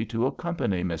worthy to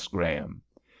accompany Miss Graham."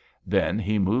 Then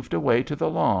he moved away to the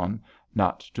lawn,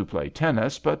 not to play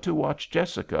tennis, but to watch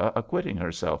Jessica acquitting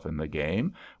herself in the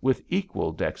game with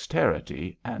equal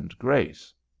dexterity and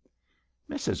grace.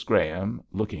 Mrs. Graham,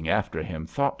 looking after him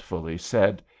thoughtfully,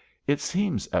 said, "It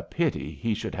seems a pity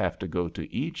he should have to go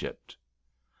to Egypt."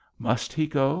 "Must he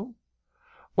go?"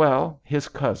 "Well, his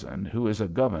cousin, who is a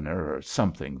governor or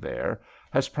something there,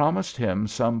 has promised him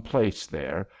some place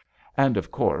there, and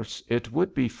of course it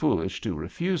would be foolish to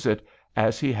refuse it,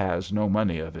 as he has no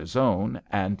money of his own,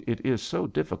 and it is so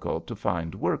difficult to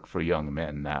find work for young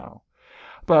men now.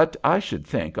 But I should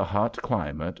think a hot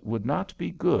climate would not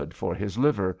be good for his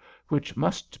liver, which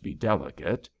must be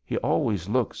delicate, he always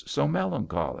looks so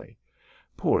melancholy.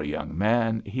 Poor young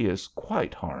man, he is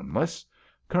quite harmless.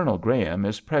 Colonel Graham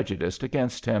is prejudiced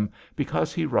against him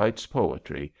because he writes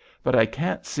poetry, but I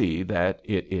can't see that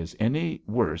it is any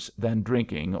worse than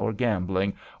drinking or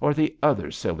gambling or the other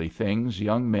silly things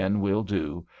young men will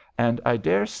do, and I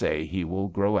dare say he will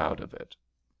grow out of it."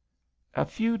 A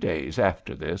few days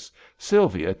after this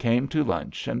Sylvia came to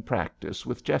lunch and practise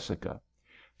with Jessica.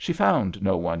 She found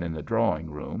no one in the drawing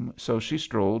room, so she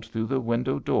strolled through the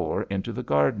window door into the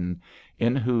garden,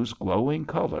 in whose glowing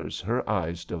colours her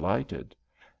eyes delighted.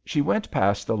 She went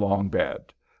past the long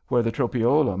bed, where the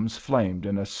tropæolums flamed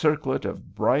in a circlet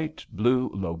of bright blue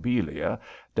lobelia,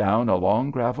 down a long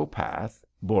gravel path,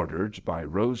 bordered by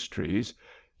rose trees,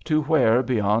 to where,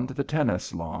 beyond the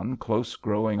tennis lawn, close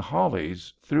growing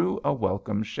hollies threw a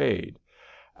welcome shade;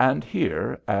 and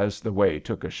here, as the way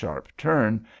took a sharp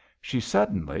turn, she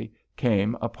suddenly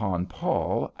came upon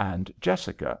Paul and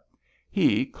Jessica,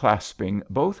 he clasping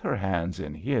both her hands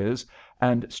in his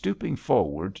and stooping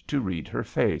forward to read her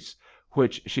face,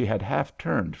 which she had half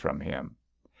turned from him.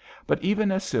 But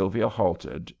even as Sylvia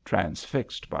halted,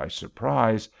 transfixed by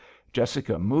surprise,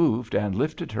 Jessica moved and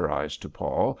lifted her eyes to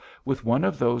Paul with one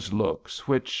of those looks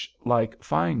which, like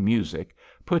fine music,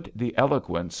 put the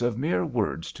eloquence of mere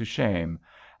words to shame,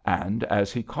 and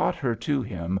as he caught her to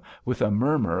him with a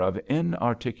murmur of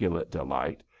inarticulate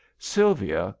delight,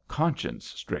 Sylvia, conscience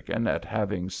stricken at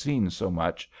having seen so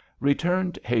much,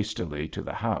 returned hastily to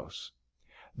the house.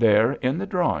 There in the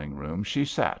drawing room she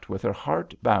sat with her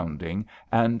heart bounding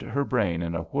and her brain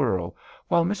in a whirl,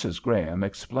 while Mrs. Graham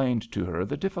explained to her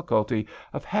the difficulty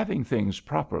of having things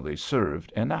properly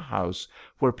served in a house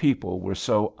where people were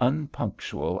so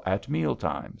unpunctual at meal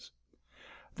times.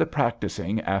 The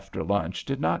practising after lunch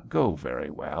did not go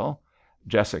very well.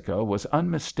 Jessica was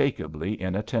unmistakably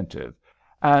inattentive,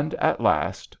 and at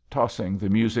last, tossing the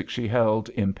music she held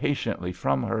impatiently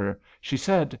from her, she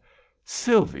said,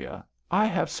 "Sylvia, I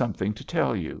have something to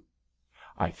tell you."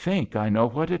 "I think I know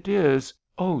what it is.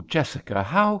 Oh, Jessica,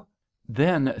 how—"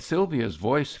 Then Sylvia's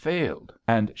voice failed,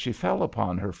 and she fell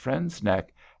upon her friend's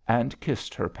neck and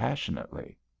kissed her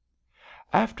passionately.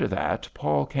 After that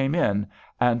Paul came in,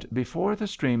 and before the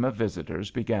stream of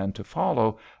visitors began to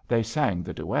follow, they sang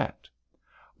the duet.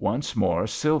 Once more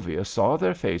Sylvia saw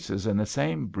their faces in the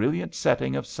same brilliant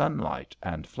setting of sunlight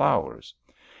and flowers.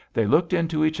 They looked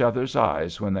into each other's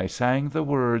eyes when they sang the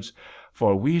words,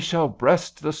 "For we shall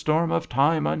breast the storm of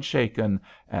time unshaken,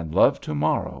 and love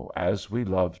to-morrow as we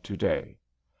love to-day."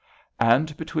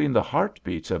 And between the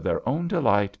heart‐beats of their own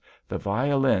delight, the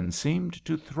violin seemed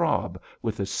to throb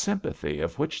with a sympathy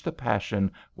of which the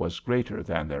passion was greater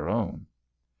than their own.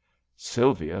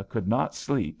 Sylvia could not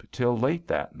sleep till late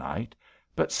that night,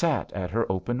 but sat at her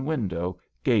open window,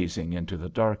 gazing into the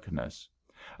darkness.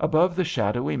 Above the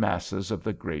shadowy masses of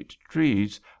the great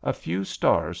trees a few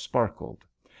stars sparkled.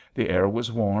 The air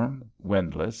was warm,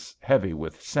 windless, heavy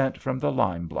with scent from the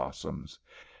lime blossoms.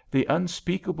 The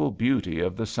unspeakable beauty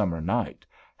of the summer night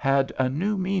had a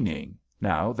new meaning,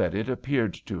 now that it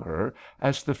appeared to her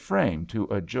as the frame to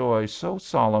a joy so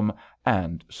solemn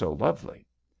and so lovely.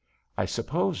 "I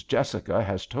suppose Jessica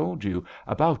has told you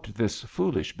about this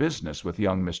foolish business with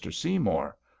young Mr.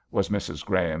 Seymour," was Mrs.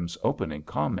 Graham's opening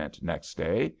comment next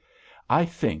day. "I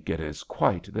think it is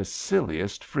quite the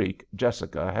silliest freak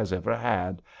Jessica has ever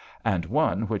had, and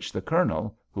one which the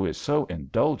Colonel, who is so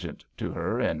indulgent to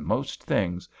her in most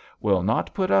things, will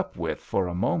not put up with for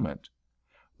a moment."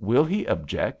 "Will he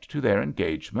object to their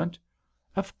engagement?"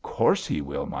 "Of course he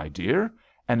will, my dear.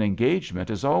 An engagement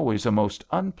is always a most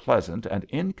unpleasant and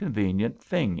inconvenient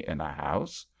thing in a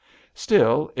house.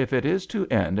 Still, if it is to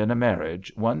end in a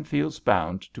marriage one feels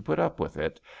bound to put up with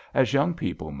it, as young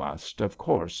people must, of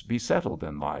course, be settled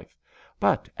in life.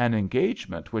 But an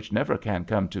engagement which never can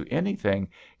come to anything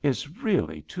is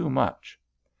really too much."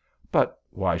 "But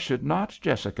why should not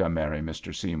Jessica marry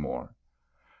Mr. Seymour?"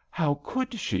 How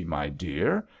could she, my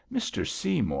dear? Mr.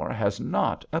 Seymour has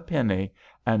not a penny,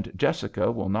 and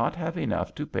Jessica will not have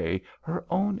enough to pay her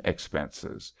own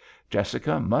expenses.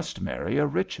 Jessica must marry a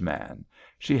rich man.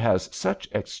 She has such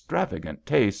extravagant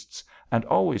tastes, and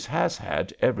always has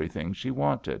had everything she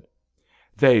wanted."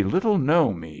 "They little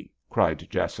know me," cried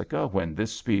Jessica when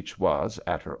this speech was,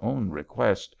 at her own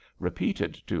request,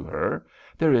 repeated to her.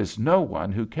 "There is no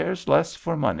one who cares less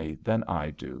for money than I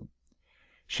do."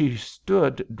 She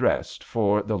stood dressed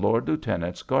for the Lord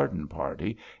Lieutenant's garden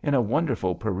party in a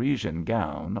wonderful Parisian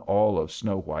gown, all of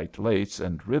snow white lace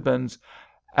and ribbons,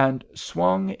 and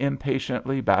swung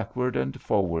impatiently backward and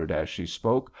forward as she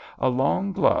spoke a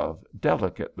long glove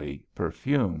delicately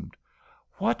perfumed.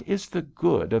 "What is the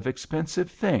good of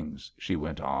expensive things?" she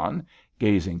went on,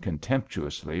 gazing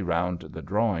contemptuously round the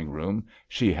drawing room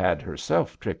she had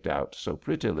herself tricked out so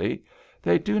prettily.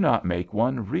 "They do not make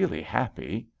one really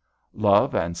happy.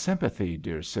 Love and sympathy,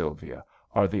 dear Sylvia,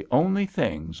 are the only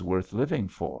things worth living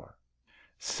for."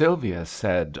 Sylvia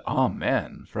said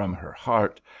 "Amen" from her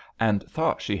heart, and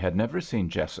thought she had never seen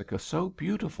Jessica so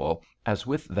beautiful as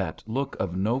with that look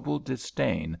of noble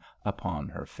disdain upon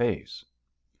her face.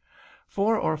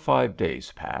 4 or 5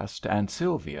 days passed, and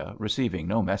Sylvia, receiving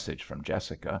no message from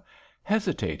Jessica,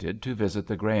 hesitated to visit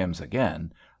the Grahams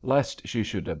again, lest she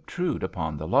should obtrude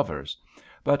upon the lovers.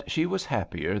 But she was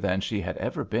happier than she had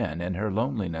ever been in her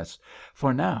loneliness,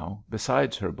 for now,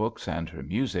 besides her books and her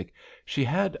music, she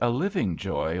had a living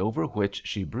joy over which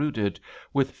she brooded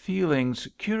with feelings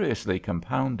curiously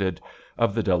compounded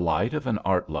of the delight of an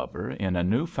art lover in a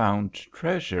new found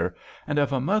treasure, and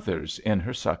of a mother's in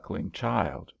her suckling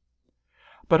child.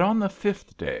 But on the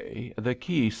 5th day the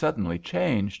key suddenly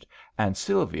changed, and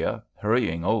Sylvia,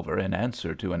 hurrying over in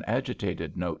answer to an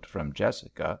agitated note from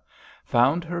Jessica,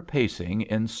 found her pacing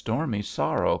in stormy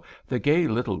sorrow the gay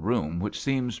little room which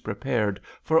seems prepared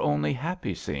for only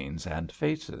happy scenes and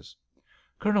faces.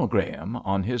 Colonel Graham,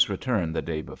 on his return the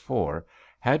day before,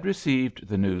 had received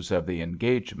the news of the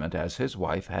engagement as his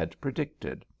wife had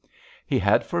predicted. He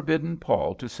had forbidden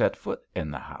Paul to set foot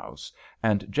in the house,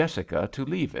 and Jessica to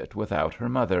leave it without her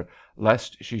mother,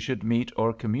 lest she should meet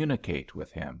or communicate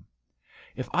with him.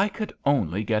 If I could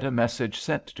only get a message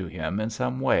sent to him in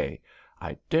some way!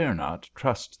 I dare not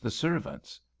trust the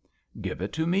servants." "Give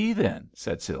it to me, then,"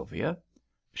 said Sylvia.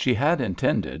 She had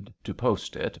intended to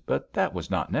post it, but that was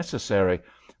not necessary,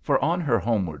 for on her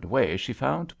homeward way she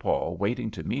found Paul waiting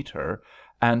to meet her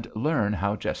and learn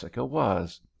how Jessica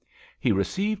was. He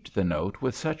received the note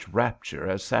with such rapture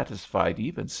as satisfied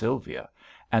even Sylvia,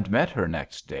 and met her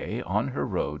next day on her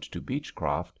road to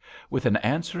Beechcroft with an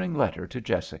answering letter to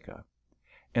Jessica.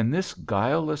 In this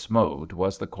guileless mode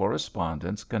was the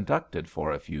correspondence conducted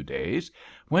for a few days,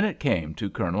 when it came to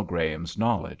Colonel Graham's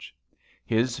knowledge.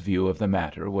 His view of the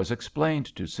matter was explained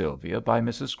to Sylvia by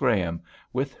Mrs. Graham,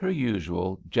 with her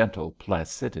usual gentle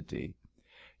placidity.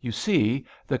 "You see,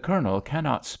 the Colonel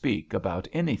cannot speak about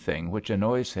anything which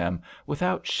annoys him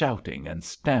without shouting and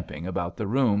stamping about the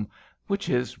room, which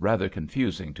is rather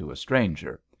confusing to a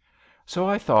stranger. So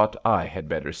I thought I had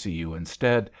better see you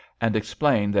instead, and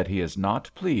explain that he is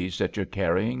not pleased at your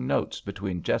carrying notes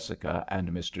between Jessica and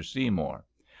Mr. Seymour.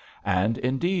 And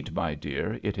indeed, my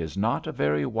dear, it is not a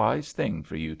very wise thing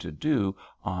for you to do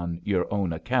on your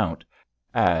own account,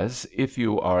 as, if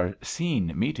you are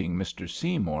seen meeting Mr.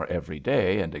 Seymour every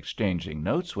day and exchanging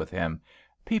notes with him,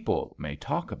 people may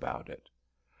talk about it."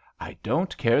 "I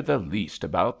don't care the least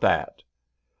about that."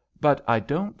 "But I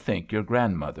don't think your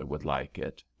grandmother would like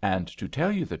it, and to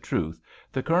tell you the truth,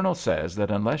 the Colonel says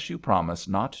that unless you promise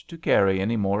not to carry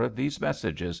any more of these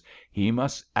messages, he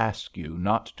must ask you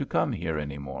not to come here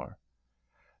any more."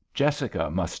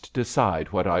 "Jessica must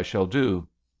decide what I shall do."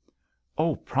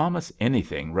 "Oh, promise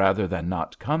anything rather than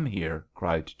not come here,"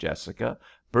 cried Jessica,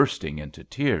 bursting into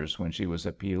tears when she was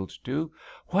appealed to.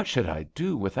 "What should I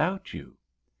do without you?"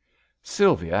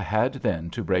 Sylvia had then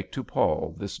to break to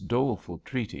Paul this doleful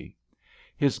treaty.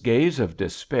 His gaze of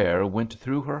despair went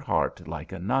through her heart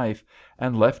like a knife,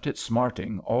 and left it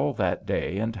smarting all that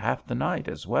day and half the night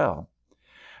as well.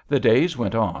 The days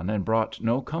went on and brought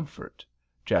no comfort.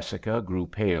 Jessica grew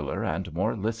paler and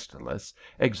more listless,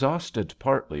 exhausted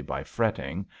partly by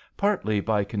fretting, partly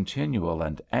by continual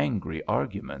and angry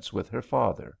arguments with her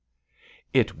father.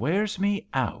 "It wears me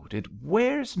out, it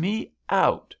wears me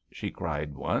out," she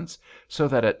cried once, "so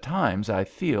that at times I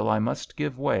feel I must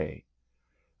give way."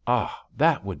 "Ah,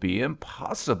 that would be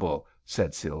impossible,"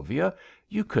 said Sylvia.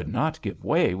 "You could not give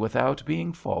way without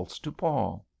being false to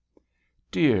Paul."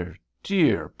 "Dear,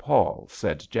 dear Paul,"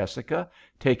 said Jessica,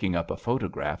 taking up a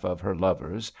photograph of her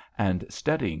lovers and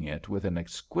studying it with an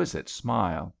exquisite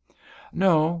smile.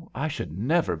 No, I should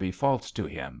never be false to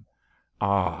him.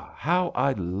 Ah, how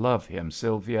I love him,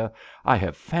 Sylvia. I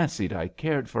have fancied I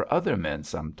cared for other men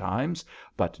sometimes,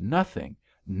 but nothing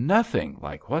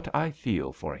like what I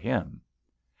feel for him."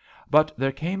 But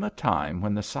there came a time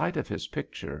when the sight of his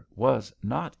picture was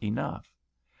not enough.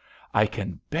 "I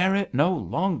can bear it no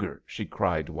longer," she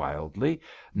cried wildly.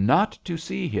 "Not to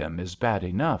see him is bad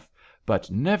enough,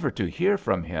 but never to hear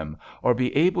from him or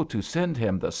be able to send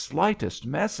him the slightest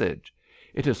message.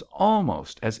 It is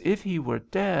almost as if he were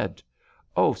dead.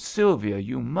 Oh, Sylvia,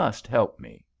 you must help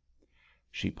me."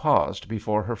 She paused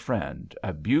before her friend,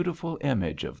 a beautiful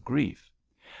image of grief.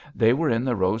 They were in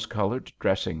the rose‐coloured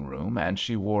dressing‐room, and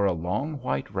she wore a long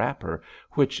white wrapper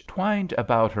which twined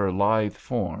about her lithe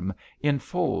form in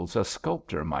folds a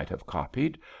sculptor might have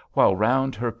copied, while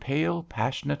round her pale,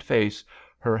 passionate face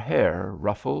her hair,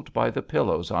 ruffled by the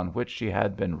pillows on which she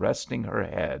had been resting her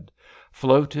head,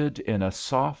 floated in a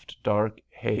soft, dark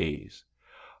haze.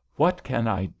 "What can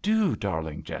I do,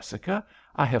 darling Jessica?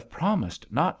 I have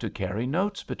promised not to carry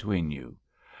notes between you."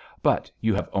 "But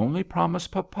you have only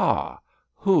promised papa,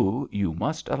 who, you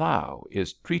must allow,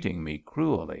 is treating me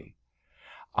cruelly."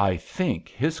 "I think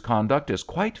his conduct is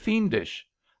quite fiendish.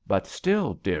 But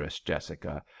still, dearest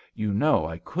Jessica, you know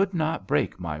I could not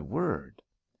break my word."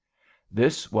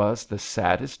 This was the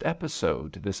saddest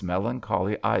episode this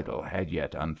melancholy idyll had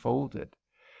yet unfolded.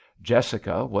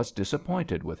 Jessica was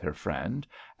disappointed with her friend,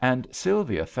 and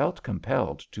Sylvia felt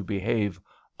compelled to behave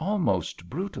almost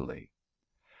brutally.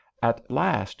 At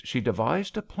last she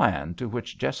devised a plan to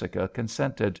which Jessica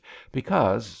consented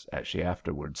because, as she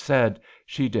afterwards said,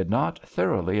 she did not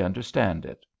thoroughly understand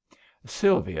it.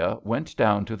 Sylvia went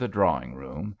down to the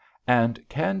drawing‐room and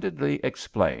candidly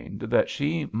explained that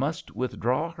she must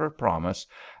withdraw her promise,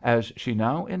 as she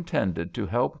now intended to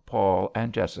help Paul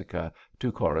and Jessica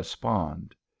to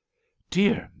correspond.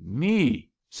 "Dear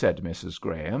me!" said Mrs.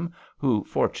 Graham, who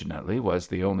fortunately was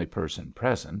the only person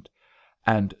present.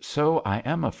 "And so I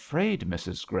am afraid,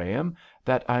 Mrs. Graham,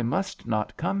 that I must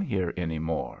not come here any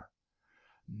more."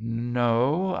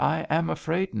 "No, I am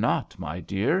afraid not, my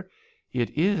dear. It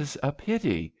is a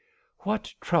pity.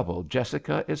 What trouble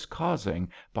Jessica is causing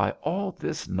by all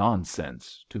this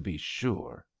nonsense, to be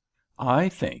sure!" "I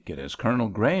think it is Colonel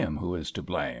Graham who is to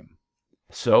blame."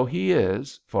 "So he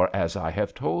is, for, as I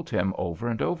have told him over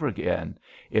and over again,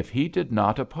 if he did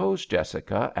not oppose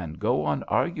Jessica and go on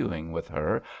arguing with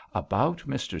her about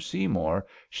Mr. Seymour,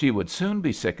 she would soon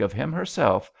be sick of him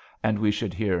herself, and we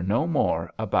should hear no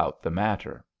more about the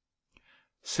matter."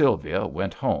 Sylvia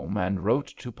went home and wrote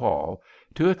to Paul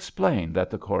to explain that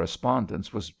the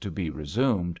correspondence was to be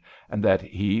resumed, and that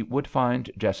he would find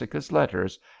Jessica's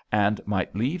letters, and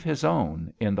might leave his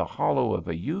own, in the hollow of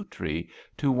a yew tree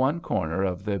to one corner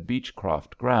of the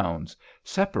Beechcroft grounds,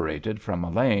 separated from a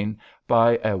lane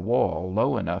by a wall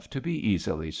low enough to be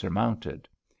easily surmounted.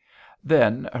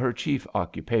 Then, her chief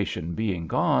occupation being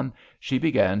gone, she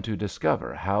began to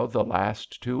discover how the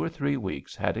last 2 or 3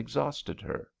 weeks had exhausted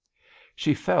her.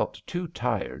 She felt too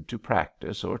tired to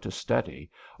practise or to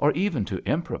study, or even to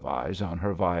improvise on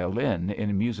her violin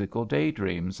in musical day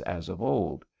dreams as of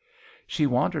old. She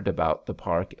wandered about the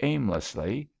park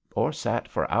aimlessly, or sat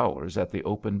for hours at the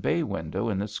open bay window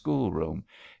in the schoolroom,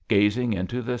 gazing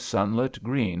into the sunlit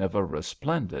green of a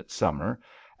resplendent summer,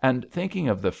 and thinking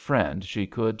of the friend she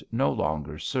could no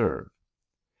longer serve.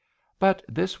 But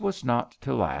this was not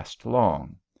to last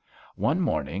long. One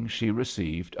morning she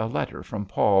received a letter from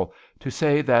Paul to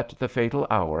say that the fatal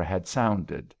hour had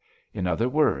sounded; in other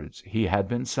words, he had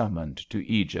been summoned to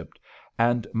Egypt,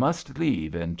 and must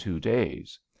leave in 2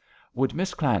 days. Would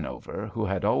Miss Llanover, who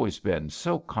had always been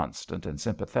so constant and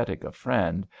sympathetic a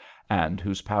friend, and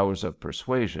whose powers of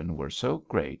persuasion were so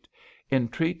great,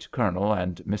 entreat Colonel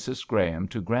and Mrs. Graham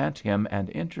to grant him an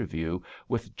interview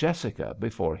with Jessica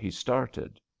before he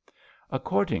started?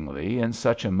 Accordingly, in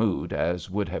such a mood as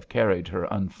would have carried her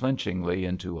unflinchingly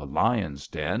into a lion's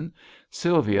den,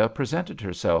 Sylvia presented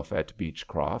herself at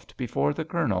Beechcroft before the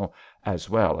Colonel, as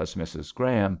well as Mrs.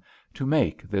 Graham, to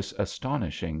make this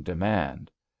astonishing demand.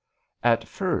 At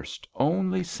first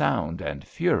only sound and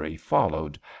fury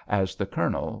followed as the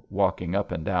Colonel, walking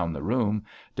up and down the room,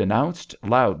 denounced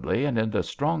loudly and in the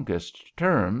strongest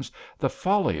terms the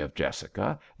folly of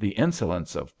Jessica, the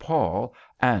insolence of Paul,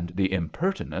 and the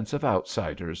impertinence of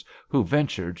outsiders who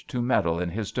ventured to meddle in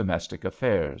his domestic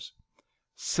affairs.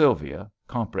 Sylvia,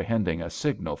 comprehending a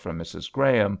signal from Mrs.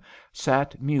 Graham,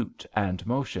 sat mute and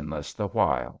motionless the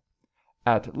while.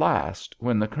 At last,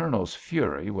 when the Colonel's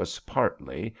fury was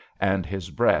partly, and his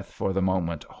breath for the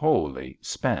moment wholly,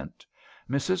 spent,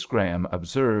 Mrs. Graham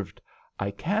observed,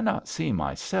 "I cannot see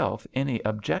myself any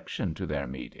objection to their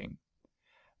meeting."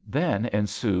 Then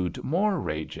ensued more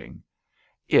raging.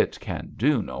 "It can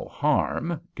do no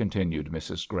harm," continued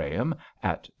Mrs. Graham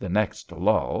at the next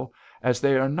lull, "as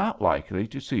they are not likely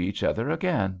to see each other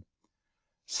again."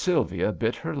 Sylvia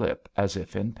bit her lip as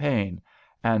if in pain,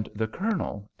 and the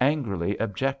Colonel angrily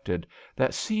objected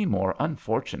that Seymour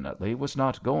unfortunately was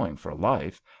not going for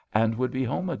life, and would be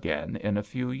home again in a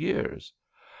few years.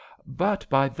 "But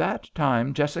by that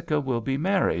time Jessica will be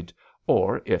married,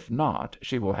 or if not,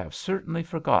 she will have certainly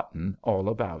forgotten all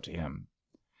about him."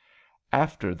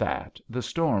 After that the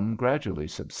storm gradually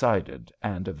subsided,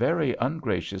 and a very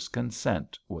ungracious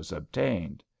consent was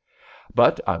obtained.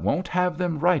 "But I won't have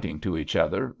them writing to each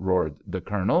other," roared the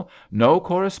Colonel. "No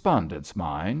correspondence,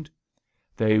 mind."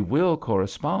 "They will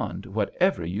correspond,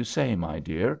 whatever you say, my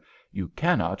dear. You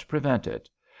cannot prevent it.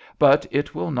 But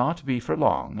it will not be for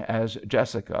long, as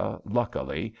Jessica,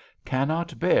 luckily,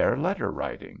 cannot bear letter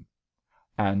writing.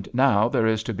 And now there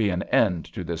is to be an end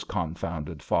to this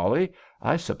confounded folly.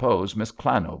 I suppose Miss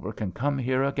Llanover can come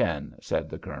here again," said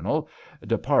the Colonel,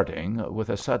 departing, with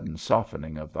a sudden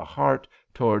softening of the heart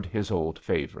toward his old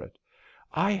favourite.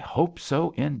 "I hope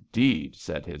so, indeed,"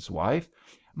 said his wife.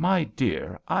 "My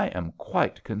dear, I am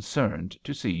quite concerned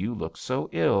to see you look so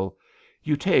ill.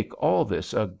 You take all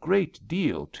this a great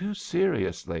deal too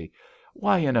seriously.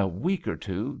 Why, in a week or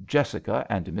two Jessica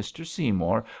and Mr.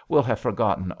 Seymour will have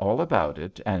forgotten all about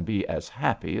it and be as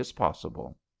happy as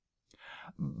possible."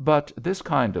 But this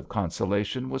kind of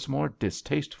consolation was more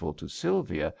distasteful to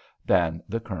Sylvia than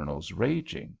the Colonel's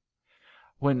raging.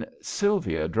 When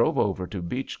Sylvia drove over to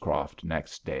Beechcroft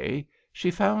next day,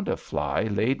 she found a fly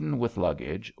laden with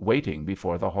luggage waiting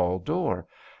before the hall door,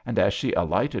 and as she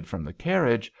alighted from the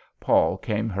carriage, Paul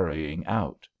came hurrying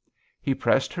out. He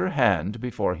pressed her hand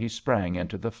before he sprang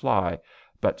into the fly,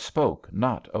 but spoke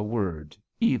not a word,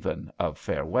 even of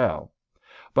farewell.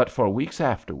 But for weeks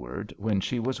afterward, when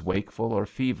she was wakeful or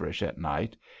feverish at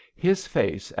night, his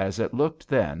face as it looked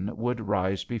then would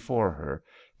rise before her,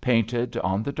 painted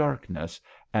on the darkness,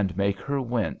 and make her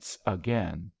wince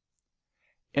again.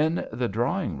 In the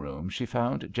drawing room she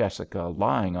found Jessica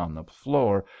lying on the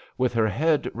floor, with her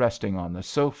head resting on the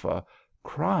sofa,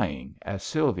 crying as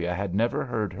Sylvia had never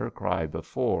heard her cry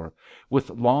before, with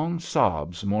long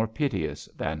sobs more piteous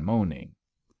than moaning.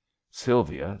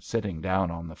 Sylvia, sitting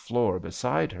down on the floor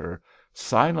beside her,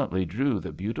 silently drew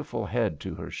the beautiful head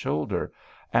to her shoulder,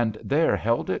 and there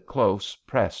held it close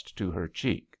pressed to her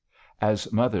cheek,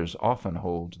 as mothers often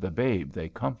hold the babe they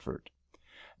comfort.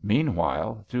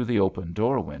 Meanwhile, through the open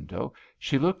door window,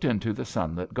 she looked into the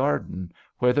sunlit garden,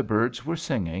 where the birds were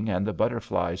singing and the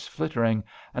butterflies flittering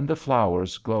and the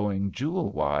flowers glowing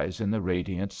jewel wise in the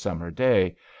radiant summer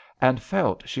day, and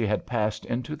felt she had passed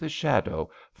into the shadow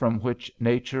from which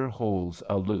nature holds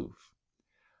aloof.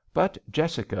 But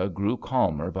Jessica grew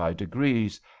calmer by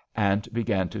degrees, and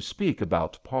began to speak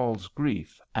about Paul's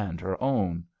grief and her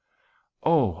own.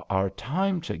 "Oh, our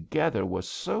time together was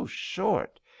so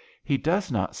short! He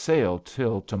does not sail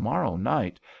till to morrow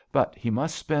night, but he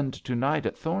must spend to night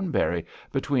at Thornbury,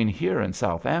 between here and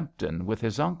Southampton, with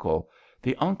his uncle,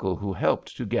 the uncle who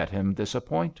helped to get him this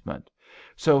appointment.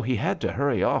 So he had to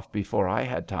hurry off before I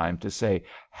had time to say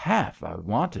half I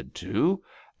wanted to.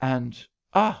 And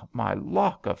ah, my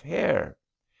lock of hair!"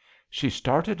 She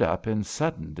started up in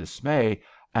sudden dismay,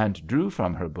 and drew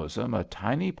from her bosom a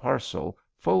tiny parcel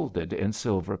folded in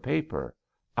silver paper.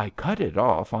 "I cut it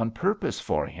off on purpose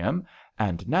for him,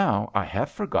 and now I have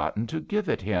forgotten to give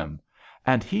it him,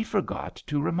 and he forgot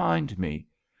to remind me.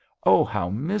 Oh, how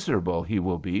miserable he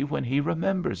will be when he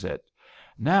remembers it!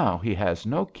 Now he has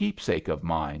no keepsake of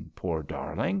mine, poor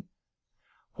darling."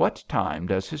 "What time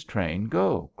does his train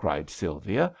go?" cried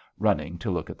Sylvia, running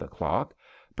to look at the clock.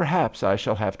 "Perhaps I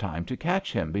shall have time to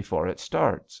catch him before it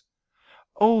starts."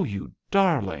 "Oh, you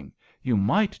darling! You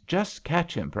might just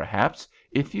catch him, perhaps,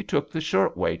 if you took the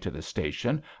short way to the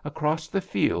station, across the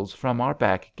fields from our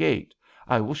back gate.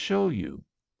 I will show you."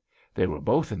 They were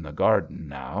both in the garden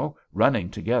now, running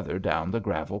together down the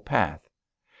gravel path.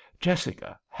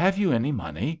 "Jessica, have you any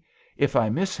money? If I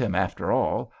miss him after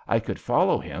all, I could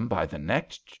follow him by the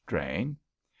next train."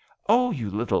 "Oh, you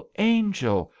little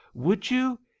angel! Would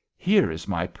you? Here is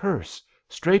my purse.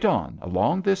 Straight on,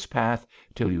 along this path,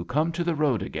 till you come to the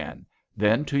road again.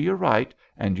 Then to your right,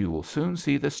 and you will soon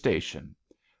see the station.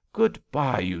 Good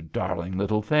bye, you darling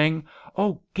little thing.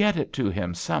 Oh, get it to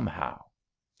him somehow."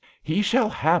 "He shall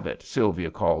have it," Sylvia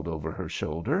called over her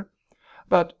shoulder.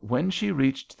 But when she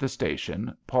reached the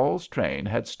station Paul's train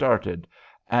had started,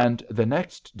 and the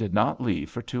next did not leave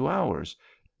for 2 hours,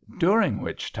 during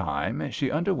which time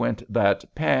she underwent that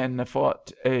peine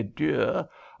forte et dure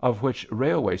of which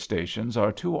railway stations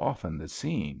are too often the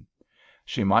scene.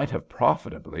 She might have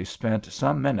profitably spent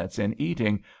some minutes in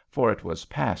eating, for it was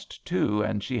past 2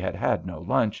 and she had had no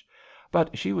lunch,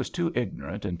 but she was too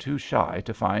ignorant and too shy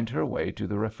to find her way to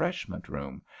the refreshment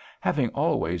room, having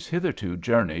always hitherto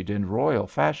journeyed in royal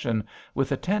fashion,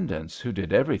 with attendants who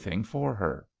did everything for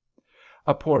her.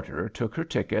 A porter took her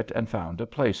ticket and found a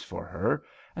place for her,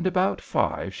 and about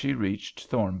 5 she reached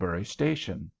Thornbury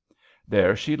station.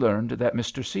 There she learned that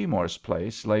Mr. Seymour's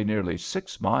place lay nearly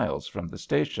 6 miles from the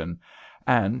station,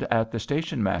 and, at the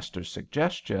station master's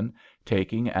suggestion,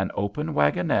 taking an open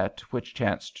wagonette which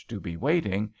chanced to be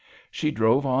waiting, she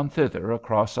drove on thither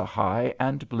across a high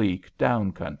and bleak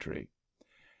down country.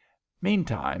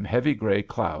 Meantime heavy grey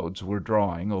clouds were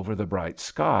drawing over the bright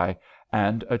sky,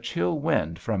 and a chill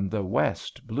wind from the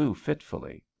west blew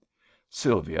fitfully.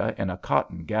 Sylvia, in a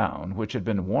cotton gown which had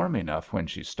been warm enough when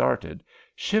she started,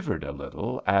 shivered a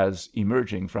little as,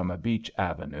 emerging from a beech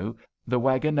avenue, the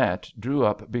wagonette drew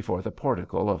up before the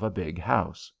portico of a big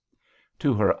house.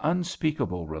 To her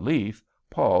unspeakable relief,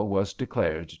 Paul was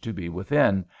declared to be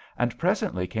within, and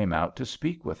presently came out to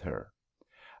speak with her.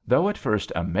 Though at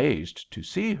first amazed to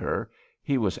see her,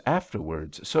 he was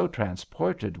afterwards so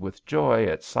transported with joy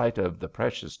at sight of the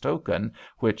precious token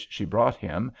which she brought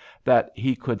him that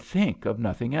he could think of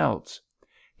nothing else.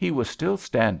 He was still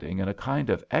standing in a kind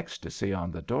of ecstasy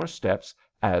on the doorsteps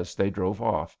as they drove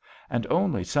off, and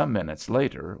only some minutes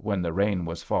later, when the rain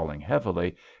was falling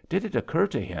heavily, did it occur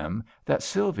to him that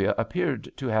Sylvia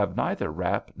appeared to have neither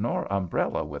wrap nor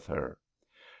umbrella with her.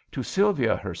 To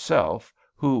Sylvia herself,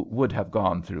 who would have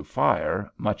gone through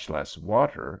fire, much less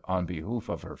water, on behoof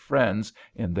of her friends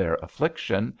in their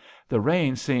affliction, the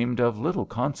rain seemed of little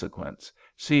consequence,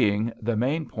 seeing the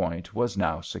main point was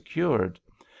now secured.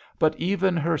 But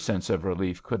even her sense of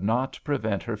relief could not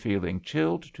prevent her feeling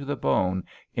chilled to the bone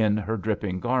in her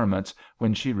dripping garments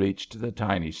when she reached the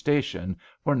tiny station,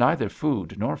 where neither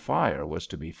food nor fire was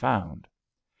to be found.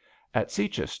 At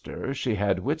Seachester she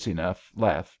had wits enough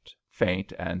left,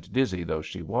 faint and dizzy though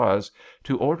she was,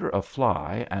 to order a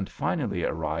fly, and finally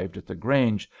arrived at the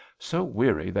Grange, so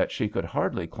weary that she could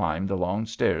hardly climb the long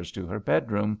stairs to her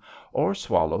bedroom, or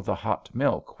swallow the hot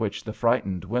milk which the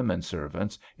frightened women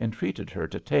servants entreated her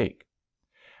to take.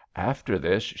 After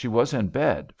this she was in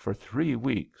bed for 3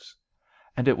 weeks.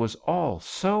 "And it was all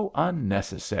so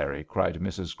unnecessary," cried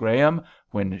Mrs. Graham,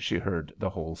 when she heard the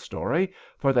whole story,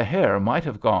 "for the hare might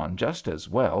have gone just as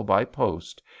well by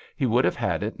post. He would have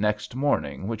had it next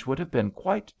morning, which would have been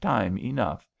quite time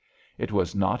enough. It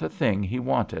was not a thing he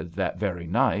wanted that very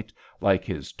night, like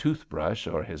his toothbrush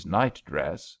or his night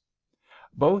dress."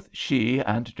 Both she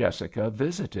and Jessica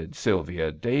visited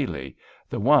Sylvia daily,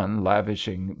 the one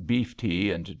lavishing beef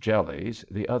tea and jellies,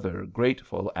 the other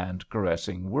grateful and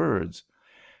caressing words.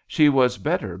 She was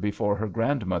better before her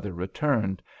grandmother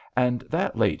returned, and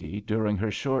that lady, during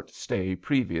her short stay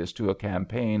previous to a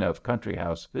campaign of country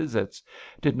house visits,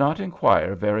 did not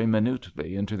inquire very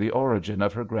minutely into the origin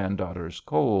of her granddaughter's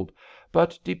cold,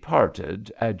 but departed,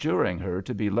 adjuring her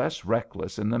to be less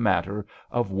reckless in the matter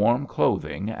of warm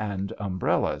clothing and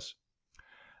umbrellas.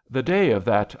 The day of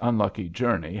that unlucky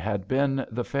journey had been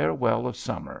the farewell of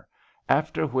summer,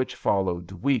 after which followed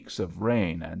weeks of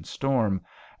rain and storm,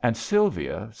 and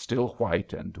Sylvia, still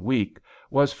white and weak,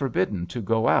 was forbidden to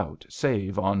go out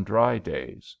save on dry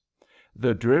days.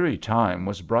 The dreary time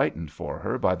was brightened for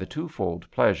her by the twofold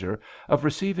pleasure of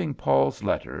receiving Paul's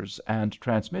letters and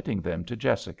transmitting them to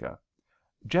Jessica.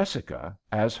 Jessica,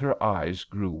 as her eyes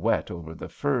grew wet over the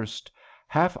first,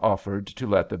 half offered to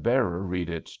let the bearer read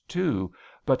it too,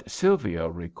 but Sylvia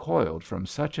recoiled from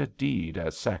such a deed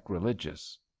as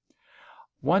sacrilegious.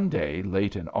 One day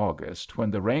late in August,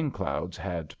 when the rain clouds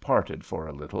had parted for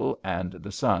a little, and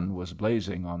the sun was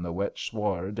blazing on the wet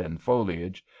sward and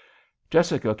foliage,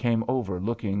 Jessica came over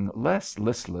looking less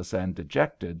listless and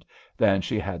dejected than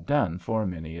she had done for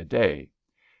many a day.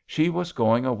 She was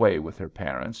going away with her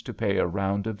parents to pay a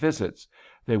round of visits.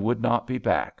 They would not be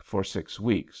back for 6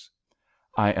 weeks.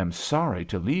 "I am sorry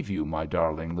to leave you, my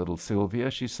darling little Sylvia,"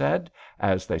 she said,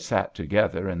 as they sat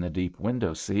together in the deep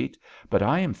window seat, "but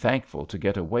I am thankful to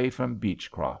get away from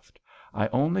Beechcroft. I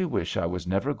only wish I was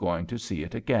never going to see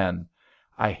it again.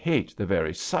 I hate the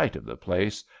very sight of the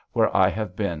place, where I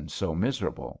have been so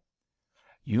miserable."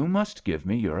 "You must give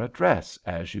me your address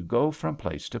as you go from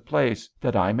place to place,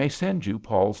 that I may send you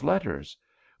Paul's letters.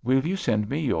 Will you send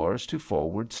me yours to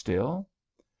forward still?"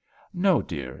 "No,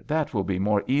 dear, that will be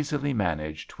more easily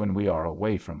managed when we are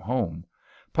away from home.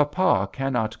 Papa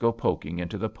cannot go poking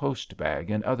into the post bag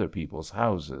in other people's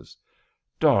houses.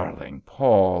 Darling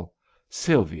Paul!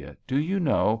 Sylvia, do you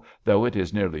know, though it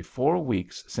is nearly 4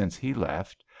 weeks since he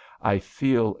left, I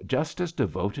feel just as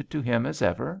devoted to him as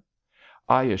ever?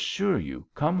 I assure you,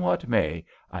 come what may,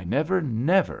 I never,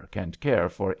 never can care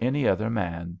for any other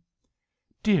man."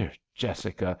 "Dear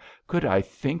Jessica, could I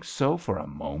think so for a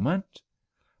moment?"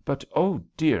 "But, oh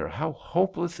dear, how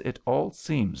hopeless it all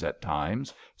seems at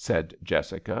times," said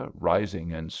Jessica,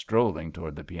 rising and strolling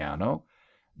toward the piano.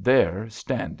 There,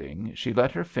 standing, she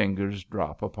let her fingers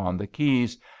drop upon the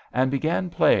keys, and began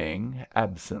playing,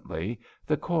 absently,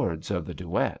 the chords of the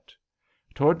duet.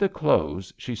 Toward the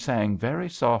close she sang very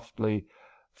softly: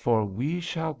 "For we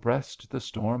shall breast the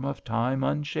storm of time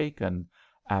unshaken,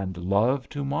 And love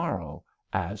to morrow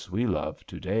as we love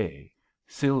to day."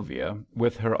 Sylvia,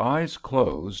 with her eyes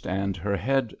closed and her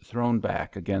head thrown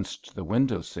back against the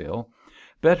window sill,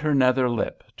 bit her nether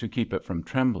lip to keep it from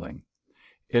trembling.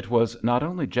 It was not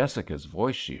only Jessica's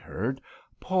voice she heard;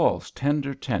 Paul's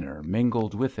tender tenor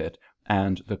mingled with it,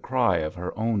 and the cry of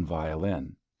her own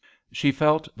violin. She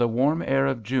felt the warm air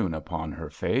of June upon her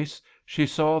face, she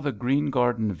saw the green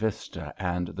garden vista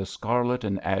and the scarlet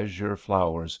and azure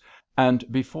flowers, and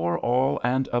before all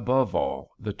and above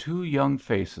all the two young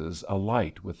faces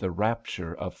alight with the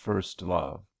rapture of first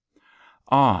love.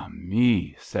 "Ah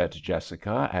me!" said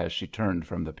Jessica, as she turned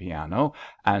from the piano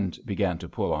and began to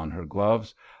pull on her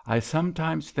gloves, "I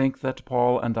sometimes think that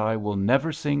Paul and I will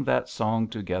never sing that song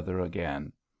together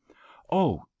again."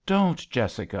 "Oh, don't,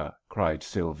 Jessica!" cried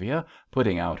Sylvia,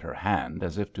 putting out her hand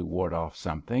as if to ward off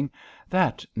something.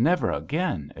 "That 'never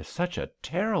again' is such a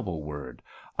terrible word.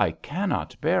 I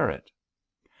cannot bear it."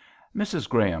 Mrs.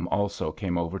 Graham also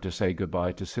came over to say good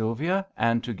bye to Sylvia,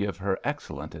 and to give her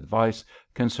excellent advice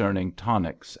concerning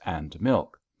tonics and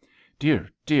milk. "Dear,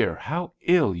 dear, how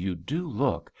ill you do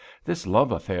look! This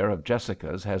love affair of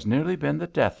Jessica's has nearly been the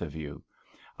death of you.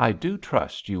 I do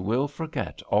trust you will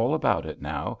forget all about it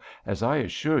now, as I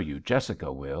assure you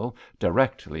Jessica will,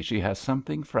 directly she has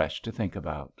something fresh to think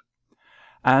about."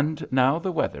 And now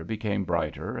the weather became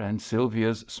brighter, and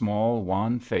Sylvia's small,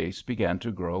 wan face began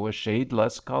to grow a shade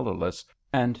less colourless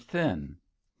and thin.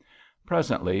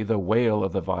 Presently the wail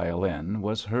of the violin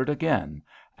was heard again,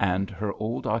 and her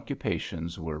old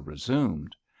occupations were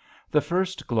resumed. The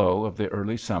first glow of the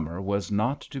early summer was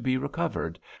not to be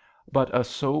recovered, but a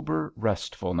sober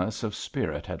restfulness of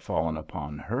spirit had fallen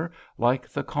upon her, like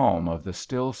the calm of the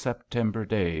still September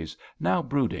days now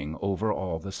brooding over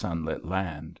all the sunlit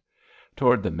land.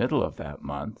 Toward the middle of that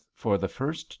month, for the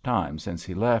first time since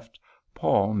he left,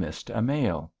 Paul missed a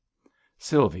mail.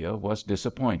 Sylvia was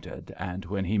disappointed, and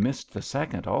when he missed the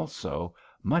second also,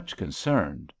 much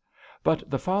concerned. But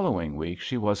the following week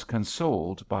she was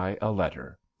consoled by a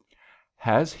letter.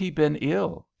 "Has he been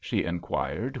ill?" she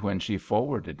inquired when she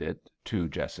forwarded it to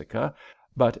Jessica,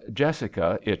 but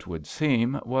Jessica, it would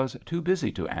seem, was too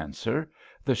busy to answer,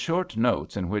 the short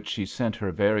notes in which she sent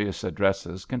her various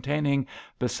addresses containing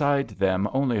beside them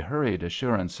only hurried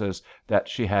assurances that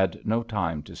she had no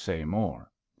time to say more.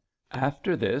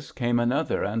 After this came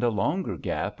another and a longer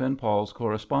gap in Paul's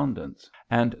correspondence,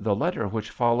 and the letter which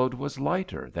followed was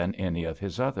lighter than any of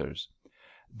his others.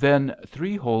 Then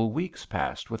 3 whole weeks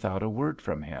passed without a word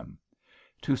from him.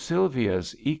 To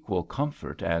Sylvia's equal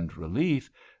comfort and relief,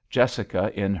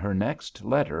 Jessica in her next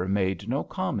letter made no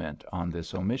comment on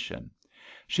this omission.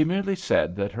 She merely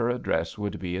said that her address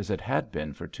would be as it had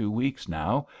been for 2 weeks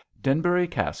now, Denbury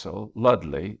Castle,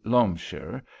 Ludley,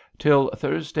 Loamshire, till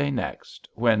Thursday next,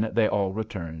 when they all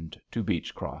returned to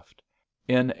Beechcroft.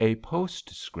 In a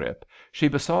postscript she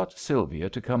besought Sylvia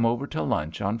to come over to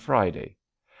lunch on Friday.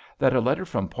 That a letter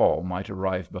from Paul might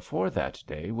arrive before that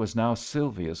day was now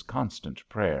Sylvia's constant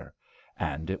prayer.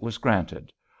 And it was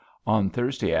granted. On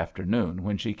Thursday afternoon,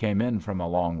 when she came in from a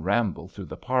long ramble through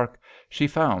the park, she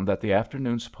found that the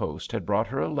afternoon's post had brought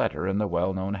her a letter in the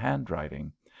well-known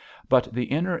handwriting. But the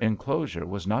inner enclosure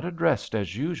was not addressed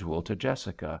as usual to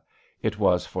Jessica. It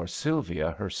was for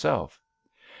Sylvia herself.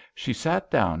 She sat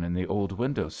down in the old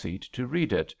window-seat to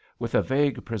read it, with a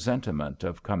vague presentiment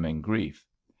of coming grief.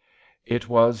 It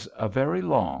was a very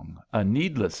long, a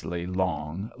needlessly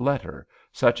long letter,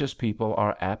 such as people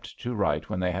are apt to write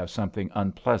when they have something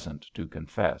unpleasant to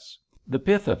confess. The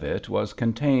pith of it was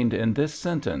contained in this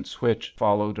sentence, which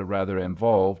followed a rather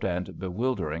involved and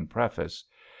bewildering preface: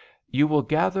 "You will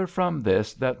gather from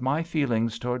this that my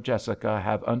feelings toward Jessica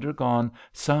have undergone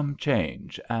some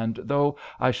change, and though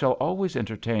I shall always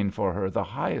entertain for her the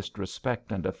highest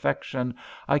respect and affection,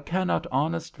 I cannot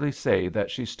honestly say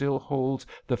that she still holds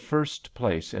the first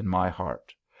place in my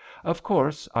heart. Of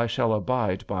course I shall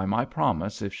abide by my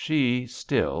promise if she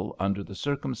still, under the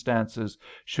circumstances,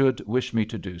 should wish me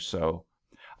to do so.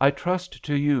 I trust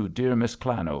to you, dear Miss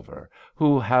Llanover,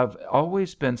 who have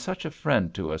always been such a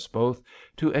friend to us both,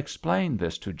 to explain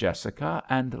this to Jessica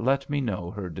and let me know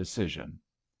her decision."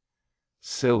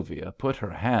 Sylvia put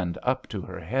her hand up to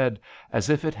her head as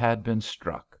if it had been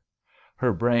struck.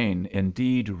 Her brain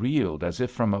indeed reeled as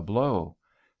if from a blow.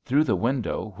 Through the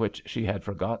window, which she had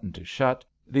forgotten to shut,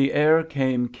 the air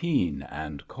came keen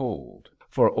and cold,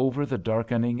 for over the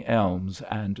darkening elms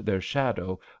and their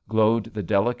shadow glowed the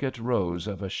delicate rose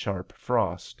of a sharp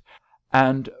frost,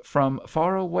 and from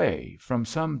far away, from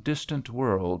some distant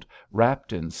world,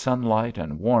 wrapped in sunlight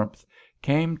and warmth,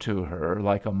 came to her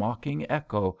like a mocking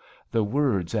echo the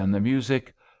words and the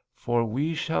music: "For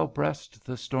we shall breast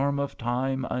the storm of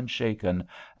time unshaken,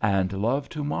 and love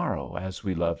to morrow as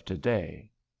we love to day."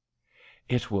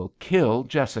 "It will kill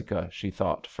Jessica," she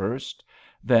thought first.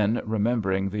 Then,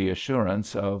 remembering the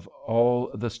assurance of all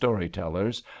the story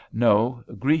tellers, "No,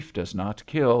 grief does not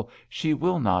kill. She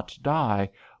will not die.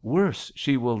 Worse,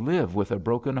 she will live with a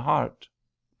broken heart."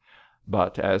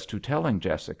 But as to telling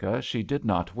Jessica, she did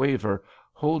not waver,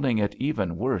 holding it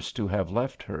even worse to have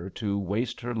left her to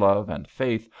waste her love and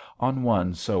faith on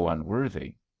one so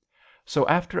unworthy. So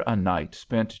after a night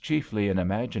spent chiefly in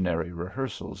imaginary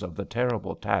rehearsals of the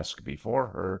terrible task before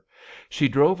her, she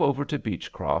drove over to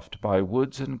Beechcroft by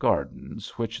woods and gardens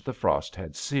which the frost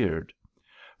had seared.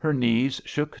 Her knees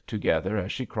shook together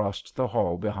as she crossed the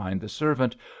hall behind the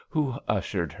servant who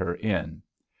ushered her in.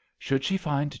 Should she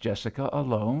find Jessica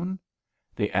alone?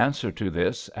 The answer to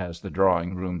this, as the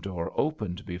drawing-room door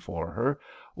opened before her,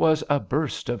 was a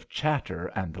burst of chatter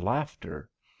and laughter.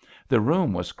 The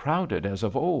room was crowded as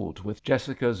of old with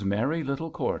Jessica's merry little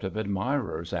court of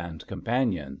admirers and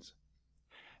companions.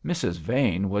 Mrs.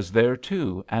 Vane was there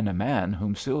too, and a man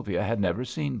whom Sylvia had never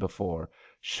seen before,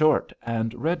 short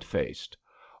and red-faced.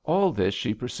 All this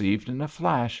she perceived in a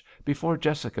flash before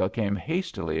Jessica came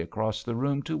hastily across the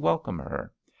room to welcome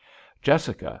her.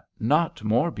 Jessica, not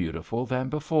more beautiful than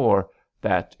before,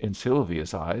 that in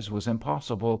Sylvia's eyes was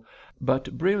impossible,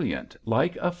 but brilliant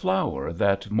like a flower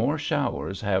that more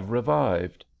showers have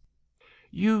revived.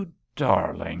 "You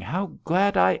darling, how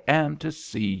glad I am to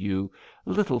see you!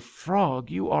 Little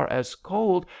frog, you are as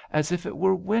cold as if it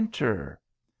were winter."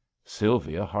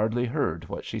 Sylvia hardly heard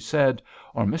what she said,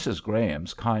 or Mrs.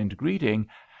 Graham's kind greeting,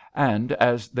 and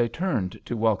as they turned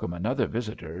to welcome another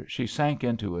visitor, she sank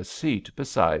into a seat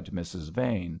beside Mrs.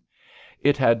 Vane.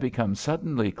 It had become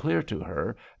suddenly clear to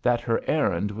her that her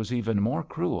errand was even more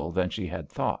cruel than she had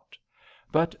thought.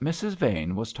 But Mrs.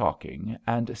 Vane was talking,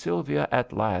 and Sylvia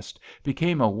at last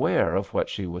became aware of what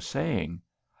she was saying.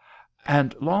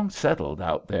 "And long settled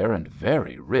out there and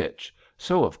very rich,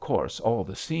 so of course all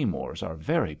the Seymours are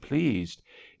very pleased.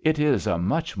 It is a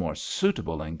much more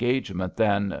suitable engagement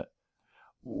than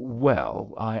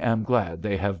well, I am glad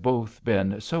they have both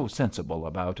been so sensible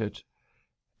about it."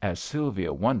 As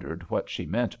Sylvia wondered what she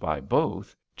meant by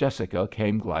both, Jessica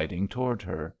came gliding toward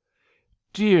her.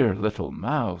 "Dear little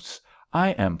mouse,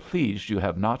 I am pleased you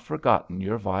have not forgotten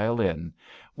your violin.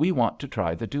 We want to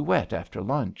try the duet after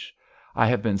lunch. I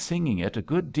have been singing it a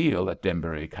good deal at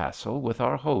Denbury Castle with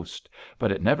our host,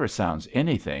 but it never sounds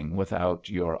anything without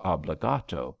your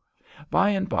obbligato. By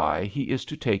and by he is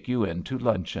to take you in to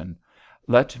luncheon.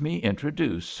 Let me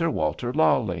introduce Sir Walter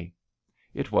Lawley."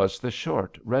 It was the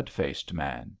short, red-faced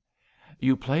man.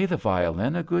 "You play the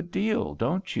violin a good deal,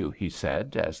 don't you?" he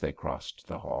said, as they crossed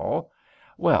the hall.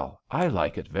 "Well, I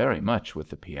like it very much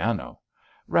with the piano.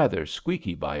 Rather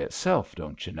squeaky by itself,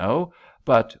 don't you know,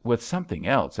 but with something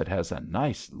else it has a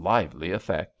nice lively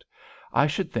effect. I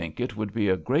should think it would be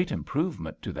a great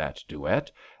improvement to that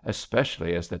duet,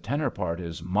 especially as the tenor part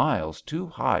is miles too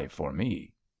high for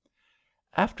me."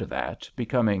 After that,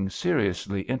 becoming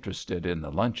seriously interested in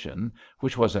the luncheon,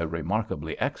 which was a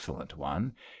remarkably excellent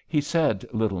one, he said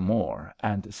little more,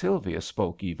 and Sylvia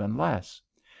spoke even less.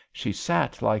 She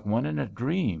sat like one in a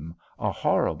dream, a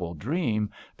horrible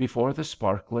dream, before the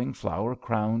sparkling,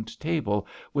 flower-crowned table,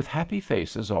 with happy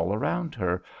faces all around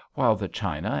her, while the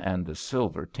china and the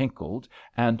silver tinkled,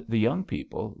 and the young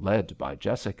people, led by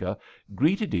Jessica,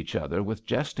 greeted each other with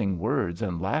jesting words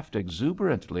and laughed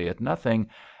exuberantly at nothing,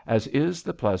 as is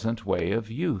the pleasant way of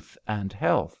youth and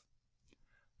health.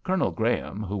 Colonel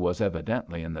Graham, who was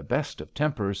evidently in the best of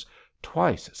tempers,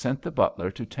 twice sent the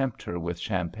butler to tempt her with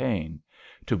champagne.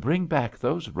 "To bring back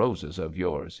those roses of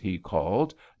yours," he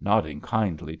called, nodding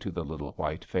kindly to the little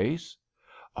white face.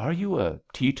 "Are you a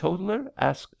teetotaler?"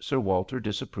 asked Sir Walter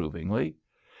disapprovingly.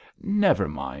 "Never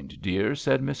mind, dear,"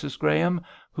 said Mrs. Graham,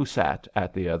 who sat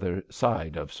at the other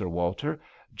side of Sir Walter.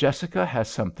 "Jessica has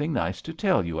something nice to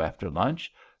tell you after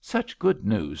lunch. Such good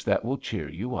news that will cheer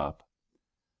you up."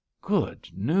 Good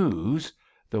news!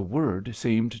 The word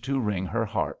seemed to wring her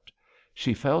heart.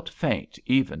 She felt faint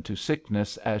even to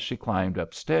sickness as she climbed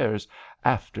upstairs,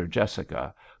 after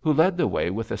Jessica, who led the way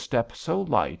with a step so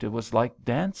light it was like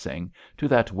dancing, to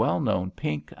that well‐known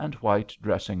pink and white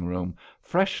dressing‐room,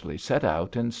 freshly set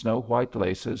out in snow‐white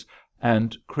laces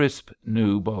and crisp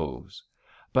new bows.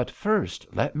 "But first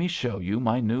let me show you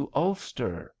my new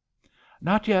ulster."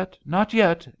 "Not yet, not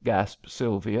yet," gasped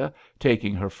Sylvia,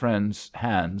 taking her friend's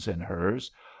hands in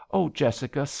hers. "Oh,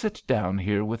 Jessica, sit down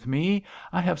here with me.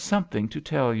 I have something to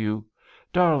tell you.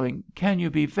 Darling, can you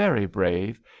be very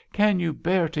brave? Can you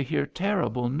bear to hear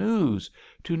terrible news?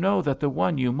 To know that the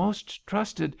one you most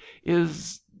trusted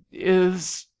is—"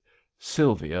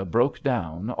 Sylvia broke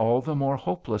down all the more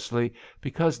hopelessly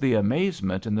because the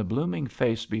amazement in the blooming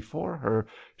face before her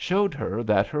showed her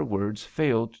that her words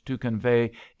failed to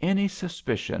convey any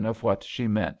suspicion of what she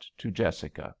meant to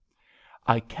Jessica.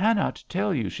 "I cannot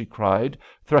tell you," she cried,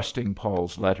 thrusting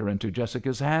Paul's letter into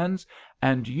Jessica's hands.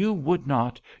 "And you would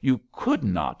not, you could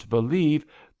not believe.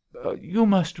 You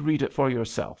must read it for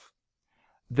yourself."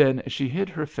 Then she hid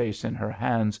her face in her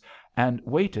hands and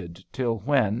waited till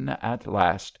when, at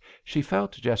last, she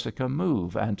felt Jessica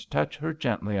move and touch her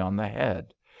gently on the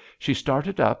head, she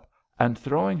started up, and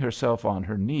throwing herself on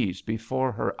her knees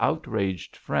before her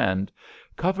outraged friend,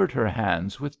 covered her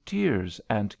hands with tears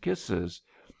and kisses.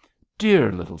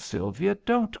 "Dear little Sylvia,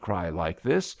 don't cry like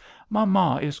this.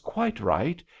 Mamma is quite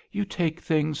right. You take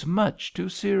things much too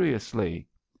seriously."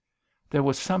 There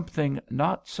was something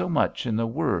not so much in the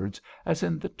words as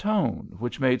in the tone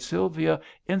which made Sylvia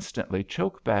instantly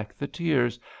choke back the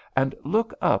tears and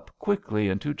look up quickly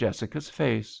into Jessica's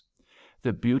face.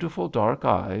 The beautiful dark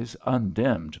eyes,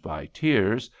 undimmed by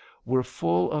tears, were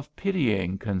full of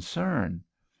pitying concern.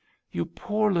 "You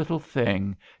poor little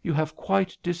thing, you have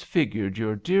quite disfigured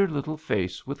your dear little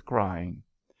face with crying."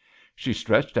 She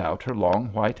stretched out her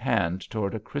long white hand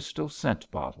toward a crystal scent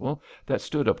bottle that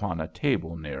stood upon a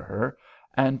table near her,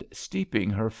 and steeping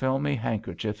her filmy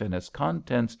handkerchief in its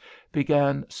contents,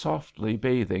 began softly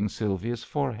bathing Sylvia's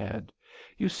forehead.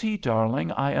 "You see,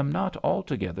 darling, I am not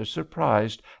altogether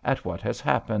surprised at what has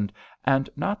happened, and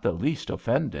not the least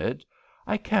offended.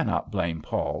 I cannot blame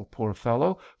Paul, poor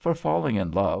fellow, for falling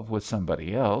in love with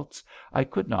somebody else. I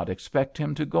could not expect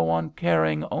him to go on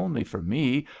caring only for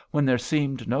me when there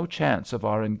seemed no chance of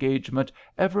our engagement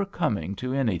ever coming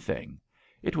to anything.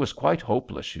 It was quite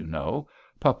hopeless, you know.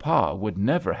 Papa would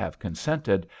never have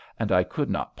consented, and I could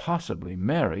not possibly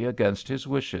marry against his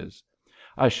wishes.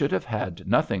 I should have had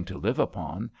nothing to live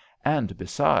upon, and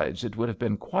besides, it would have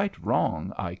been quite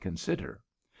wrong, I consider.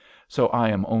 So I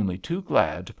am only too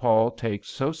glad Paul takes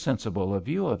so sensible a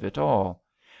view of it all.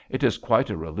 It is quite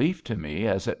a relief to me,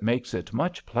 as it makes it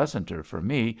much pleasanter for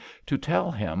me to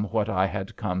tell him what I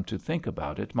had come to think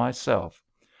about it myself.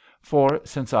 For,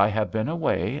 since I have been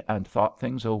away and thought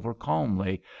things over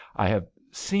calmly, I have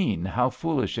seen how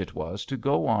foolish it was to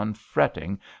go on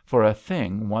fretting for a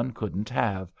thing one couldn't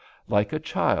have, like a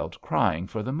child crying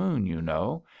for the moon, you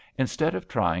know, instead of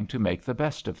trying to make the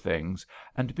best of things,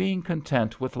 and being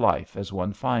content with life as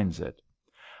one finds it.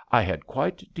 I had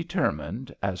quite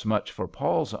determined, as much for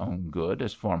Paul's own good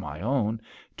as for my own,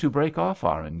 to break off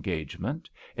our engagement.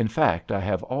 In fact, I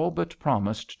have all but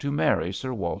promised to marry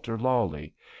Sir Walter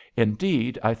Lawley.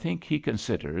 Indeed, I think he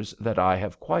considers that I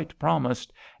have quite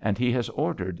promised, and he has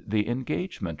ordered the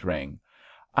engagement ring.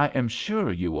 I am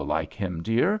sure you will like him,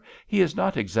 dear. He is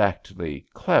not exactly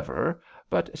clever,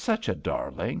 but such a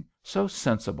darling, so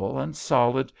sensible and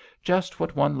solid, just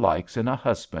what one likes in a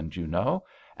husband, you know.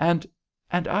 And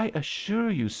I assure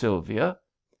you, Sylvia—"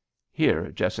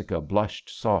 Here Jessica blushed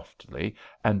softly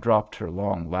and dropped her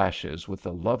long lashes with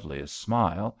the loveliest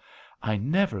smile. "I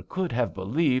never could have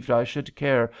believed I should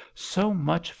care so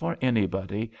much for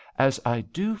anybody as I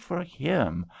do for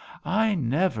him. I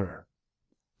never—"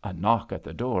 A knock at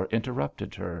the door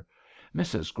interrupted her.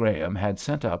 Mrs. Graham had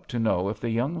sent up to know if the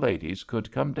young ladies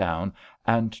could come down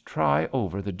and try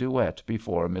over the duet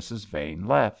before Mrs. Vane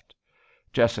left.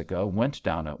 Jessica went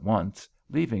down at once,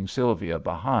 leaving Sylvia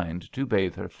behind to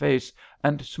bathe her face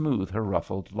and smooth her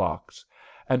ruffled locks,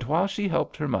 and while she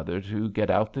helped her mother to get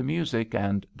out the music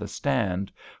and the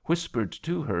stand, whispered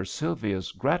to her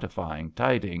Sylvia's gratifying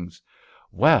tidings.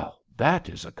 "Well, that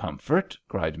is a comfort,"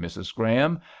 cried Mrs.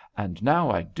 Graham, "and now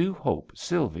I do hope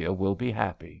Sylvia will be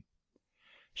happy."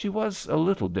 She was a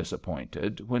little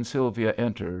disappointed when Sylvia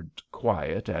entered,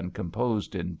 quiet and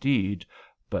composed indeed,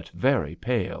 but very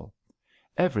pale.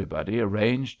 Everybody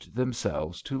arranged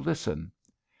themselves to listen.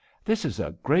 "This is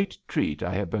a great treat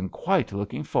I have been quite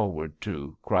looking forward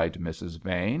to," cried Mrs.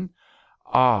 Vane.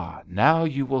 "Ah, now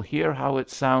you will hear how it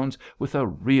sounds with a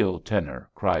real tenor,"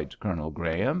 cried Colonel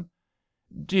Graham.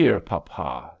 "Dear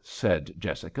papa," said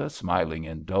Jessica, smiling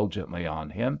indulgently on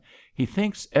him, "he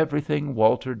thinks everything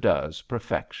Walter does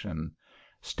perfection.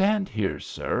 Stand here,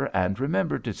 sir, and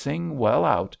remember to sing well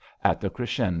out at the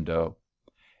crescendo."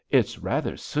 "It's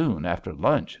rather soon after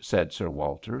lunch," said Sir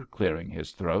Walter, clearing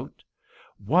his throat.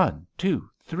 "One, two,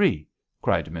 three,"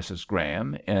 cried Mrs.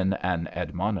 Graham, in an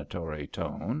admonitory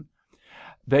tone.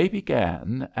 They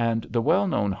began, and the well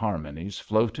known harmonies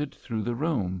floated through the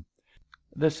room.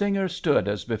 The singer stood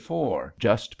as before,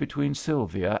 just between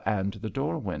Sylvia and the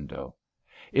door window.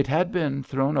 It had been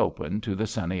thrown open to the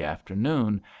sunny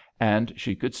afternoon, and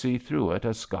she could see through it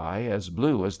a sky as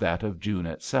blue as that of June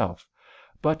itself,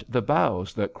 but the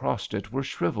boughs that crossed it were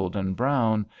shrivelled and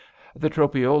brown, the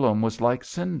tropiolum was like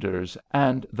cinders,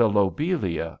 and the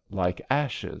lobelia like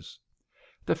ashes.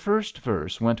 The first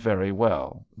verse went very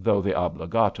well, though the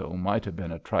obbligato might have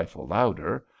been a trifle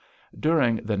louder.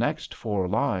 During the next 4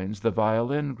 lines the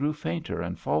violin grew fainter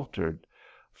and faltered.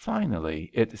 Finally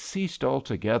it ceased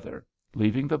altogether,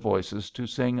 leaving the voices to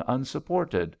sing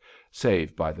unsupported,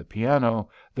 save by the piano,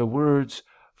 the words,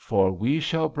 "For we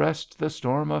shall breast the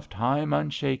storm of time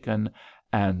unshaken,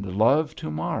 and love to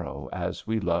morrow as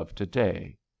we love to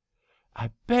day."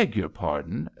 "I beg your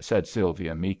pardon," said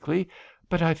Sylvia, meekly,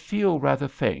 "but I feel rather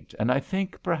faint, and I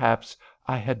think perhaps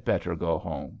I had better go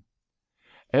home."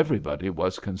 Everybody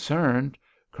was concerned.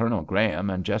 Colonel Graham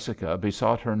and Jessica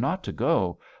besought her not to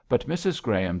go, but Mrs.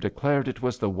 Graham declared it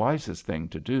was the wisest thing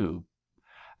to do.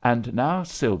 "And now,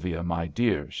 Sylvia, my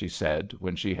dear," she said,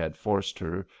 when she had forced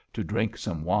her to drink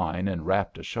some wine and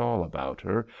wrapped a shawl about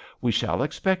her, "we shall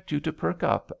expect you to perk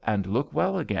up and look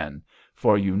well again,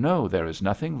 for you know there is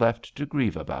nothing left to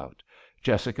grieve about.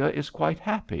 Jessica is quite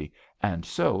happy, and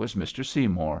so is Mr.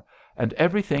 Seymour, and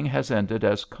everything has ended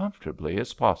as comfortably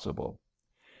as possible."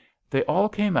 They all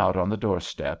came out on the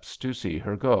doorsteps to see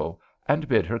her go, and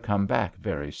bid her come back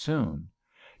very soon.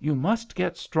 "You must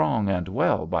get strong and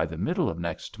well by the middle of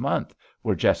next month,"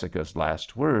 were Jessica's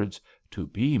last words, "to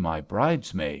be my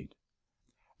bridesmaid."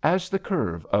 As the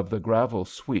curve of the gravel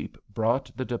sweep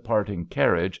brought the departing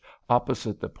carriage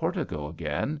opposite the portico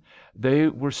again, they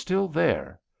were still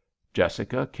there.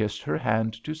 Jessica kissed her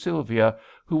hand to Sylvia,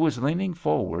 who was leaning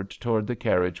forward toward the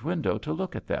carriage window to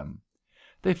look at them.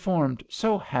 They formed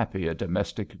so happy a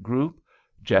domestic group,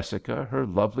 Jessica, her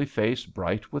lovely face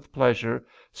bright with pleasure,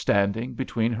 standing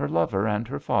between her lover and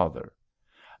her father.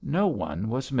 No one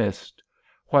was missed.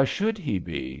 Why should he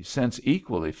be, since,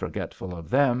 equally forgetful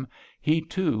of them, he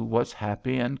too was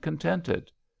happy and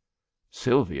contented?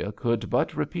 Sylvia could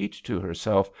but repeat to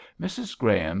herself Mrs.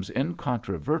 Graham's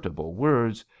incontrovertible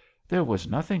words. There was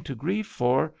nothing to grieve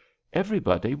for.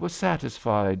 Everybody was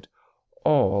satisfied.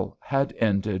 All had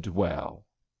ended well.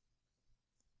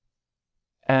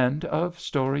 End of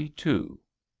Story 2.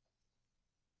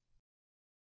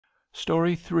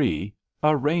 Story 3.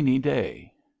 A Rainy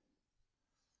Day.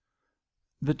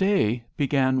 The day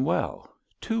began well,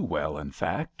 too well, in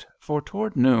fact, for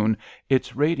toward noon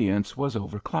its radiance was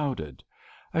overclouded.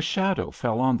 A shadow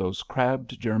fell on those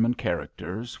crabbed German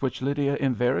characters which Lydia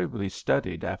invariably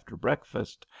studied after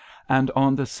breakfast, and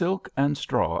on the silk and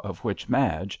straw of which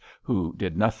Madge, who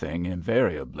did nothing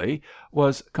invariably,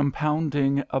 was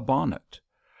compounding a bonnet.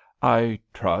 "I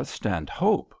trust and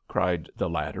hope," cried the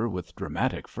latter with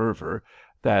dramatic fervour,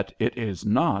 "that it is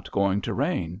not going to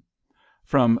rain."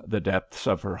 From the depths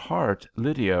of her heart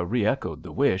Lydia re-echoed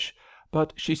the wish,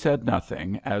 but she said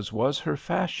nothing, as was her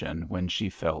fashion when she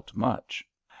felt much.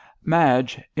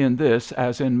 Madge, in this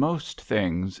as in most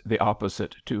things the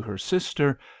opposite to her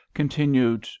sister,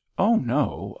 continued, "Oh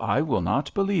no, I will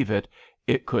not believe it.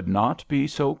 It could not be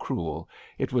so cruel.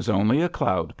 It was only a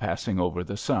cloud passing over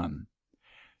the sun."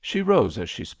 She rose as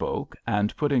she spoke,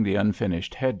 and putting the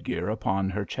unfinished headgear upon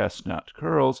her chestnut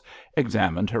curls,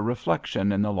 examined her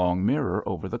reflection in the long mirror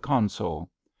over the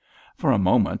console. For a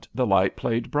moment the light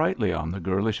played brightly on the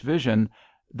girlish vision,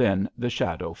 then the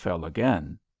shadow fell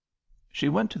again. She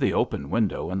went to the open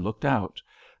window and looked out.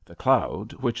 The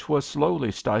cloud, which was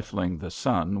slowly stifling the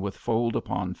sun with fold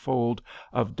upon fold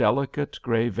of delicate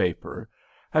grey vapour,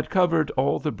 had covered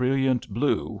all the brilliant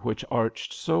blue which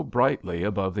arched so brightly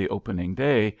above the opening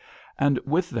day, and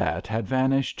with that had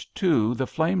vanished too the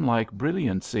flame-like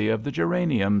brilliancy of the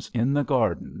geraniums in the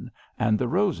garden and the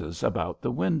roses about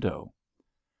the window.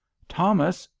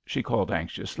 "Thomas," she called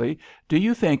anxiously, "do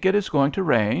you think it is going to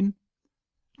rain?"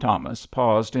 Thomas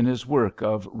paused in his work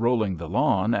of rolling the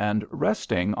lawn, and,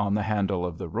 resting on the handle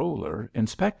of the roller,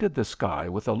 inspected the sky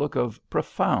with a look of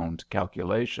profound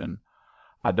calculation.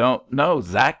 "I don't know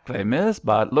 'zactly, miss,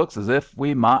 but it looks as if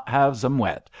we might have some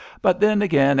wet, but then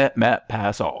again it met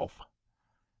pass off."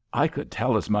 "I could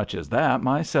tell as much as that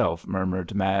myself,"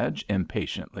 murmured Madge,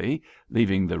 impatiently,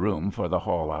 leaving the room for the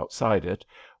hall outside it,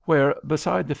 where,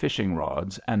 beside the fishing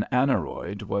rods, an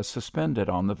aneroid was suspended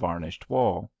on the varnished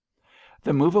wall.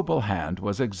 The movable hand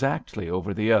was exactly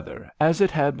over the other, as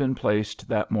it had been placed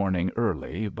that morning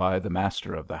early by the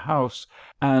master of the house,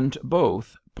 and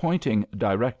both, pointing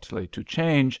directly to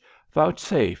change,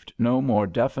 vouchsafed no more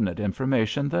definite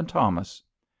information than Thomas.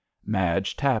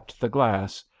 Madge tapped the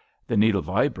glass. The needle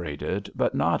vibrated,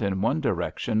 but not in one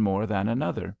direction more than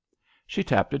another. She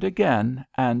tapped it again,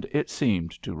 and it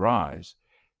seemed to rise.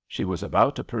 She was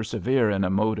about to persevere in a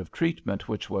mode of treatment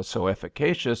which was so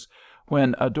efficacious,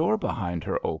 when a door behind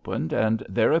her opened, and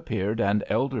there appeared an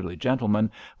elderly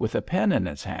gentleman with a pen in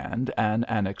his hand and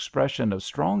an expression of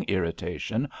strong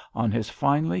irritation on his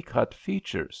finely cut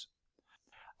features.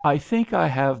 "I think I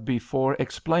have before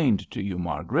explained to you,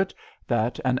 Margaret,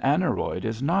 that an aneroid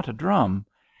is not a drum.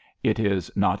 It is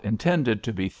not intended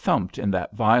to be thumped in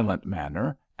that violent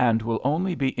manner, and will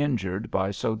only be injured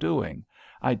by so doing.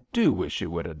 I do wish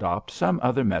you would adopt some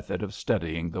other method of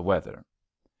studying the weather."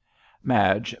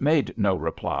 Madge made no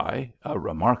reply, a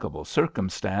remarkable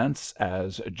circumstance,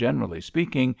 as, generally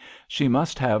speaking, she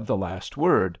must have the last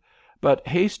word, but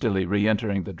hastily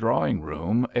re-entering the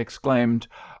drawing‐room, exclaimed,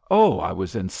 "Oh, I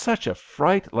was in such a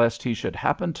fright lest he should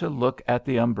happen to look at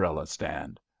the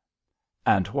umbrella‐stand."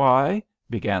 "And why—"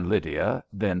 began Lydia,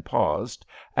 then paused,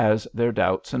 as their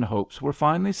doubts and hopes were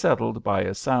finally settled by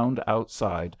a sound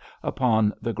outside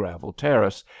upon the gravel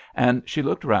terrace, and she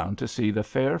looked round to see the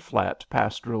fair flat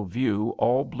pastoral view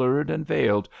all blurred and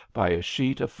veiled by a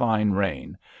sheet of fine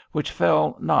rain, which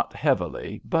fell not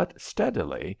heavily, but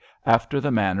steadily, after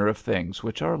the manner of things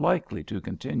which are likely to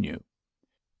continue.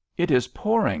 "It is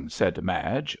pouring," said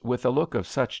Madge, with a look of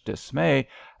such dismay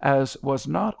as was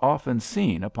not often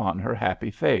seen upon her happy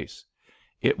face.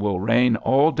 "It will rain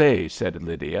all day," said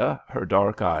Lydia, her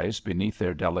dark eyes beneath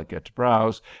their delicate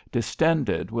brows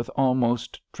distended with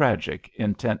almost tragic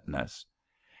intentness.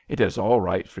 "It is all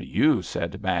right for you,"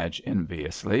 said Madge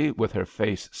enviously, with her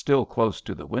face still close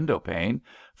to the window pane,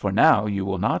 "for now you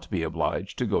will not be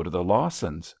obliged to go to the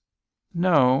Lawsons'."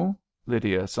 "No,"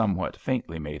 Lydia somewhat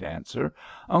faintly made answer.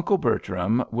 "Uncle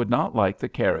Bertram would not like the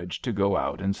carriage to go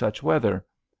out in such weather."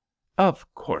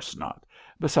 "Of course not.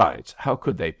 Besides, how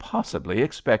could they possibly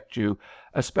expect you?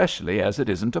 Especially as it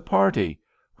isn't a party.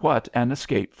 What an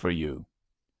escape for you!"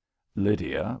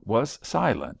 Lydia was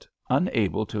silent,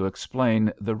 unable to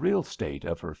explain the real state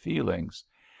of her feelings.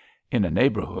 In a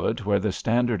neighbourhood where the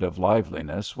standard of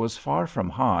liveliness was far from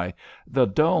high, the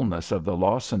dulness of the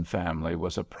Lawson family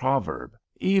was a proverb.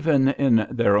 Even in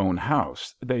their own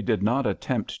house they did not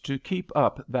attempt to keep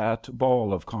up that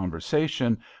ball of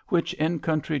conversation which in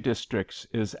country districts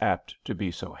is apt to be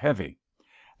so heavy.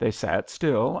 They sat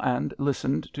still and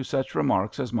listened to such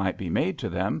remarks as might be made to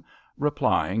them,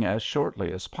 replying as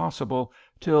shortly as possible,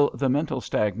 till the mental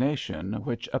stagnation,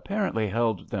 which apparently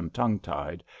held them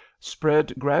tongue-tied,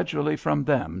 spread gradually from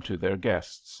them to their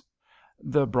guests.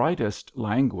 The brightest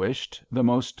languished, the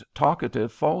most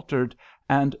talkative faltered,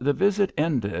 and the visit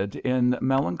ended in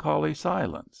melancholy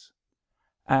silence.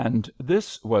 And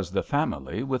this was the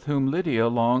family with whom Lydia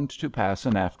longed to pass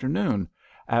an afternoon,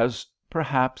 as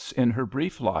perhaps in her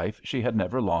brief life she had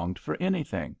never longed for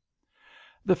anything.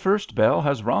 "The first bell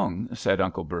has rung," said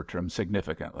Uncle Bertram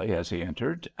significantly as he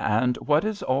entered. "And what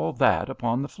is all that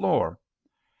upon the floor?"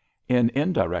 In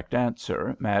indirect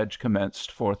answer, Madge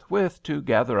commenced forthwith to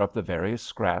gather up the various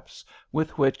scraps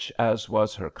with which, as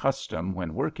was her custom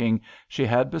when working, she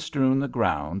had bestrewn the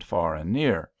ground far and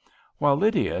near, while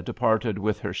Lydia departed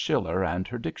with her Schiller and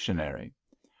her dictionary.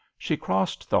 She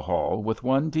crossed the hall with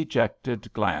one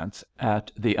dejected glance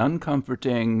at the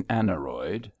uncomforting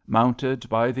aneroid, mounted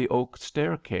by the oak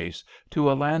staircase to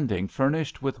a landing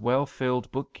furnished with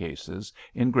well-filled bookcases,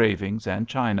 engravings, and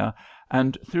china,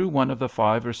 and through one of the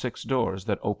 5 or 6 doors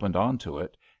that opened onto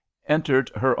it, entered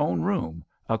her own room,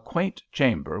 a quaint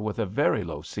chamber with a very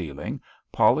low ceiling,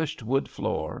 polished wood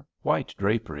floor, white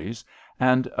draperies,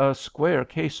 and a square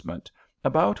casement,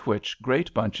 about which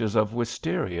great bunches of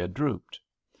wisteria drooped.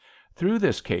 Through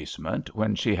this casement,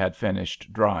 when she had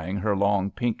finished drying her long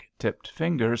pink-tipped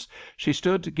fingers, she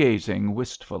stood gazing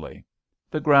wistfully.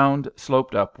 The ground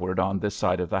sloped upward on this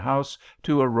side of the house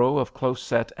to a row of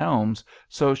close-set elms,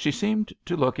 so she seemed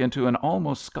to look into an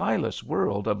almost skyless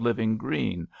world of living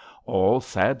green, all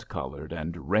sad-coloured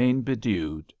and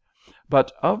rain-bedewed.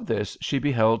 But of this she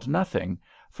beheld nothing,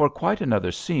 for quite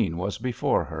another scene was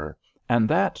before her, and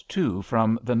that, too,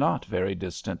 from the not very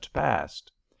distant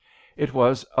past. It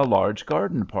was a large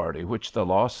garden party which the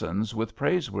Lawsons, with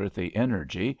praiseworthy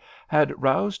energy, had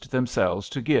roused themselves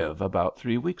to give about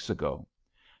 3 weeks ago.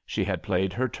 She had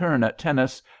played her turn at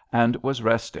tennis, and was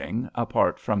resting,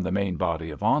 apart from the main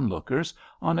body of onlookers,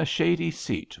 on a shady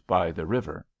seat by the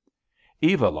river.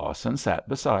 Eva Lawson sat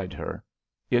beside her.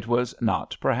 It was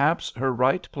not, perhaps, her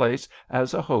right place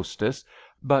as a hostess,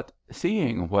 but,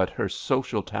 seeing what her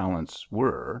social talents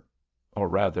were, or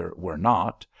rather were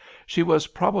not, she was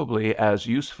probably as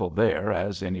useful there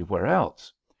as anywhere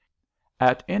else.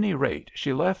 At any rate,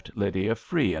 she left Lydia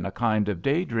free in a kind of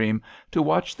day dream to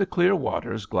watch the clear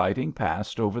waters gliding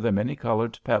past over the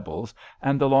many-coloured pebbles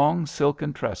and the long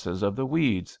silken tresses of the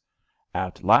weeds.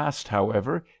 At last,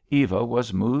 however, Eva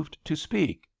was moved to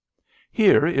speak.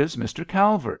 "Here is Mr.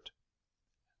 Calvert."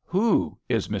 "Who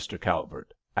is Mr.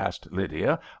 Calvert?" asked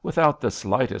Lydia, without the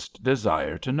slightest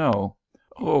desire to know.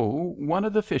 "Oh, one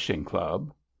of the fishing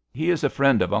club. He is a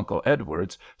friend of Uncle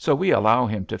Edward's, so we allow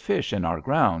him to fish in our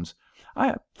grounds.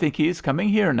 I think he is coming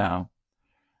here now."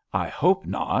 "I hope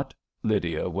not,"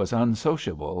 Lydia was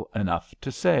unsociable enough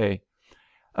to say.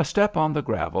 A step on the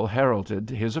gravel heralded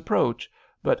his approach,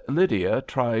 but Lydia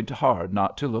tried hard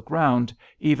not to look round,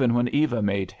 even when Eva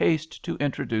made haste to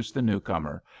introduce the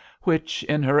newcomer, which,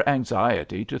 in her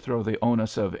anxiety to throw the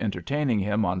onus of entertaining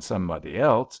him on somebody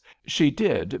else, she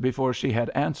did before she had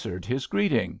answered his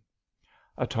greeting.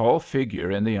 A tall figure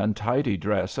in the untidy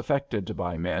dress affected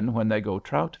by men when they go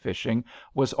trout fishing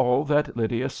was all that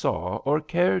Lydia saw or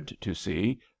cared to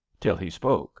see till he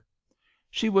spoke.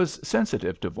 She was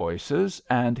sensitive to voices,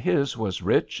 and his was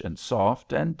rich and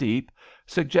soft and deep,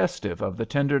 suggestive of the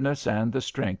tenderness and the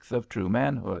strength of true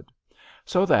manhood;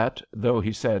 so that, though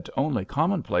he said only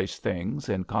commonplace things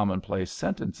in commonplace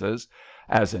sentences,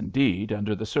 as indeed,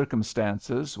 under the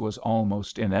circumstances, was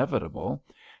almost inevitable,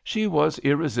 she was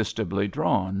irresistibly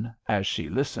drawn, as she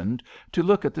listened, to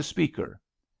look at the speaker.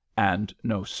 And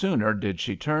no sooner did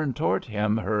she turn toward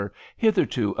him her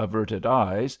hitherto averted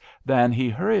eyes than he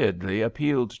hurriedly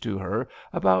appealed to her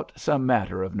about some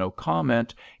matter of no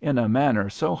comment, in a manner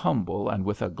so humble and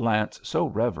with a glance so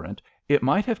reverent it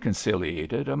might have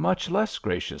conciliated a much less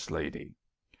gracious lady.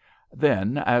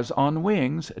 Then, as on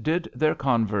wings, did their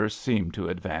converse seem to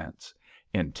advance.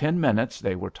 In 10 minutes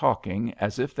they were talking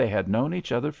as if they had known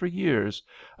each other for years,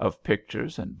 of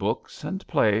pictures and books and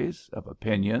plays, of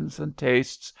opinions and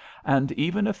tastes, and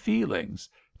even of feelings,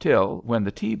 till, when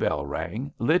the tea bell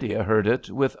rang, Lydia heard it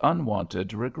with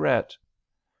unwonted regret.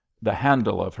 The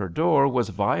handle of her door was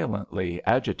violently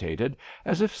agitated,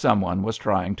 as if some one was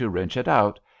trying to wrench it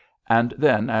out, and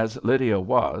then, as Lydia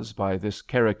was, by this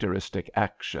characteristic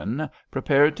action,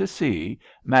 prepared to see,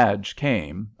 Madge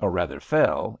came, or rather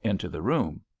fell, into the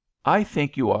room. "I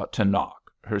think you ought to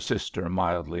knock," her sister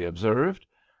mildly observed.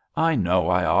 "I know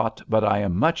I ought, but I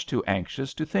am much too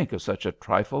anxious to think of such a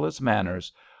trifle as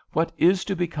manners. What is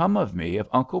to become of me if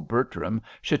Uncle Bertram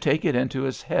should take it into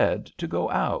his head to go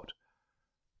out?"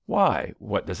 "Why,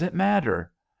 what does it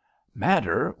matter?"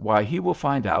 "Matter? Why, he will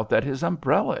find out that his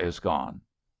umbrella is gone."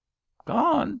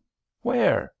 "Gone?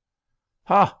 Where?"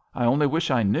 "Ha! I only wish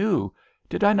I knew.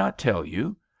 Did I not tell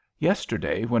you?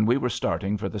 Yesterday, when we were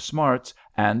starting for the Smarts,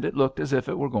 and it looked as if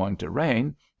it were going to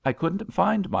rain, I couldn't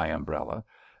find my umbrella.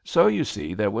 So you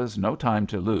see there was no time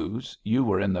to lose. You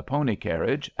were in the pony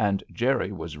carriage, and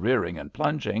Jerry was rearing and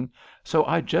plunging, so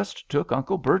I just took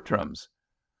Uncle Bertram's."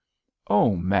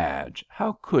 "Oh, Madge,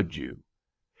 how could you?"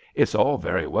 "It's all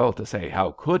very well to say,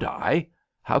 how could I?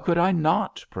 How could I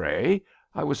not, pray?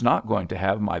 I was not going to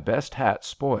have my best hat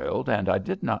spoiled, and I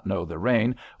did not know the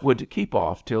rain would keep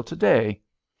off till to day.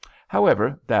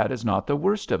 However, that is not the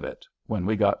worst of it. When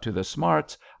we got to the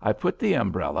Smarts, I put the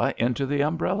umbrella into the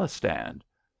umbrella stand."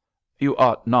 "You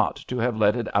ought not to have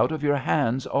let it out of your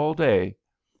hands all day."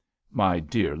 "My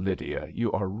dear Lydia,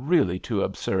 you are really too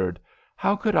absurd.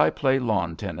 How could I play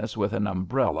lawn tennis with an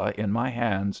umbrella in my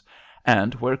hands?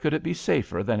 And where could it be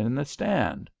safer than in the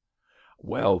stand?"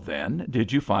 "Well, then,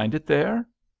 did you find it there?"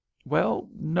 "Well,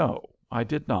 no, I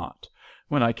did not.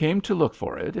 When I came to look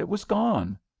for it, it was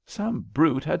gone. Some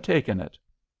brute had taken it."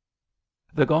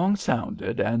 The gong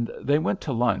sounded, and they went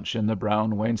to lunch in the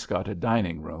brown wainscoted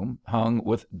dining room, hung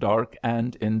with dark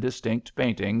and indistinct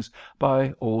paintings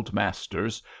by old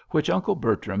masters, which Uncle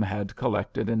Bertram had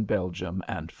collected in Belgium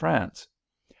and France.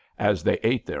 As they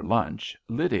ate their lunch,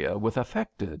 Lydia with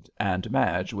affected and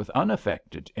Madge with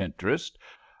unaffected interest,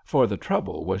 for the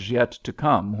trouble was yet to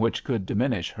come which could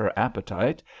diminish her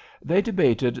appetite, they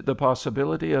debated the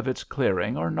possibility of its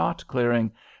clearing or not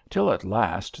clearing, till at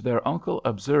last their uncle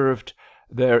observed,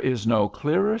 "There is no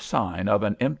clearer sign of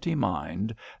an empty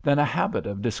mind than a habit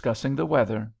of discussing the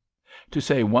weather. To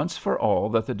say once for all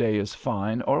that the day is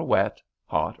fine or wet,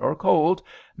 hot or cold,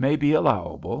 may be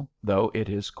allowable, though it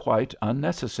is quite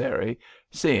unnecessary,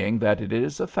 seeing that it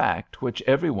is a fact which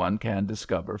every one can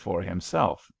discover for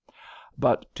himself.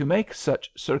 But to make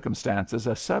such circumstances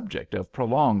a subject of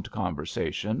prolonged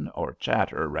conversation, or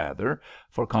chatter rather,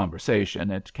 for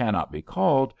conversation it cannot be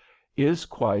called, is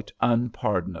quite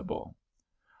unpardonable.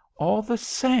 "All the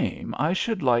same, I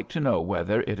should like to know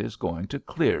whether it is going to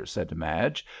clear," said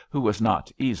Madge, who was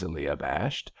not easily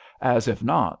abashed, "as if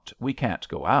not, we can't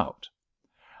go out."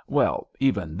 "Well,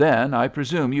 even then, I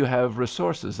presume you have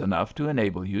resources enough to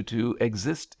enable you to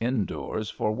exist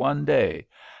indoors for one day,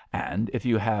 and if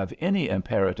you have any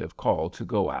imperative call to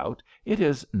go out it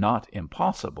is not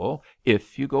impossible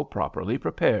if you go properly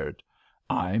prepared.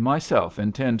 I myself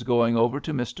intend going over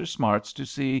to Mr. Smart's to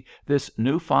see this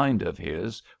new find of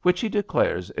his, which he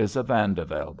declares is a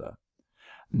Vandevelde."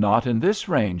 "Not in this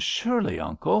rain, surely,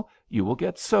 uncle? You will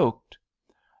get soaked."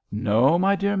 "No,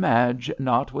 my dear Madge,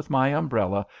 not with my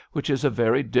umbrella, which is a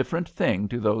very different thing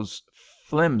to those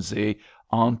flimsy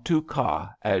en tout cas,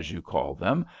 as you call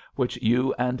them, which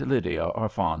you and Lydia are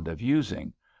fond of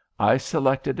using. I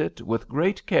selected it with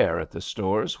great care at the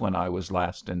stores when I was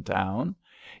last in town.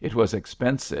 It was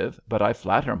expensive, but I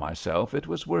flatter myself it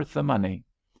was worth the money."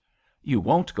 "You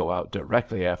won't go out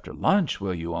directly after lunch,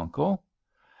 will you, uncle?"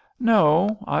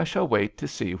 "No, I shall wait to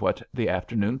see what the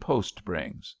afternoon post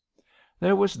brings."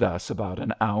 There was thus about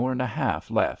an hour and a half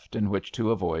left in which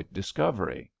to avoid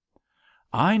discovery.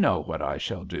 "I know what I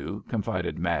shall do,"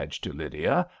 confided Madge to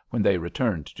Lydia, when they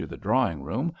returned to the drawing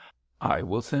room. "I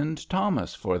will send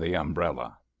Thomas for the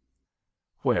umbrella."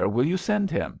 "Where will you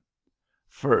send him?"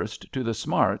 "First to the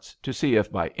Smarts to see if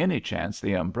by any chance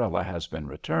the umbrella has been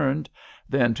returned,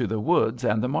 then to the Woods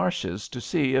and the Marshes to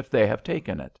see if they have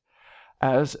taken it.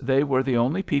 As they were the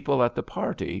only people at the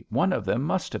party, one of them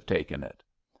must have taken it."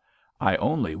 "I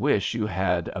only wish you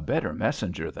had a better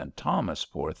messenger than Thomas,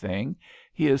 poor thing.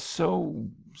 He is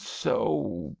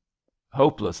so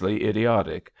hopelessly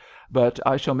idiotic, but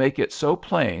I shall make it so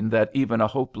plain that even a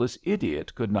hopeless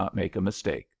idiot could not make a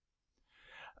mistake."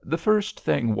 The first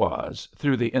thing was,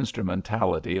 through the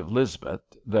instrumentality of Lisbeth,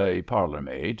 the parlour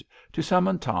maid, to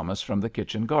summon Thomas from the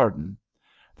kitchen garden;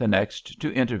 the next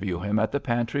to interview him at the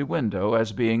pantry window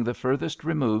as being the furthest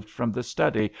removed from the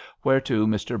study whereto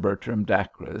Mr. Bertram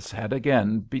Dacres had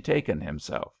again betaken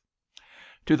himself.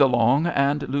 To the long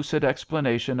and lucid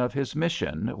explanation of his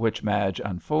mission, which Madge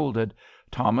unfolded,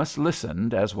 Thomas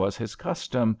listened as was his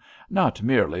custom, not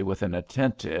merely with an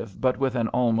attentive, but with an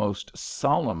almost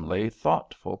solemnly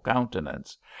thoughtful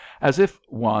countenance, as if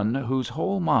one whose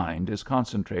whole mind is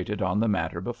concentrated on the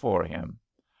matter before him.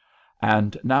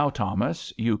 "And now,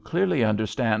 Thomas, you clearly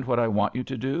understand what I want you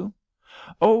to do?"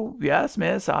 "Oh, yes,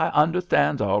 miss, I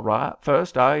understands all right.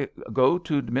 First I go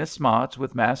to Miss Smart's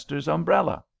with master's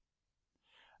umbrella."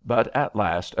 But at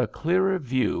last a clearer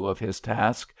view of his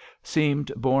task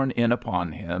seemed borne in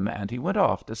upon him, and he went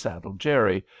off to saddle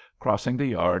Jerry, crossing the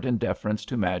yard in deference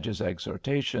to Madge's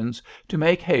exhortations to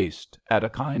make haste, at a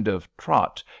kind of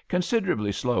trot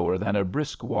considerably slower than a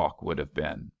brisk walk would have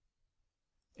been.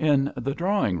 In the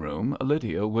drawing room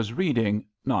Lydia was reading,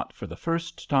 not for the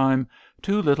first time,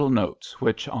 two little notes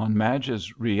which, on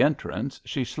Madge's re-entrance,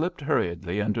 she slipped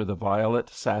hurriedly under the violet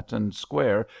satin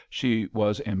square she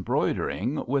was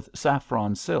embroidering with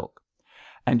saffron silk.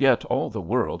 And yet all the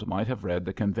world might have read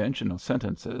the conventional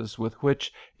sentences with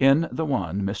which, in the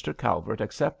one, Mr. Calvert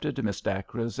accepted Miss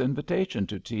Dacre's invitation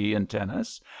to tea and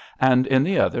tennis, and in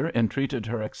the other entreated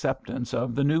her acceptance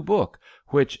of the new book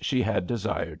which she had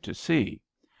desired to see.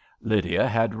 Lydia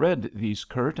had read these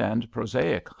curt and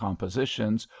prosaic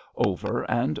compositions over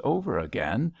and over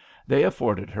again. They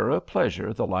afforded her a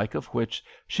pleasure the like of which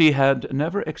she had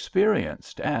never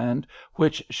experienced, and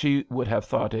which she would have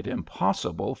thought it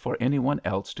impossible for any one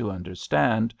else to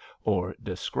understand or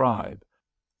describe.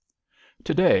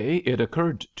 To-day it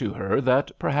occurred to her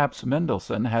that perhaps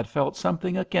Mendelssohn had felt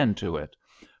something akin to it;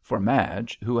 for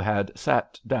Madge, who had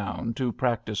sat down to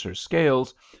practise her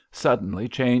scales, suddenly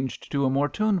changed to a more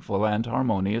tuneful and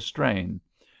harmonious strain.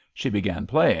 She began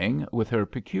playing, with her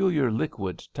peculiar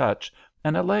liquid touch,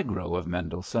 an allegro of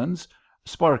Mendelssohn's,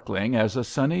 sparkling as a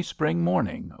sunny spring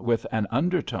morning, with an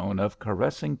undertone of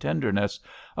caressing tenderness,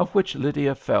 of which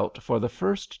Lydia felt for the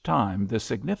first time the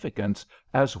significance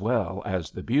as well as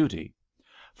the beauty.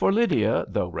 For Lydia,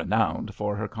 though renowned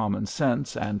for her common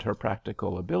sense and her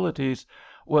practical abilities,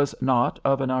 was not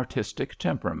of an artistic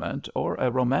temperament or a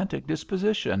romantic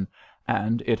disposition,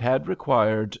 and it had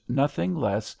required nothing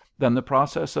less than the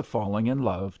process of falling in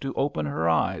love to open her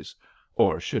eyes,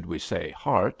 or should we say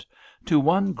heart, to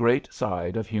one great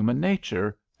side of human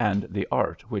nature, and the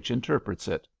art which interprets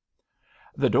it.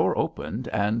 The door opened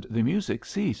and the music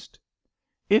ceased.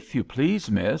 "If you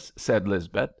please, miss," said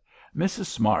Lisbeth, "Mrs.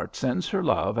 Smart sends her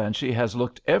love, and she has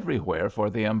looked everywhere for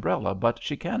the umbrella, but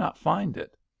she cannot find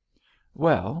it."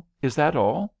 "Well, is that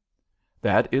all?"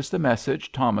 "That is the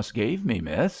message Thomas gave me,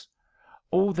 miss."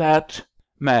 "Oh, that——"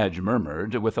 Madge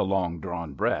murmured with a long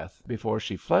drawn breath before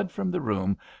she fled from the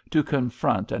room to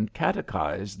confront and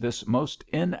catechise this most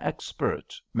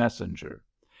inexpert messenger.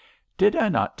 "Did I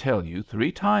not tell you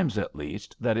 3 times at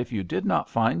least that if you did not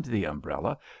find the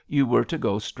umbrella you were to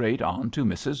go straight on to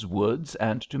Mrs. Wood's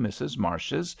and to Mrs.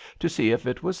 Marsh's to see if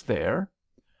it was there?"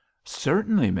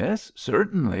 "Certainly, miss,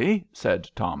 certainly," said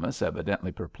Thomas,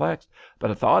 evidently perplexed. "But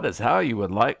I thought as how you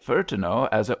would like fur to know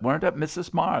as it weren't at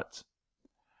Mrs. Smart's."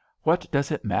 "What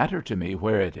does it matter to me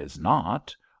where it is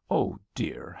not? Oh,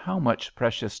 dear, how much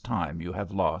precious time you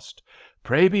have lost!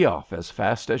 Pray be off as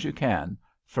fast as you can.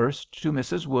 First to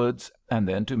Mrs. Wood's and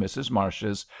then to Mrs.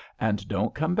 Marsh's, and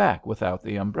don't come back without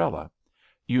the umbrella.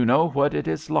 You know what it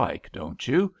is like, don't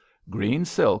you? Green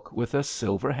silk with a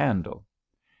silver handle."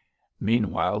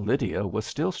 Meanwhile Lydia was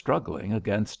still struggling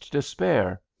against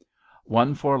despair.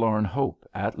 One forlorn hope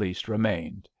at least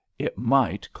remained. It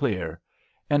might clear.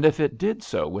 And if it did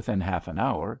so within half an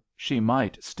hour, she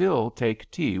might still take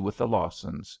tea with the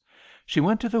Lawsons. She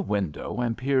went to the window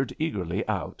and peered eagerly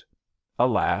out.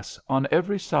 Alas, on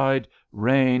every side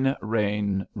rain,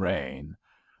 rain, rain.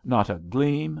 Not a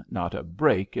gleam, not a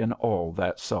break in all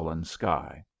that sullen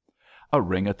sky. A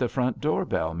ring at the front door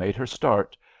bell made her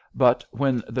start, but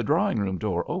when the drawing-room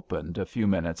door opened a few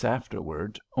minutes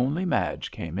afterward only Madge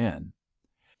came in.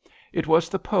 "It was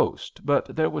the post,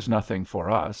 but there was nothing for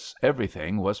us,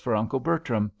 everything was for Uncle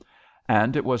Bertram.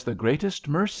 And it was the greatest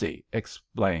mercy,"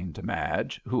 explained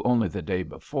Madge, who only the day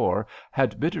before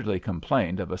had bitterly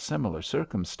complained of a similar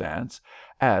circumstance,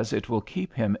 "as it will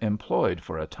keep him employed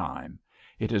for a time.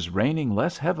 It is raining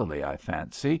less heavily, I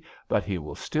fancy, but he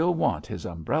will still want his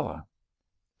umbrella."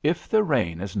 "If the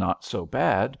rain is not so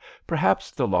bad,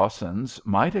 perhaps the Lawsons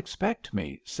might expect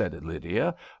me," said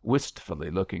Lydia,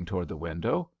 wistfully looking toward the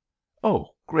window.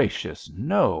 "Oh, gracious,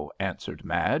 no," answered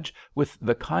Madge, with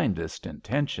the kindest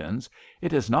intentions.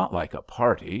 "It is not like a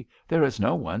party. There is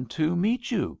no one to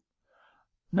meet you."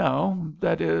 "No,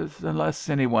 that is, unless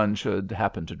any one should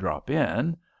happen to drop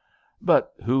in."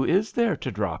 "But who is there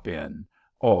to drop in?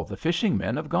 All the fishing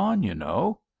men have gone, you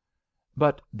know."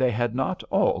 But they had not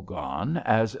all gone,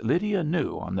 as Lydia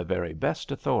knew on the very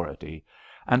best authority.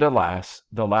 And alas,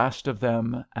 the last of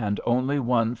them, and only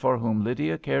one for whom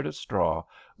Lydia cared a straw,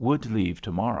 would leave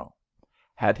to morrow.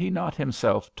 Had he not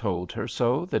himself told her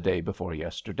so the day before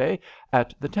yesterday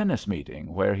at the tennis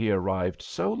meeting, where he arrived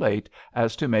so late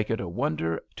as to make it a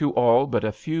wonder to all but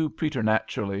a few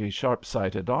preternaturally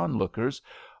sharp-sighted onlookers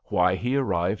why he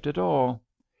arrived at all?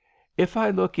 "If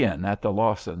I look in at the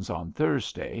Lawsons on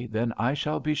Thursday, then I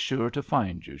shall be sure to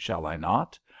find you, shall I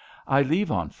not? I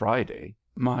leave on Friday.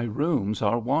 My rooms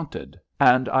are wanted,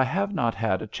 and I have not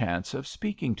had a chance of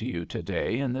speaking to you to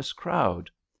day in this crowd."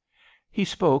 He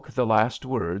spoke the last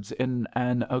words in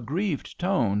an aggrieved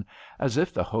tone, as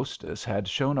if the hostess had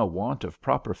shown a want of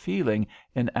proper feeling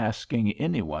in asking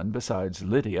any one besides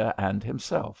Lydia and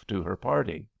himself to her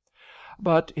party.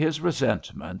 But his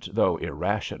resentment, though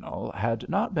irrational, had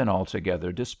not been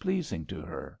altogether displeasing to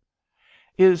her.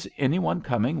 "Is any one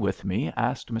coming with me?"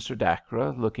 asked Mr.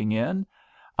 Dacres, looking in.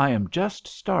 "I am just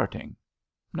starting."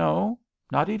 "No?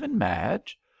 Not even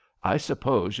Madge? I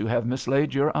suppose you have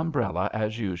mislaid your umbrella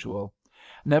as usual.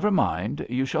 Never mind,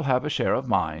 you shall have a share of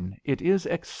mine. It is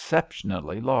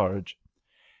exceptionally large."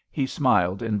 He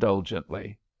smiled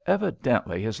indulgently.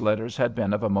 Evidently his letters had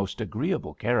been of a most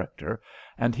agreeable character,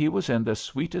 and he was in the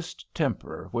sweetest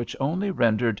temper, which only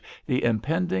rendered the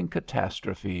impending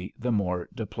catastrophe the more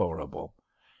deplorable.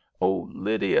 "Oh,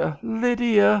 Lydia,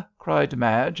 Lydia!" cried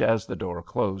Madge, as the door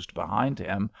closed behind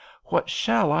him. "What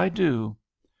shall I do?"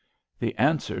 The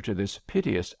answer to this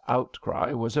piteous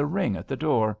outcry was a ring at the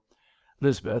door.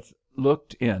 Lisbeth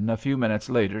looked in a few minutes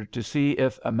later to see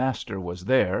if "master" was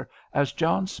there, as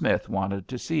John Smith wanted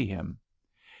to see him.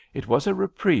 It was a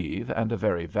reprieve, and a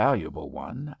very valuable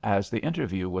one, as the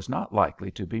interview was not likely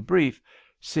to be brief,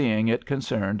 seeing it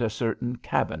concerned a certain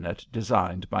cabinet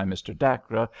designed by Mr.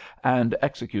 Dacres and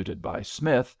executed by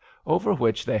Smith, over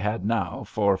which they had now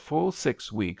for full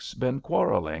 6 weeks been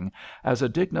quarrelling, as a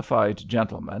dignified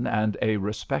gentleman and a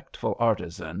respectful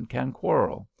artisan can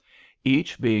quarrel,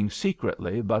 each being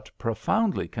secretly but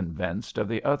profoundly convinced of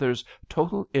the other's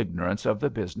total ignorance of the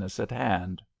business in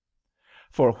hand.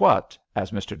 "For what,"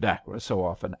 as Mr. Dacres so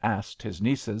often asked his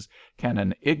nieces, "can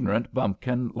an ignorant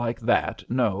bumpkin like that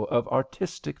know of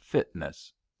artistic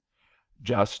fitness?"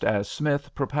 just as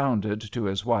Smith propounded to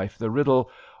his wife the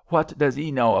riddle, "What does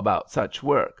 'e know about such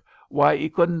work? Why, 'e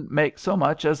couldn't make so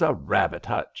much as a rabbit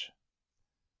hutch."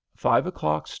 5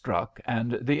 o'clock struck,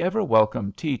 and the ever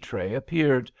welcome tea tray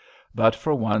appeared, but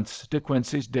for once De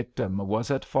Quincey's dictum was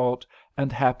at fault,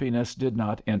 and happiness did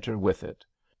not enter with it.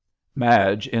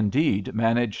 Madge, indeed,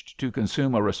 managed to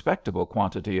consume a respectable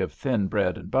quantity of thin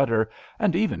bread and butter,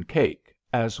 and even cake,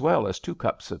 as well as 2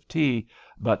 cups of tea,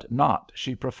 but not,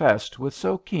 she professed, with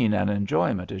so keen an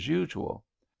enjoyment as usual.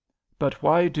 "But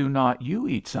why do not you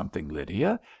eat something,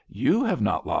 Lydia? You have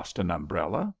not lost an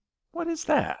umbrella. What is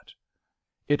that?"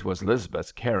 It was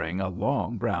Lisbeth carrying a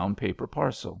long brown paper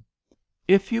parcel.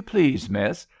 "If you please,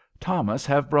 miss, Thomas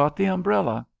have brought the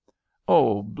umbrella."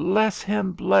 "Oh, bless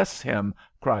him, bless him!"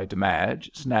 cried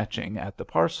Madge, snatching at the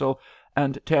parcel,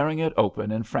 and tearing it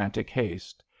open in frantic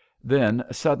haste. Then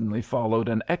suddenly followed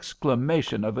an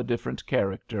exclamation of a different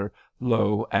character,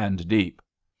 low and deep.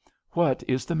 "What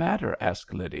is the matter?"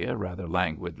 asked Lydia, rather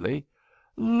languidly.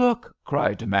 "Look!"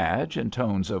 cried Madge, in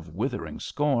tones of withering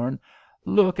scorn.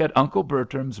 "Look at Uncle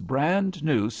Bertram's brand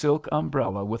new silk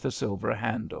umbrella with a silver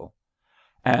handle."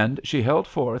 And she held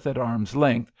forth at arm's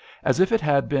length, as if it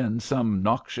had been some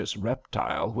noxious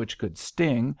reptile which could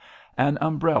sting, an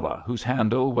umbrella whose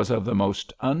handle was of the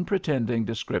most unpretending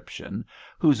description,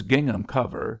 whose gingham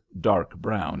cover, dark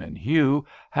brown in hue,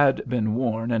 had been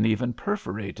worn and even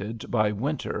perforated by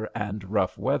winter and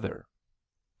rough weather.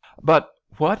 "But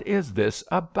what is this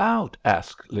about?"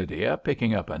 asked Lydia,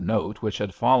 picking up a note which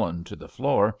had fallen to the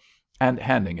floor, and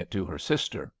handing it to her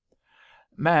sister.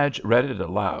 Madge read it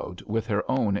aloud, with her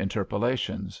own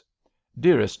interpolations.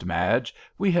 "Dearest Madge,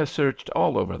 we have searched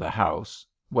all over the house.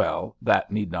 Well,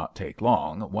 that need not take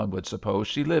long, one would suppose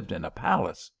she lived in a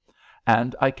palace.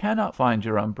 And I cannot find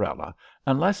your umbrella,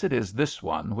 unless it is this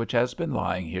one which has been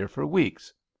lying here for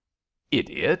weeks.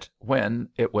 Idiot, when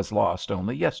it was lost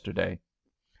only yesterday.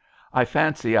 I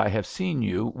fancy I have seen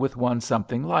you with one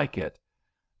something like it.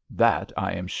 That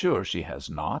I am sure she has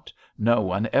not. No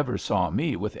one ever saw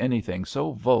me with anything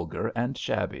so vulgar and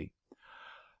shabby.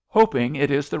 Hoping it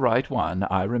is the right one,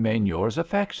 I remain yours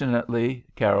affectionately,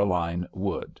 Caroline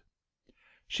Wood."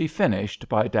 She finished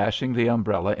by dashing the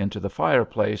umbrella into the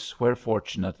fireplace, where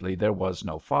fortunately there was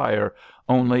no fire,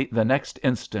 only the next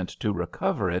instant to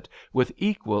recover it with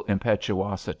equal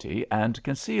impetuosity and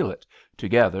conceal it,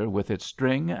 together with its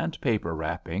string and paper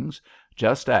wrappings,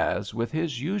 just as, with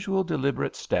his usual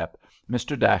deliberate step,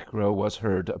 Mr. Dacres was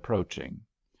heard approaching.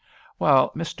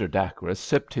 While Mr. Dacres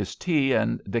sipped his tea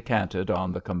and descanted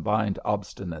on the combined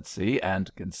obstinacy and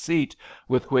conceit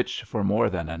with which for more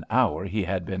than an hour he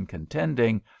had been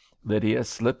contending, Lydia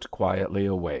slipped quietly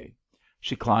away.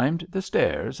 She climbed the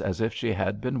stairs as if she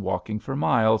had been walking for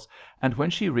miles, and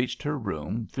when she reached her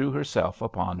room threw herself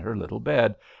upon her little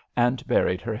bed and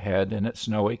buried her head in its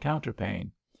snowy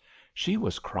counterpane. She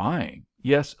was crying,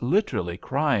 yes, literally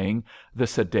crying, the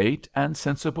sedate and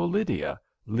sensible Lydia,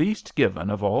 least given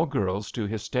of all girls to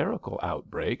hysterical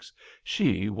outbreaks,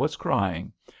 she was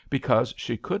crying, because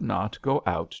she could not go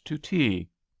out to tea.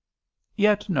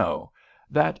 Yet no,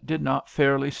 that did not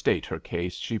fairly state her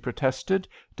case, she protested,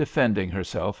 defending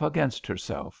herself against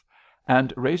herself;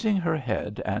 and raising her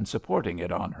head and supporting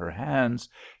it on her hands,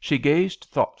 she gazed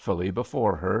thoughtfully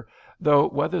before her, though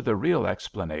whether the real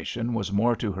explanation was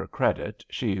more to her credit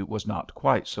she was not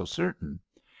quite so certain.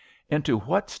 Into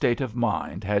what state of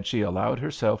mind had she allowed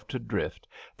herself to drift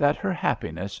that her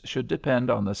happiness should depend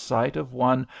on the sight of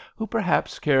one who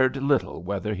perhaps cared little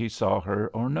whether he saw her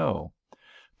or no?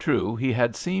 True, he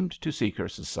had seemed to seek her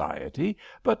society,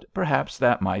 but perhaps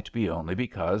that might be only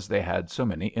because they had so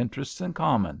many interests in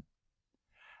common.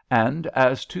 And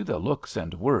as to the looks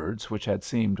and words which had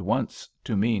seemed once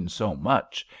to mean so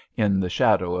much in the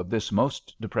shadow of this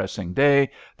most depressing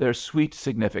day, their sweet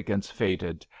significance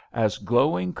faded, as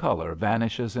glowing colour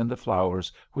vanishes in the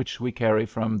flowers which we carry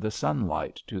from the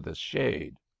sunlight to the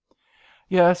shade.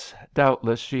 Yes,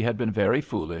 doubtless she had been very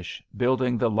foolish,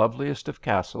 building the loveliest of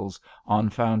castles on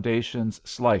foundations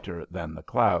slighter than the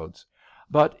clouds.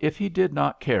 But if he did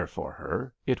not care for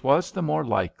her, it was the more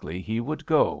likely he would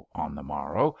go on the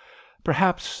morrow,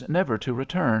 perhaps never to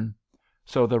return.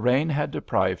 So the rain had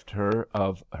deprived her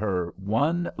of her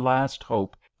one last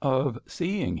hope of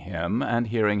seeing him and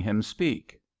hearing him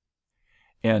speak.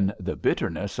 In the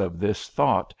bitterness of this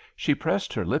thought she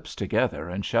pressed her lips together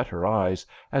and shut her eyes,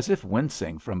 as if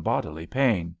wincing from bodily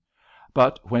pain.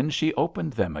 But when she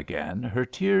opened them again her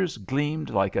tears gleamed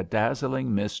like a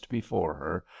dazzling mist before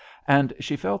her, and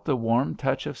she felt the warm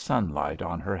touch of sunlight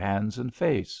on her hands and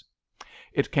face.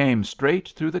 It came straight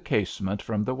through the casement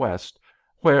from the west,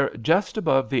 where just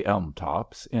above the elm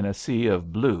tops, in a sea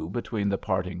of blue between the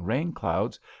parting rain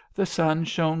clouds, the sun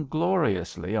shone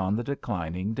gloriously on the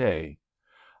declining day.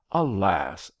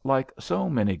 Alas, like so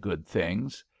many good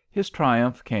things, his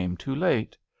triumph came too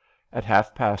late. At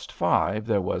 5:30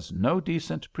 there was no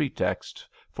decent pretext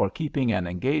for keeping an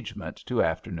engagement to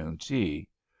afternoon tea.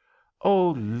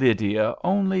 "Oh, Lydia,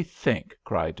 only think!"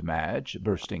 cried Madge,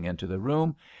 bursting into the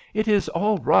room. "It is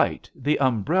all right. The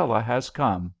umbrella has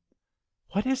come."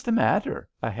 "What is the matter?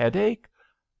 A headache?"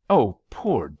 "Oh,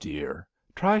 poor dear!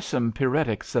 Try some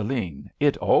pyretic saline.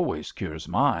 It always cures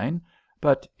mine.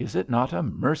 But is it not a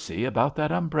mercy about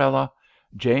that umbrella?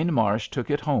 Jane Marsh took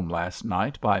it home last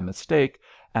night by mistake,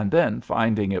 and then,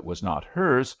 finding it was not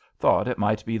hers, thought it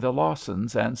might be the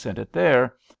Lawsons' and sent it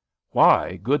there.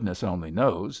 Why, goodness only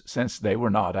knows, since they were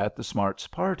not at the Smarts'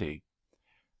 party."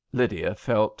 Lydia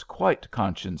felt quite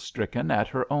conscience-stricken at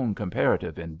her own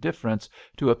comparative indifference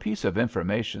to a piece of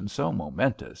information so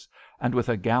momentous, and with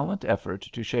a gallant effort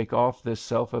to shake off this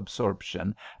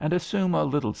self‐absorption and assume a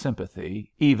little sympathy,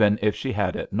 even if she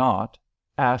had it not,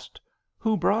 asked,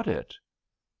 "Who brought it?"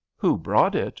 "Who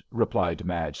brought it?" replied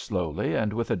Madge slowly,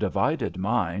 and with a divided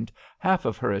mind, half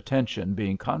of her attention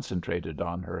being concentrated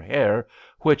on her hair,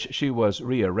 which she was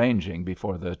rearranging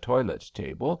before the toilet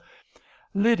table.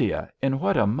 "Lydia, in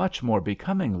what a much more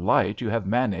becoming light you have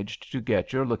managed to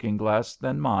get your looking‐glass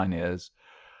than mine is!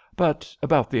 But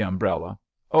about the umbrella.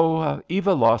 Oh,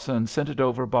 Eva Lawson sent it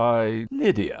over by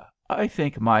Lydia, I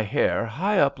think my hair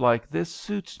high up like this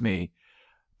suits me.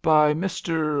 By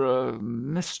Mr.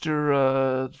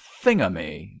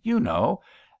 Thingummy, you know.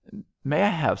 May I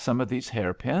have some of these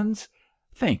hairpins?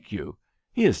 Thank you.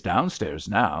 He is downstairs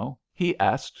now. He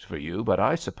asked for you, but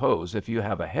I suppose if you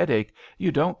have a headache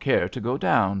you don't care to go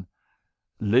down."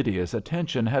 Lydia's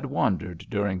attention had wandered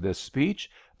during this speech,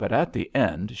 but at the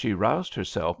end she roused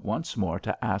herself once more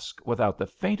to ask without the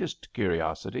faintest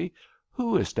curiosity,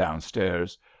 "Who is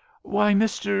downstairs?" "Why,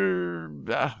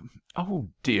 oh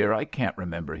dear, I can't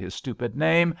remember his stupid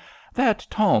name. That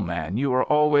tall man you are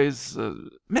always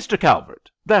Mr.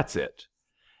 Calvert. That's it."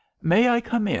 "May I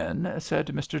come in?" said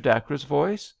Mr. Dacre's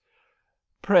voice.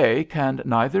 "Pray, can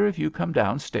neither of you come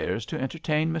downstairs to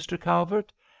entertain Mr.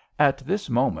 Calvert? At this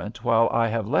moment, while I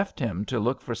have left him to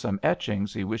look for some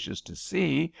etchings he wishes to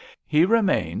see, he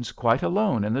remains quite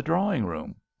alone in the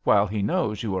drawing‐room, while he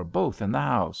knows you are both in the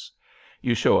house.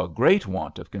 You show a great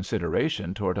want of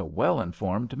consideration toward a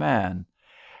well‐informed man.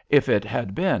 If it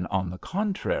had been, on the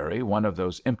contrary, one of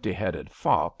those empty‐headed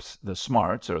fops, the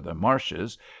Smarts or the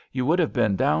Marshes, you would have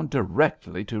been down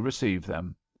directly to receive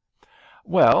them."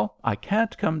 "Well, I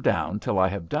can't come down till I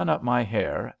have done up my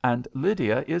hair, and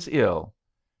Lydia is ill."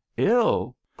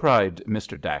 "Ill?" cried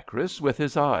Mr. Dacres, with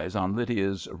his eyes on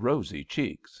Lydia's rosy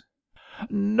cheeks.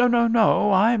 "No, no,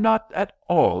 no, I'm not at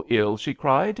all ill," she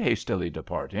cried, hastily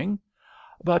departing.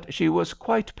 But she was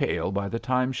quite pale by the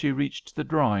time she reached the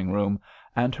drawing‐room,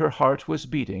 and her heart was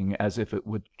beating as if it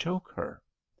would choke her.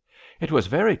 "It was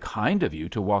very kind of you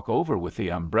to walk over with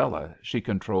the umbrella," she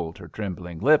controlled her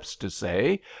trembling lips to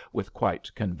say, with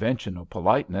quite conventional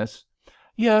politeness.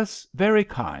 "Yes, very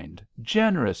kind,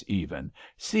 generous even,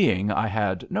 seeing I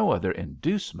had no other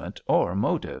inducement or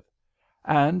motive."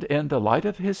 And in the light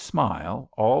of his smile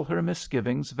all her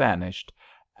misgivings vanished,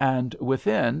 and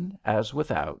within as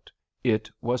without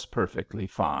it was perfectly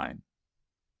fine.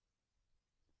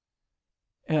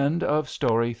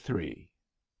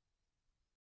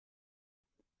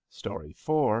 Story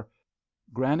 4.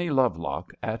 Granny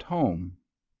Lovelock at Home.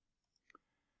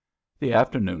 The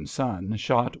afternoon sun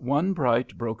shot one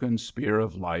bright broken spear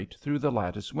of light through the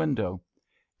lattice window.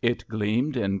 It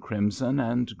gleamed in crimson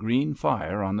and green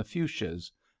fire on the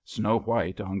fuchsias, snow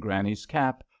white on Granny's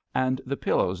cap and the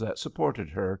pillows that supported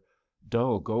her,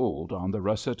 dull gold on the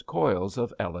russet coils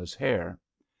of Ella's hair.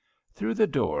 Through the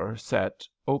door, set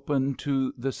open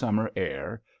to the summer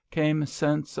air, came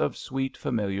scents of sweet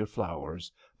familiar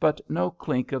flowers, but no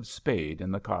clink of spade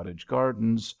in the cottage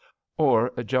gardens,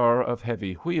 or a jar of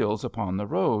heavy wheels upon the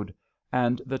road,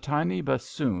 and the tiny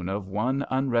bassoon of one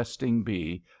unresting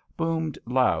bee boomed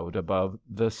loud above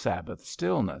the Sabbath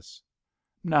stillness.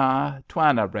 "Nah,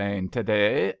 'twanna rain to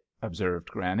day," observed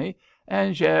Granny,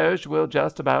 "and Gearge will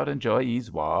just about enjoy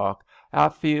 'ees walk. I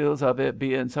feels of it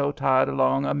being so tied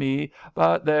along o' me,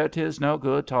 but there 'tis no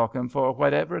good talking, for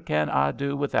whatever can I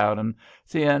do without un,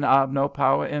 seeing I've no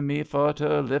power in me for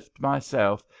to lift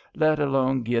myself, let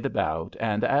alone git about,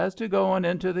 and as to going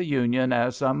into the Union,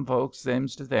 as some folks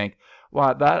seems to think,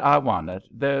 why that I wann't.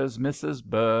 There's Mrs.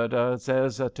 Bird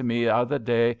says to me t'other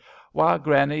day, 'Why,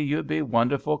 Granny, you'd be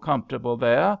wonderful comfortable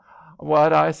there.'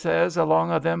 What I says,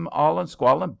 along o' them all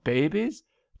squalling babies?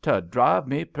 'Twould drive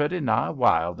me pretty nigh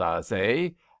wild, I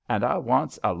say, and I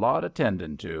wants a lot of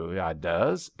tending to, I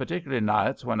does, particularly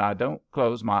nights when I don't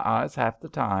close my eyes half the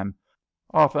time.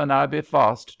 Often I be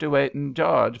forced to wait in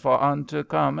George for un to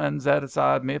come and zet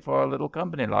aside me for a little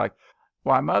company like.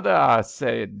 Why, mother, I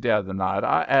say t'other night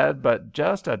I 'ad but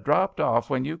just a dropped off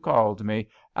when you called me.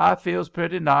 I feels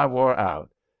pretty nigh wore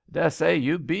out. Dessay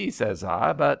you be, says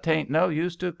I, but 'tain't no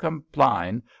use to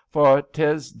compline, for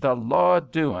 'tis the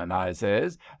Lord doing, I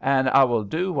says, and I will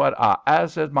do what I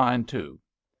 'as a mind to."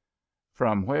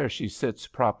 From where she sits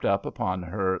propped up upon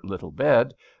her little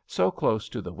bed, so close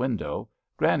to the window,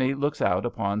 Granny looks out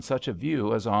upon such a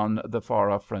view as on the far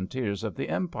off frontiers of the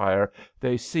Empire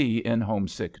they see in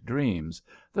homesick dreams,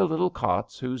 the little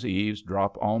cots whose eaves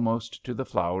drop almost to the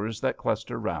flowers that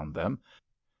cluster round them,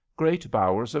 great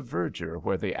bowers of verdure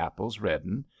where the apples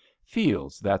redden,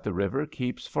 fields that the river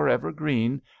keeps forever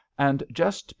green, and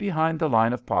just behind the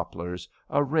line of poplars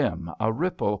a rim, a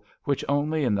ripple, which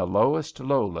only in the lowest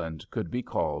lowland could be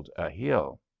called a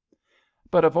hill.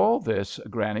 But of all this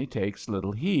Granny takes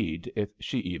little heed, if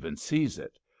she even sees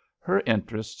it. Her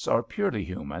interests are purely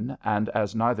human, and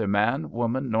as neither man,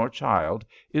 woman, nor child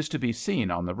is to be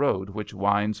seen on the road which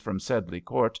winds from Sedley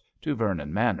Court to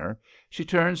Vernon Manor, she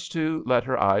turns to let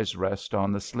her eyes rest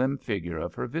on the slim figure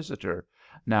of her visitor,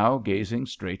 now gazing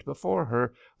straight before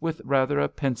her, with rather a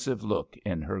pensive look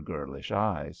in her girlish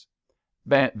eyes.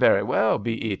 "Bain't very well,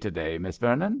 be 'ee to day, Miss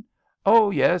Vernon?"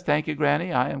 "Oh, yes, thank you,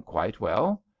 Granny, I am quite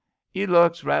well." "'E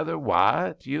looks rather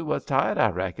white. You was tired, I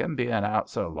reckon, being out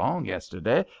so long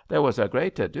yesterday. There was a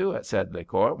great to do at Sedley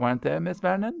Court, weren't there, Miss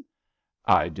Vernon?"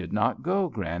 "I did not go,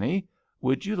 Granny.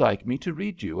 Would you like me to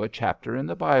read you a chapter in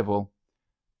the Bible?"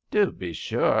 "To be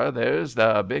sure. There's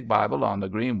the big Bible on the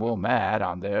green wool mat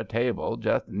on their table,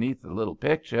 just 'neath the little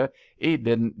picture. 'E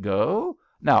didn't go?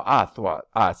 Now I thought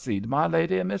I seed my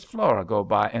lady and Miss Flora go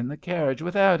by in the carriage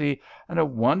without 'e, and a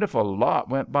wonderful lot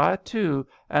went by too,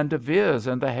 and De Veres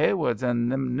and the Haywoods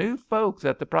and them new folks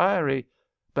at the Priory.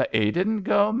 But 'e didn't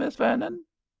go, Miss Vernon?"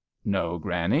 "No,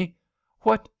 Granny.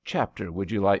 What chapter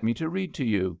would you like me to read to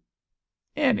you?"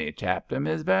 "Any chapter,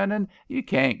 Miss Vernon. You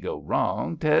can't go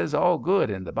wrong. 'Tes all good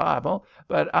in the Bible.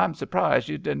 But I'm surprised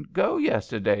you didn't go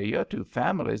yesterday. Your two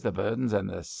families, the Verdons and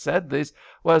the Sedleys,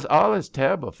 was allus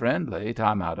terrible friendly,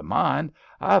 time out of mind.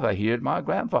 I've a heerd my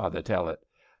grandfather tell it.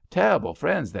 Terrible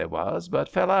friends they was, but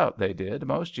fell out, they did,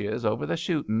 most years over the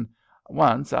shooting.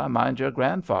 Once, I mind your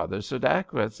grandfather, Sir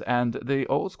Dacres, and the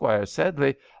old Squire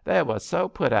Sedley, they was so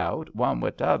put out, one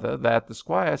wi' t'other, that the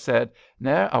squire said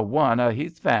ne'er a one o'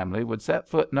 his family would set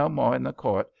foot no more in the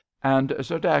court, and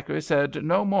Sir Dacres said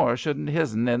no more shouldn't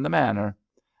his'n in the manor.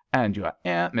 And your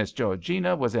aunt, Miss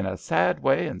Georgina, was in a sad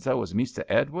way, and so was Meester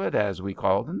Edward, as we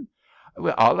called un.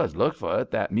 We allus looked for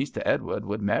it that Meester Edward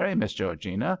would marry Miss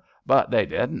Georgina, but they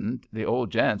didn't, the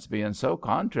old gents being so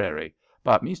contrary.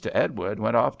 But Meester Edward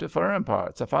went off to furrin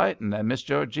parts a fighting, and Miss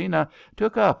Georgina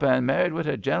took up and married with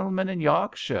a gentleman in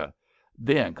Yorkshire.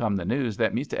 Then come the news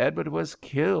that Meester Edward was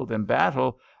killed in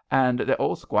battle, and the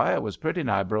old squire was pretty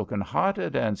nigh broken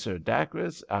hearted, and Sir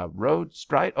Dacres rode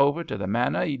straight over to the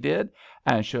manor, he did,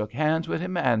 and shook hands with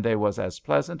him, and they was as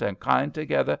pleasant and kind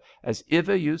together as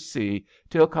iver you see,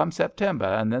 till come September,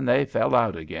 and then they fell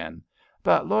out again.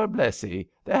 But Lord bless 'ee,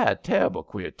 they had terrible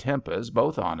queer tempers,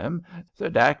 both on 'em. Sir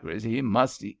Dacres, he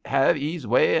must have 'ees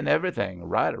way in everything,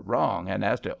 right or wrong, and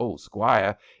as to old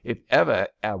squire, if ever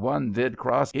a one did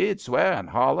cross, he'd swear and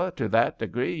holler to that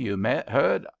degree you mayn't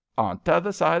heard on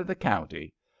t'other side of the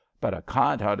county. But a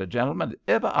kind-hearted gentleman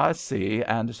as iver I see,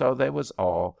 and so they was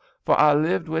all, for I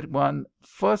lived wi' one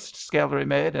fust scullery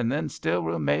maid and then still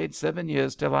room maid 7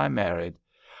 years till I married.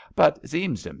 But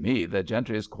seems to me the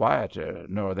gentry is quieter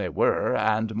nor they were,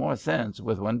 and more sense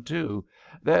with one too.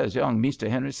 There's young Meester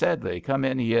Henry Sedley come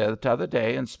in here t'other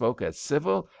day and spoke as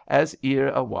civil as e'er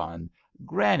a one.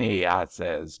 'Granny,' I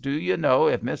says, 'do you know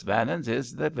if Miss Vernon's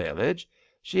is the village?'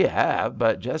 'She have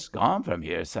but just gone from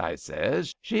here,' I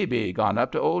says. 'She be gone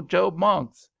up to old Job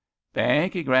Monk's.'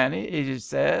 'Thank 'ee, Granny,' he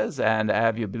says, and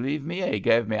 'ave you believe me, he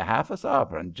gave me half a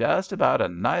sovereign, just about a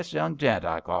nice young gent,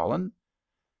 I call un."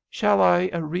 "Shall I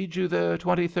read you the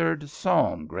 23rd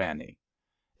Psalm, Granny?"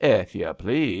 "If you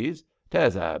please.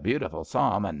 'Tes a beautiful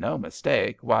psalm, and no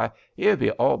mistake. Why, here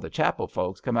be all the chapel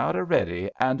folks come out already,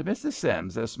 and Mrs.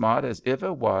 Sims as smart as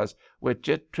iver was, with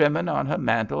chit trimming on her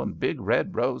mantle, and big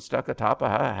red rose stuck atop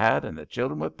of her hat, and the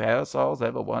children with parasols,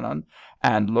 every one on 'un.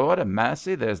 And Lord a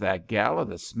massy, there's that gal of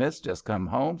the Smiths just come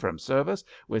home from service,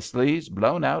 with sleeves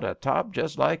blown out atop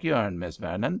just like yourn, Miss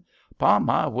Vernon. 'Pon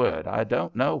my word, I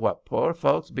don't know what poor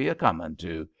folks be a coming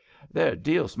to. They're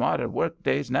deal smarter work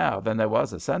days now than they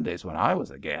was o' Sundays when I was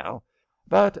a gal.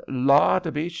 But, law, to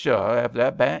be sure, if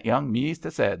there bain't young Meester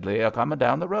Sedley a coming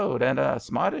down the road, and a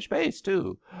smartish pace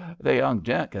too. The young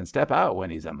gent can step out when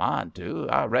he's a mind to.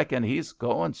 I reckon he's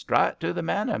going straight to the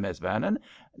Manor, Miss Vernon.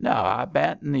 No, I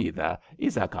bain't neither.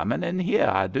 He's a coming in here,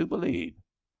 I do believe."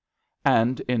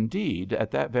 And, indeed,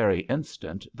 at that very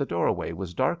instant the doorway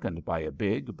was darkened by a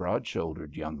big,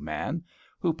 broad-shouldered young man,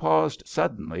 who paused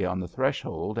suddenly on the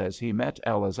threshold as he met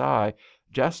Ella's eye,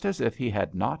 just as if he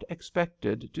had not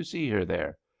expected to see her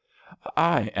there.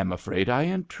 "I am afraid I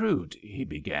intrude," he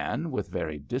began, with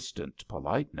very distant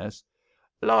politeness.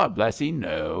 "Lord bless 'ee,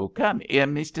 no. Come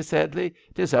in, Meester Sedley.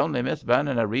 'Tis only Miss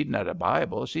Vernon a reading of the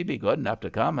Bible. She be good enough to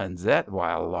come and zet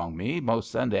while along me most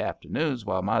Sunday afternoons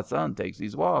while my son takes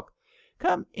his walk.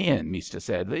 Come in, Meester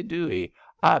Sedley, do 'ee.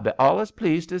 I be allus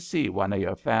pleased to see one of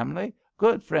your family.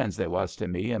 Good friends they was to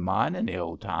me and mine in the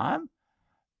old time."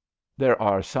 "There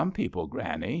are some people,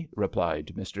 Granny,"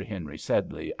 replied Mr. Henry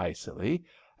Sedley icily,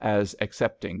 as,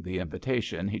 accepting the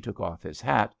invitation, he took off his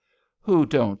hat, "who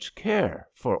don't care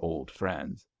for old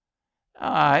friends."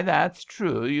 "Ay, that's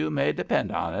true, you may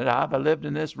depend on it. I've a lived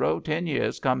in this row 10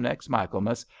 years come next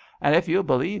Michaelmas, and if you'll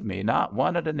believe me, not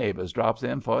one of the neighbours drops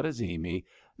in for to see me.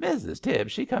 Mrs.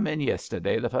 Tibbs, she come in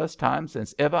yesterday, the first time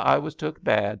since ever I was took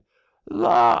bad.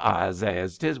 Law, I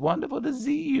says, 'tis wonderful to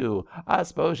see you. I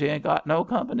suppose you ain't got no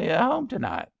company at home to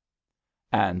night."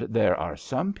 "And there are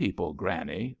some people,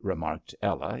 Granny," remarked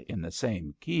Ella in the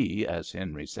same key as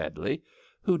Henry Sedley,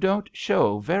 "who don't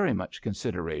show very much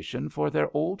consideration for their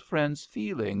old friends'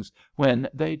 feelings when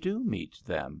they do meet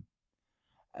them."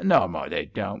 "No more they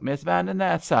don't, Miss Vernon,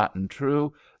 that's sartin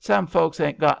true. Some folks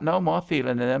ain't got no more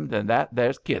feeling in 'em than that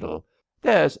there's kittle.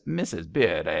 There's Mrs.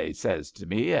 Beard, 'a says to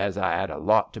me as I 'ad a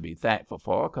lot to be thankful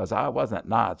for, 'cause I wasn't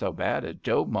nigh so bad as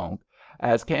Joe Monk,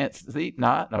 as can't sleep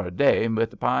night nor day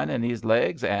with the pine in 'is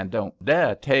legs, and don't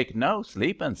dare take no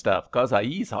sleeping stuff 'cause of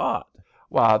 'is heart.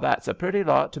 Why, that's a pretty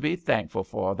lot to be thankful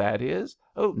for, that is.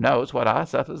 Who knows what I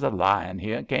suffers a lying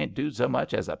here and can't do so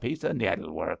much as a piece of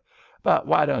needlework. But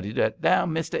why don't you sit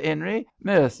down, Mr. 'Enery?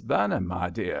 Miss Vernon, my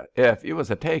dear, if you was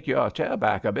to take your chair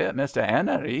back a bit, Mr.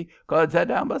 'Enery could sit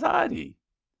down beside 'ee."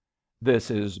 This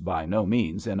is by no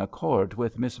means in accord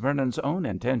with Miss Vernon's own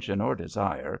intention or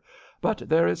desire, but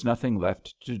there is nothing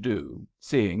left to do,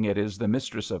 seeing it is the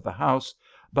mistress of the house,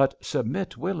 but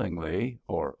submit willingly,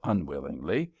 or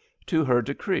unwillingly, to her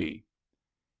decree.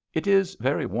 It is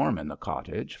very warm in the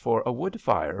cottage, for a wood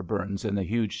fire burns in the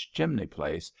huge chimney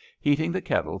place, heating the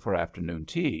kettle for afternoon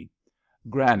tea.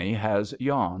 Granny has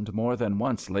yawned more than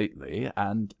once lately,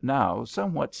 and now,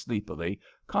 somewhat sleepily,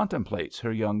 contemplates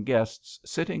her young guests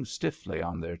sitting stiffly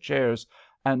on their chairs,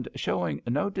 and showing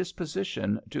no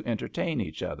disposition to entertain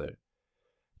each other.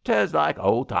 "'Tes like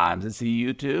old times to see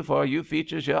you two, for you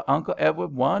features your Uncle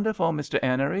Edward wonderful, Mr.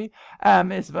 'Enery, and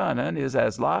Miss Vernon is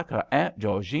as like her Aunt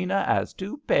Georgina as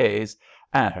 2 peas,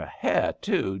 and her hair,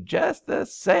 too, jest the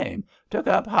same, took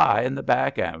up high in the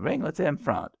back and ringlets in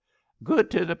front.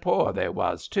 Good to the poor they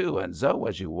was, too, and zo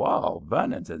was you all,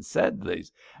 Vernons and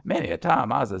Sedleys. Many a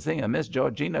time I's a seeing Miss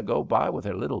Georgina go by with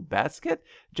her little basket,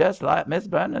 just like Miss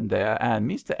Vernon there, and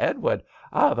Meester Edward,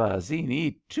 I've a seen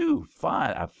 'ee too,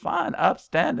 a fine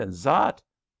upstanding zot."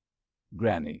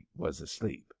 Granny was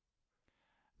asleep.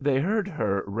 They heard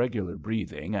her regular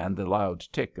breathing and the loud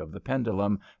tick of the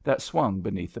pendulum that swung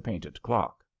beneath the painted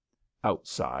clock.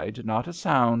 Outside, not a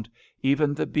sound,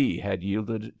 even the bee had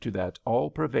yielded to that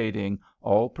all-pervading,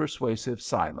 all-persuasive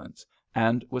silence,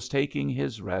 and was taking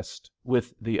his rest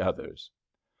with the others.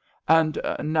 "And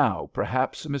now,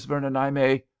 perhaps, Miss Vernon, I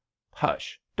may—"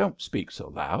 "Hush! Don't speak so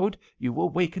loud. You will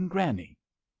waken Granny."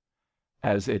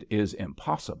 As it is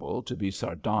impossible to be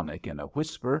sardonic in a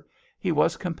whisper, he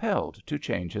was compelled to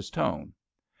change his tone.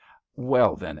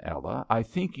 "Well, then, Ella, I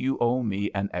think you owe me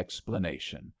an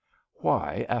explanation.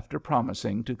 Why, after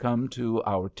promising to come to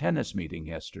our tennis meeting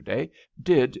yesterday,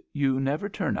 did you never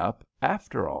turn up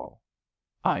after all?"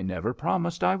 "I never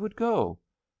promised I would go."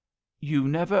 "You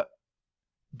never—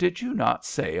 Did you not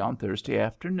say on Thursday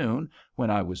afternoon,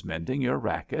 when I was mending your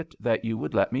racket, that you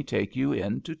would let me take you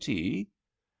in to tea?"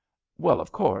 "Well,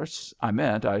 of course, I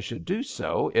meant I should do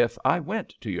so if I went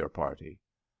to your party."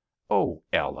 "Oh,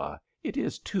 Ella, it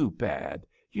is too bad.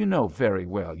 You know very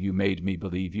well you made me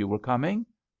believe you were coming."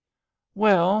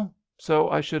 "Well, so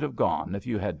I should have gone if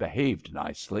you had behaved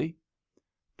nicely."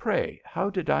 "Pray, how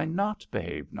did I not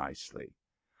behave nicely?"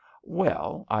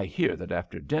 "Well, I hear that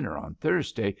after dinner on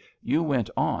Thursday you went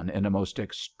on in a most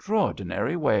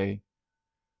extraordinary way."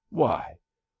 "Why,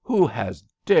 who has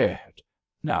dared—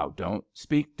 Now, don't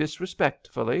speak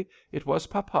disrespectfully. It was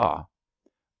papa."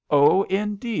 "Oh,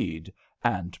 indeed!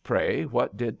 And pray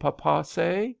what did papa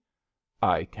say?"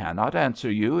 I cannot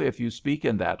answer you if you speak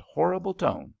in that horrible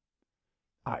tone."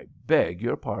 "I beg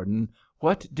your pardon.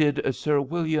 What did Sir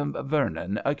William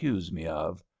Vernon accuse me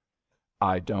of?"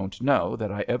 "I don't know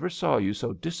that I ever saw you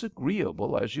so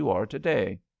disagreeable as you are to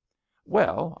day."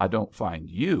 "Well, I don't find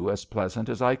you as pleasant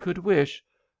as I could wish.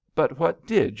 But what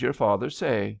did your father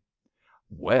say?"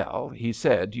 "Well, he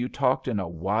said you talked in a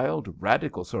wild,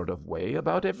 radical sort of way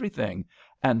about everything,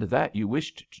 and that you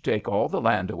wished to take all the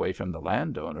land away from the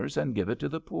landowners and give it to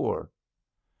the poor."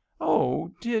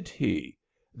 "Oh, did he?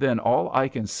 Then all I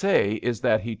can say is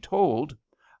that he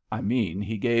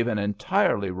he gave an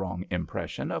entirely wrong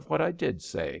impression of what I did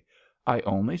say. I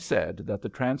only said that the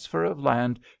transfer of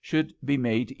land should be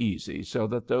made easy, so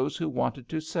that those who wanted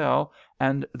to sell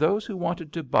and those who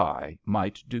wanted to buy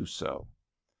might do so."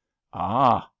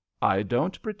 "Ah! I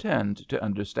don't pretend to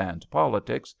understand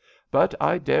politics, but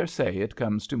I dare say it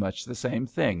comes to much the same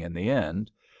thing in the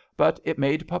end. But it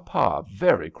made papa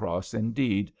very cross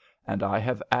indeed, and I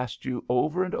have asked you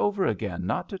over and over again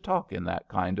not to talk in that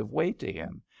kind of way to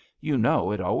him. You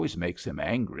know it always makes him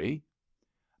angry."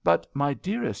 "But, my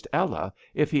dearest Ella,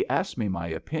 if he asks me my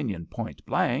opinion point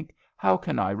blank, how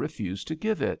can I refuse to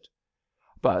give it?"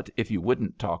 "But if you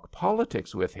wouldn't talk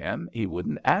politics with him, he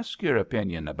wouldn't ask your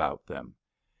opinion about them."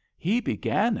 "He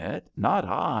began it, not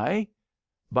I."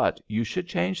 "But you should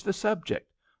change the subject.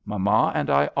 Mamma and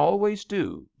I always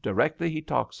do, directly he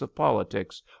talks of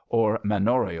politics or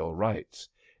manorial rights.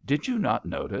 Did you not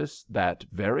notice that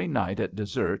very night at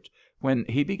dessert, when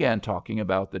he began talking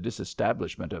about the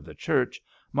disestablishment of the Church,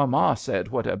 mamma said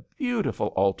what a beautiful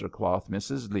altar cloth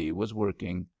Mrs. Lee was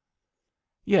working?"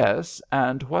 "Yes,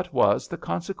 and what was the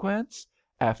consequence?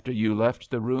 After you left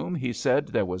the room he said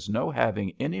there was no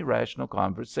having any rational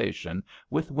conversation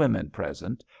with women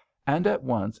present, and at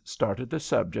once started the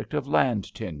subject of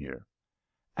land tenure.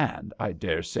 And I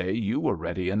dare say you were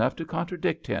ready enough to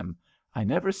contradict him. I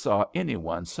never saw any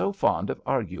one so fond of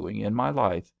arguing in my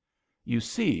life. You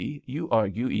see, you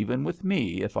argue even with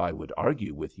me if I would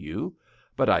argue with you.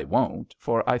 But I won't,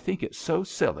 for I think it so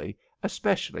silly,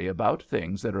 especially about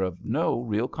things that are of no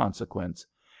real consequence.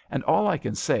 And all I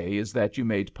can say is that you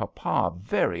made papa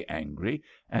very angry,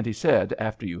 and he said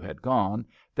after you had gone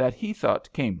that he thought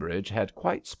Cambridge had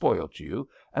quite spoilt you,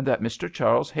 and that Mr.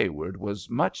 Charles Hayward was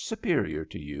much superior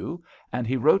to you, and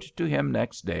he wrote to him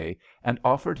next day and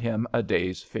offered him a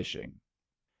day's fishing."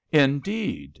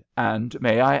 "Indeed! And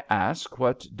may I ask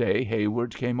what day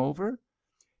Hayward came over?"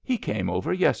 "He came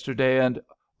over yesterday, and—"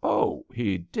 "Oh,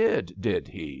 he did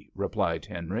he?" replied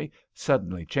Henry,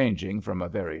 suddenly changing from a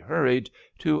very hurried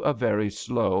to a very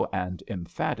slow and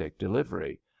emphatic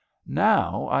delivery.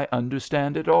 "Now I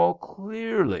understand it all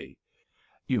clearly.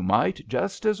 You might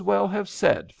just as well have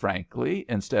said frankly,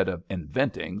 instead of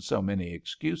inventing so many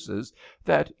excuses,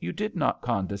 that you did not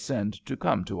condescend to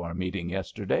come to our meeting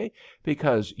yesterday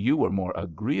because you were more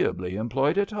agreeably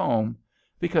employed at home,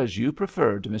 because you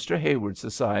preferred Mr. Hayward's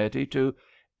society to—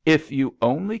 If you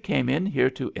only came in here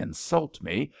to insult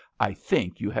me, I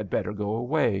think you had better go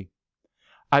away."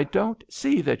 "I don't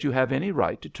see that you have any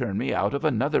right to turn me out of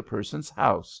another person's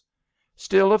house.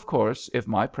 Still, of course, if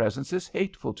my presence is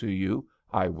hateful to you,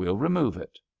 I will remove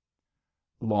it."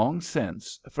 Long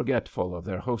since, forgetful of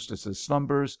their hostess's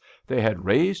slumbers, they had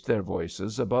raised their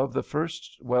voices above the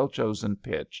first well-chosen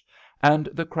pitch, and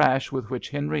the crash with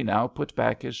which Henry now put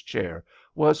back his chair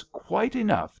was quite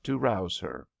enough to rouse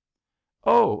her.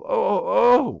 "Oh, oh,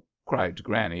 oh!" cried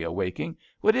Granny, awaking.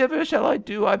 "Whativer shall I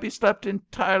do? I be slept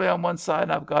entirely on one side,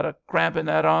 and I've got a cramp in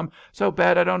that arm so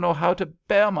bad I don't know how to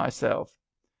bear myself."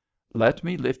 "Let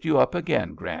me lift you up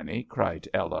again, Granny," cried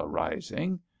Ella,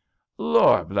 rising.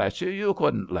 "Lor bless you, you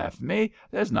couldn't left me.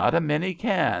 There's not a many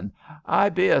can. I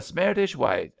be a smartish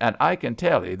wight, and I can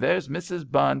tell 'ee there's Mrs.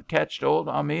 Bunn ketched 'old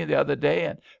on me the other day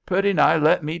and pretty nigh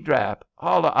let me drap.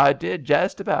 Holler I did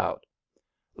jest about."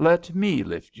 "Let me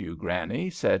lift you, Granny,"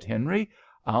 said Henry.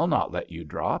 "I'll not let you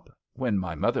drop. When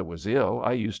my mother was ill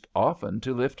I used often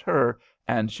to lift her,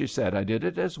 and she said I did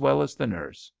it as well as the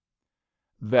nurse."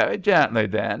 "Very gently,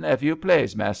 then, if you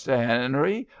plaze, Master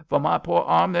Henery, for my poor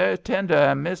arm there is tender,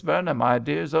 and Miss Vernon, my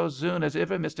dear, zo zoon as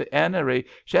iver Mr. Henery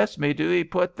shets me do 'ee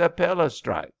put the pillow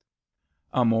strite."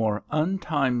 A more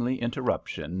untimely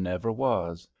interruption never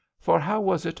was. For how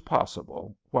was it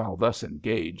possible, while thus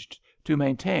engaged, to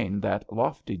maintain that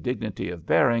lofty dignity of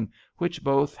bearing which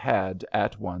both had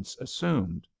at once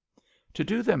assumed? To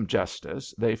do them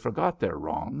justice, they forgot their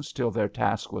wrongs till their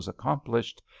task was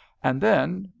accomplished, and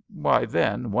then, why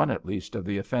then one at least of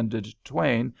the offended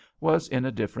twain was in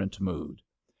a different mood.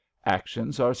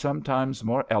 Actions are sometimes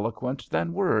more eloquent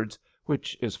than words,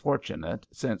 which is fortunate,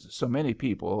 since so many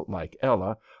people, like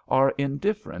Ella, are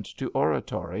indifferent to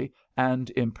oratory and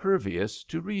impervious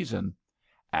to reason;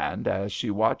 and as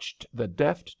she watched the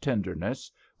deft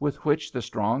tenderness with which the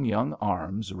strong young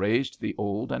arms raised the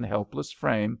old and helpless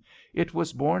frame, it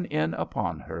was borne in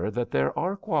upon her that there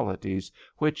are qualities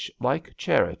which, like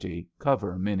charity,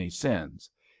 cover many sins,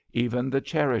 even the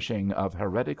cherishing of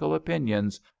heretical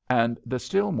opinions, and the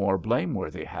still more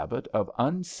blameworthy habit of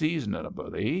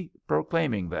unseasonably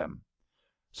proclaiming them.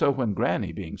 So when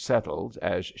Granny being settled,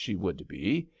 as she would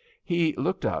be, he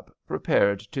looked up,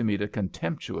 prepared to meet a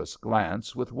contemptuous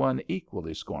glance with one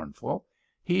equally scornful,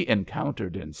 he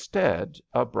encountered instead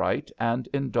a bright and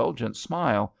indulgent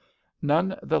smile,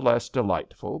 none the less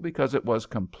delightful because it was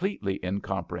completely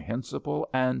incomprehensible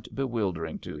and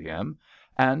bewildering to him,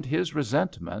 and his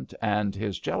resentment and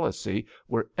his jealousy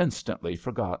were instantly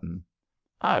forgotten.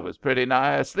 "I was pretty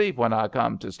nigh asleep when I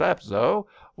come to slep zo.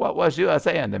 What was you a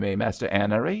saying to me, Mester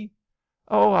 'Enery?"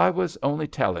 "Oh, I was only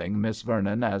telling Miss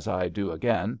Vernon, as I do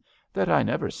again, that I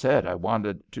never said I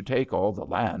wanted to take all the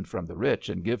land from the rich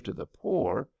and give to the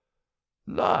poor."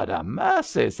 "Lord a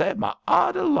mercy, save my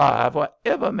 'eart alive!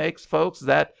 Whativer makes folks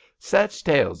that sech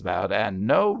tales about, and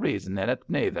no reason in it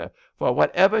neither, for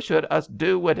whativer should us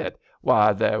do wi' it?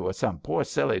 Why, there was some poor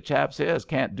silly chaps here as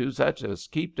can't do such as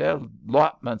keep their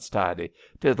lotments tidy.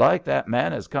 'Tis like that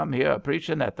man as come here a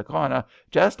preaching at the corner,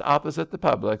 just opposite the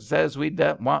public, says we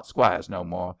don't want squires no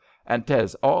more, and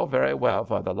 'tes all very well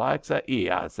for the likes of 'ee,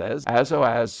 I says, as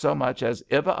 'as so much as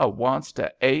iver a wants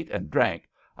to ate and drank,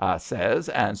 I says,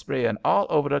 and spreeing all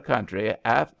over the country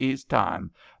 'alf 'ees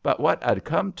time, but what 'ud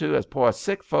come to as poor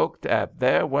sick folk if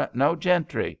there weren't no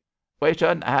gentry? We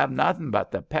shouldn't have nothing but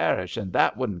the parish, and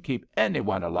that wouldn't keep any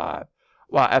one alive.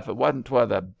 Why, if it wasn't for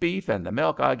the beef and the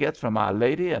milk I gets from my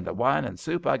lady, and the wine and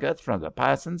soup I gets from the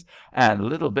parsons, and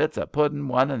little bits of pudding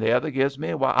one and the other gives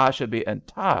me, why, I should be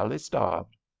entirely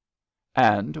starved."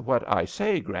 "And what I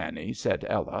say, Granny," said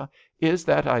Ella, "is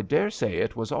that I dare say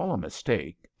it was all a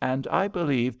mistake, and I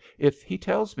believe, if he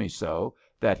tells me so,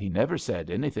 that he never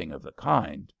said anything of the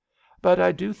kind. But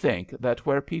I do think that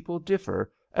where people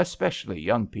differ, especially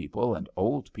young people and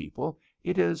old people,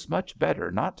 it is much better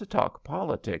not to talk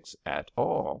politics at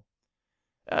all."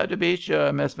 "To be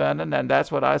sure, Miss Vernon, and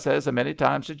that's what I says a many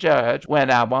times to George when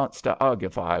 'a wants to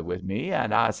argufy with me,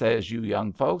 and I says, you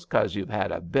young folks, 'cause you've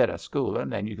had a bit of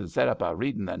schooling, and you can set up a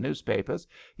reading the newspapers,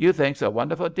 you thinks a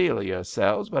wonderful deal of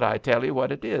yourselves, but I tell you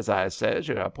what it is, I says,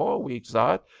 you're a poor weak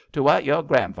sort to what your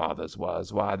grandfathers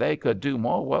was. Why, they could do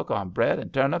more work on bread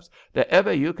and turnips than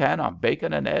ever you can on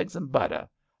bacon and eggs and butter.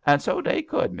 And so they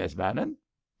could, Miss Vernon,"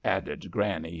 added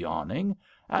Granny, yawning.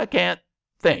 "I can't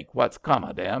think what's come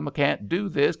of them. Can't do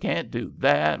this, can't do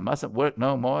that, mustn't work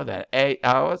no more than 8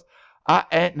 hours. I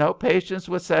ain't no patience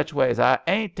with such ways, I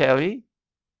ain't, tell 'ee."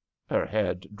 Her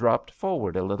head dropped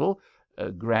forward a little.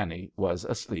 Granny was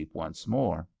asleep once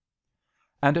more.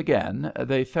 And again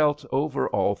they felt over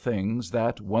all things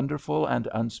that wonderful and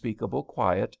unspeakable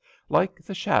quiet, like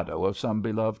the shadow of some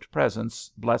beloved presence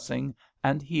blessing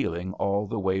and healing all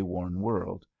the way-worn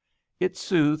world. It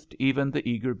soothed even the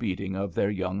eager beating of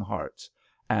their young hearts,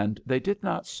 and they did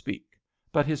not speak,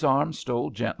 but his arm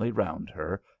stole gently round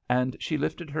her, and she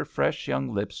lifted her fresh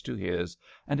young lips to his,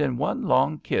 and in one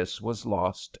long kiss was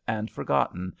lost and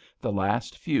forgotten the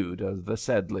last feud of the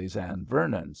Sedleys and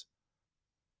Vernons.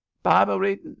 "Bible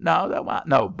reading? No, there wasn't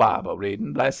no Bible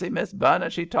reading. Bless 'ee, Miss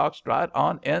Vernon, she talked right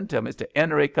on in till Mr.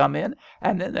 'Enery come in,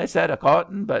 and then they set a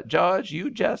courting. But, George, you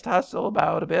jest hustle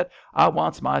about a bit. I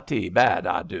wants my tea, bad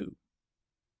I do."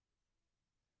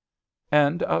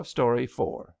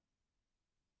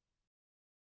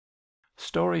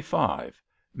 Story 5.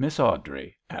 Miss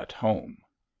Awdrey at Home.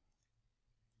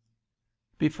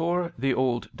 Before the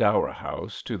old Dower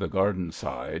House, to the garden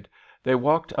side, they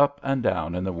walked up and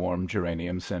down in the warm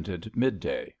geranium-scented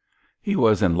midday. He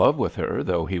was in love with her,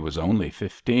 though he was only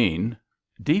 15,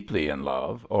 deeply in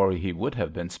love, or he would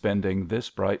have been spending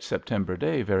this bright September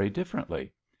day very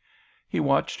differently. He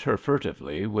watched her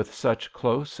furtively with such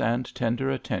close and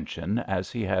tender attention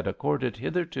as he had accorded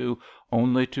hitherto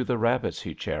only to the rabbits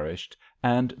he cherished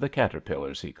and the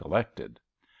caterpillars he collected.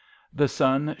 The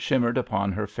sun shimmered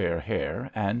upon her fair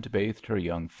hair and bathed her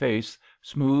young face,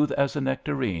 smooth as a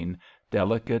nectarine,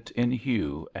 delicate in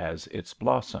hue as its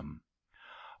blossom.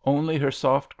 Only her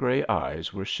soft grey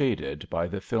eyes were shaded by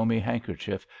the filmy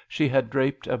handkerchief she had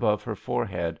draped above her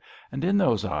forehead, and in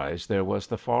those eyes there was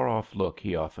the far-off look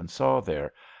he often saw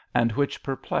there, and which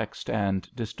perplexed and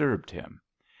disturbed him.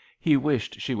 He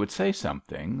wished she would say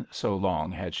something, so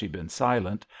long had she been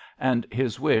silent, and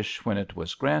his wish, when it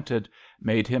was granted,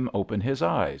 made him open his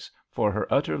eyes, for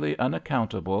her utterly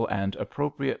unaccountable and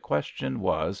appropriate question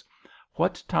was,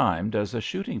 What time does a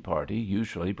shooting party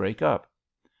usually break up?"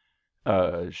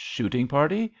 "A shooting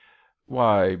party?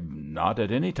 Why, not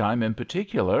at any time in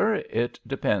particular. It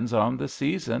depends on the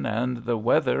season and the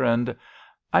weather and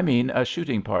I mean a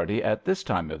shooting party at this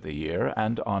time of the year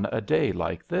and on a day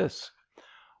like this."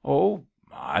 "Oh,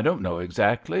 I don't know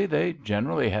exactly. They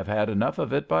generally have had enough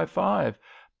of it by 5.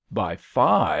 By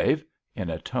 5?" in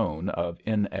a tone of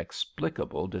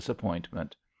inexplicable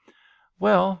disappointment.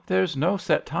 "Well, there's no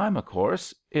set time, of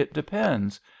course. It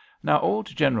depends. Now, old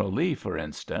General Lee, for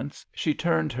instance," she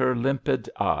turned her limpid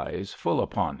eyes full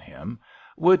upon him,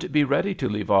 "would be ready to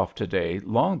leave off to day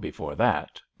long before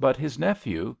that, but his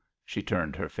nephew," she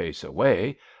turned her face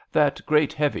away, "that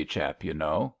great heavy chap, you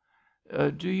know—"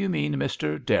 "Do you mean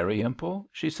Mr. Dalrymple?"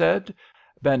 she said,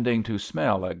 bending to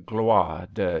smell a Gloire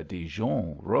de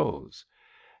Dijon rose.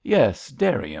 "Yes,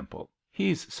 Dalrymple.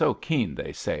 He's so keen,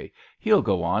 they say. He'll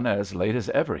go on as late as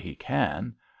ever he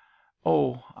can.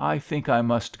 Oh, I think I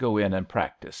must go in and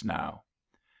practise now."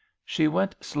 She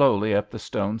went slowly up the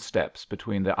stone steps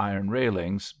between the iron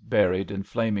railings buried in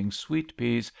flaming sweet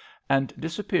peas, and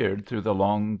disappeared through the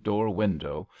long door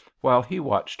window, while he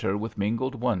watched her with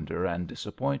mingled wonder and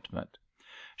disappointment.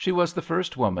 She was the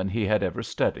first woman he had ever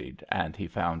studied, and he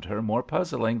found her more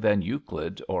puzzling than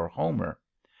Euclid or Homer.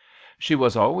 She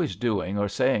was always doing or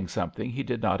saying something he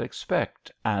did not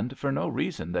expect, and for no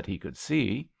reason that he could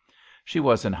see. She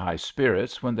was in high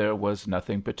spirits when there was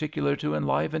nothing particular to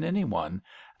enliven any one,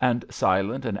 and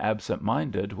silent and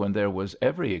absent‐minded when there was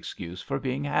every excuse for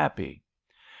being happy.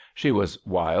 She was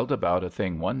wild about a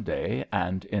thing one day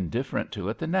and indifferent to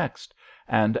it the next,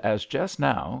 and as just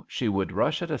now she would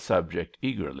rush at a subject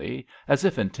eagerly, as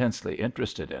if intensely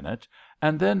interested in it,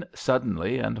 and then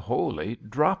suddenly and wholly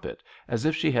drop it, as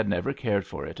if she had never cared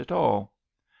for it at all.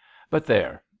 But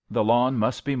there, the lawn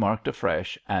must be marked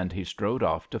afresh, and he strode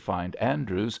off to find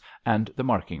Andrews and the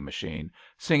marking machine,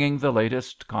 singing the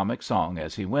latest comic song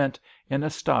as he went, in a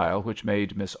style which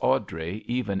made Miss Awdrey,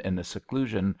 even in the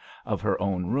seclusion of her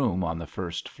own room on the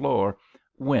first floor,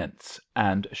 wince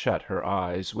and shut her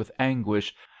eyes with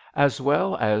anguish, as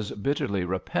well as bitterly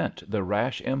repent the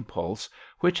rash impulse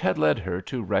which had led her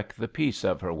to wreck the peace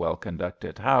of her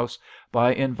well-conducted house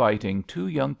by inviting 2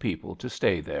 young people to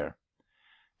stay there.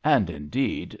 And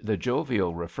indeed the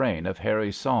jovial refrain of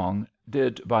Harry's song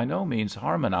did by no means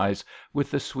harmonise with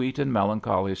the sweet and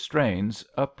melancholy strains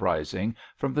uprising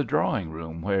from the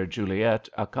drawing‐room where Juliet,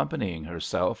 accompanying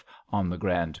herself on the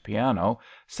grand piano,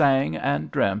 sang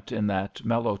and dreamt in that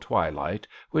mellow twilight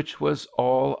which was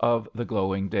all of the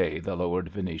glowing day the lowered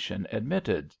Venetian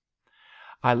admitted.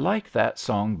 "I like that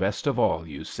song best of all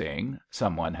you sing,"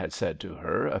 some one had said to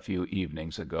her a few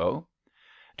evenings ago.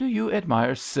 "Do you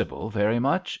admire Sybil very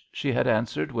much?" she had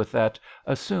answered with that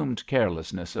assumed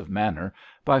carelessness of manner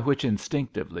by which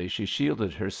instinctively she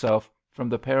shielded herself from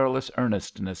the perilous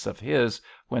earnestness of his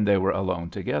when they were alone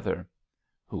together.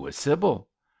 "Who is Sybil?"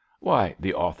 "Why,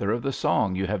 the author of the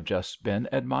song you have just been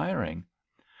admiring."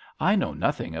 "I know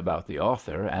nothing about the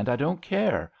author, and I don't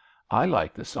care. I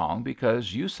like the song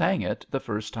because you sang it the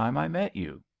first time I met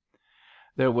you."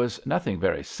 There was nothing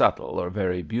very subtle or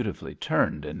very beautifully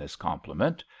turned in this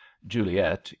compliment.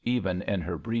 Juliet, even in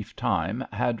her brief time,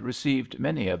 had received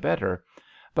many a better;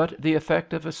 but the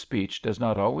effect of a speech does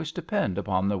not always depend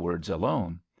upon the words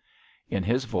alone. In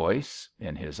his voice,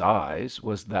 in his eyes,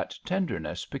 was that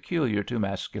tenderness peculiar to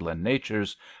masculine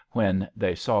natures when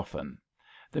they soften.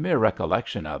 The mere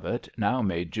recollection of it now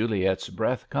made Juliet's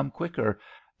breath come quicker,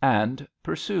 and,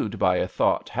 pursued by a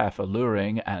thought half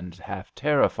alluring and half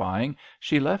terrifying,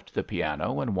 she left the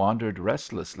piano and wandered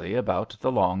restlessly about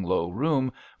the long, low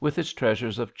room with its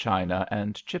treasures of china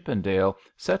and Chippendale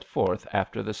set forth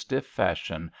after the stiff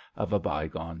fashion of a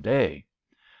bygone day.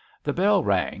 The bell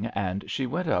rang, and she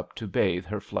went up to bathe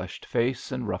her flushed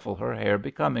face and ruffle her hair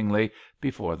becomingly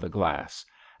before the glass,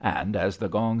 and as the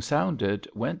gong sounded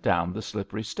went down the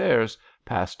slippery stairs,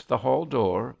 past the hall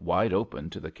door, wide open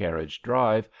to the carriage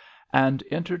drive, and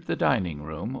entered the dining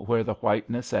room, where the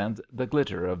whiteness and the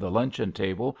glitter of the luncheon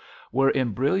table were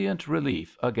in brilliant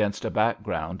relief against a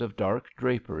background of dark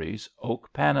draperies,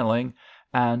 oak panelling,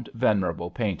 and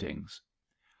venerable paintings.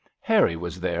 Harry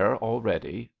was there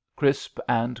already, crisp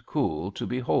and cool to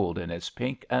behold in his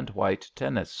pink and white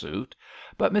tennis suit,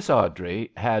 but Miss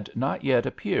Awdrey had not yet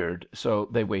appeared, so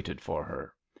they waited for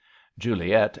her.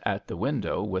 Juliet at the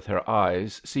window with her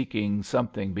eyes seeking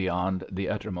something beyond the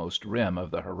uttermost rim of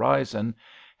the horizon,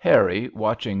 Harry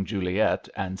watching Juliet,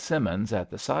 and Simmons at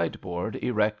the sideboard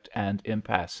erect and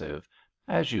impassive,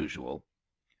 as usual.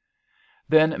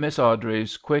 Then Miss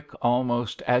Awdrey's quick,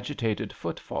 almost agitated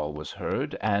footfall was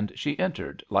heard, and she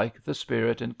entered like the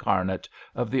spirit incarnate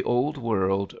of the old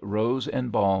world rose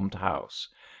embalmed house.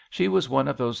 She was one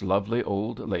of those lovely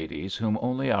old ladies whom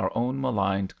only our own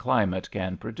maligned climate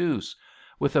can produce,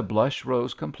 with a blush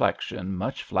rose complexion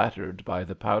much flattered by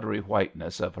the powdery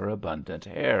whiteness of her abundant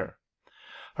hair.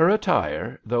 Her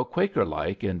attire, though Quaker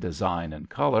like in design and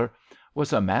colour,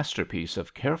 was a masterpiece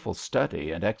of careful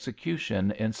study and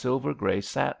execution in silver grey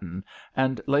satin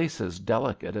and laces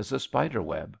delicate as a spider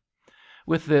web.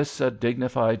 With this a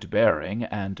dignified bearing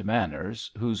and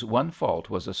manners, whose one fault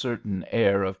was a certain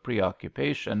air of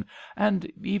preoccupation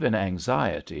and even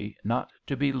anxiety not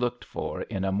to be looked for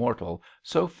in a mortal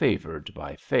so favoured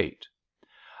by fate.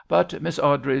 But Miss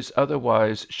Awdrey's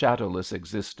otherwise shadowless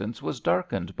existence was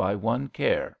darkened by one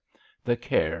care, the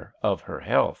care of her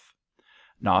health.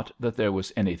 Not that there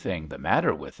was anything the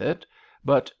matter with it,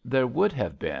 but there would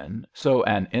have been, so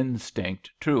an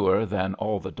instinct truer than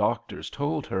all the doctors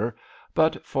told her,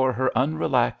 but for her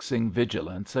unrelaxing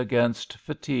vigilance against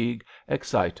fatigue,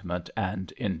 excitement,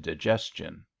 and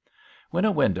indigestion. When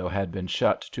a window had been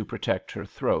shut to protect her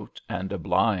throat and a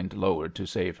blind lowered to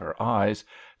save her eyes,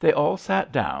 they all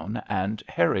sat down, and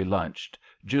Harry lunched.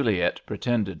 Juliet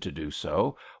pretended to do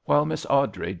so, while Miss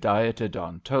Awdrey dieted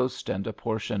on toast and a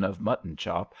portion of mutton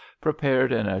chop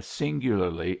prepared in a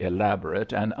singularly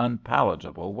elaborate and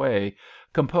unpalatable way,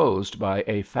 composed by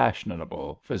a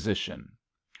fashionable physician.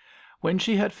 When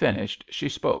she had finished she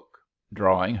spoke,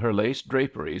 drawing her lace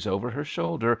draperies over her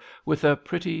shoulder with a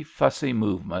pretty fussy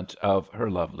movement of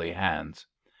her lovely hands.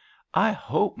 "I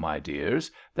hope, my dears,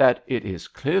 that it is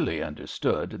clearly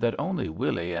understood that only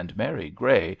Willy and Mary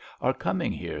Grey are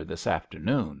coming here this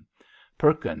afternoon.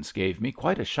 Perkins gave me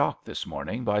quite a shock this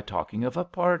morning by talking of a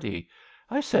party.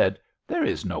 I said, 'There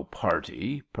is no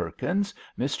party, Perkins.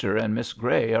 Mr. and Miss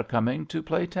Grey are coming to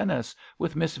play tennis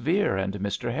with Miss Vere and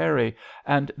Mr. Harry,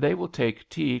 and they will take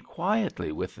tea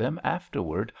quietly with them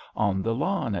afterward on the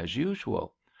lawn as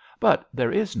usual. But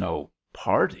there is no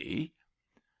party.'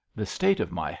 The state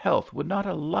of my health would not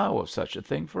allow of such a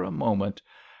thing for a moment.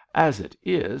 As it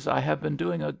is, I have been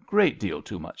doing a great deal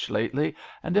too much lately,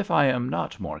 and if I am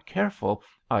not more careful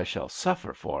I shall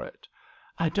suffer for it.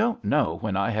 I don't know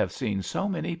when I have seen so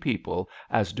many people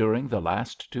as during the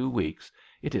last 2 weeks.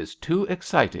 It is too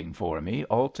exciting for me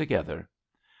altogether."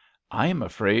 "I am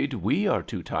afraid we are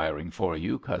too tiring for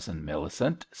you, Cousin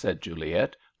Millicent," said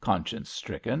Juliet, conscience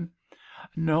stricken.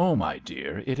 "No, my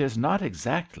dear, it is not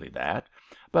exactly that.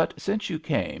 But since you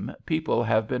came, people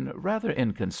have been rather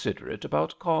inconsiderate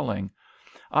about calling.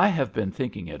 I have been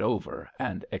thinking it over,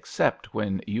 and except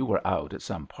when you were out at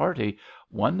some party,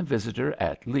 one visitor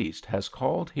at least has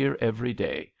called here every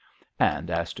day. And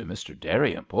as to Mr.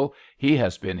 Dalrymple, he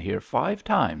has been here 5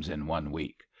 times in 1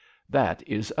 week. That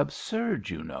is absurd,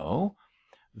 you know."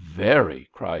 "Very,"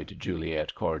 cried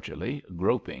Juliet cordially,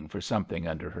 groping for something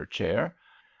under her chair.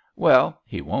 "Well,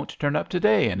 he won't turn up to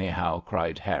day, anyhow,"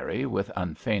 cried Harry, with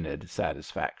unfeigned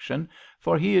satisfaction,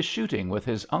 "for he is shooting with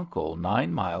his uncle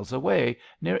 9 miles away,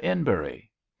 near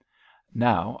Inbury.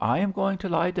 Now I am going to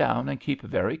lie down and keep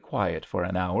very quiet for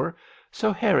an hour.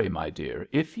 So, Harry, my dear,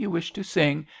 if you wish to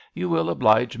sing, you will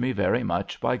oblige me very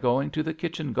much by going to the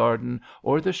kitchen garden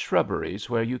or the shrubberies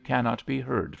where you cannot be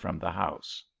heard from the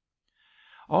house."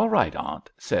 "All right,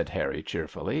 aunt," said Harry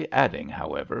cheerfully, adding,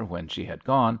 however, when she had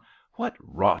gone, "What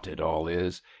rot it all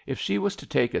is! If she was to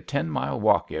take a 10-mile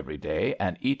walk every day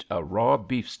and eat a raw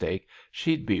beefsteak,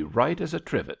 she'd be right as a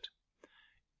trivet."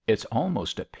 "It's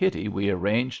almost a pity we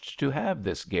arranged to have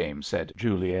this game," said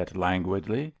Juliet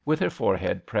languidly, with her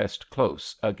forehead pressed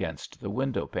close against the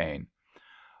window pane.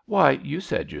 "Why, you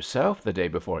said yourself the day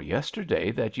before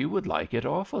yesterday that you would like it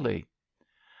awfully."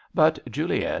 But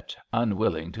Juliet,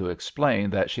 unwilling to explain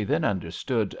that she then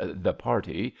understood the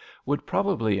party would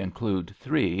probably include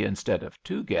 3 instead of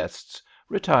 2 guests,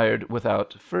 retired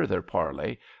without further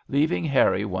parley, leaving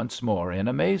Harry once more in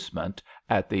amazement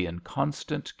at the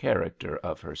inconstant character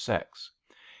of her sex.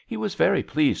 He was very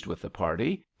pleased with the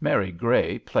party. Mary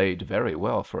Grey played very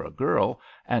well for a girl,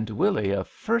 and Willy, a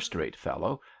first-rate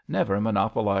fellow, never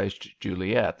monopolized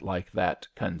Juliet like that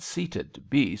conceited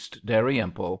beast,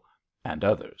 Dalrymple, and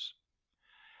others.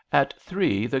 At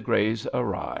 3 the Greys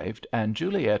arrived, and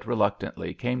Juliet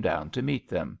reluctantly came down to meet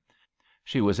them.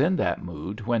 She was in that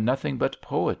mood when nothing but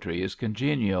poetry is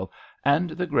congenial, and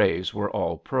the Greys were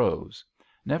all prose.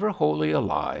 Never wholly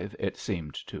alive, it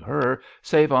seemed to her,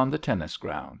 save on the tennis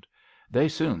ground. They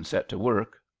soon set to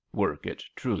work it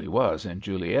truly was in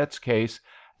Juliet's case,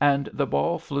 and the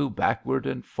ball flew backward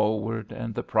and forward,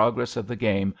 and the progress of the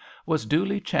game was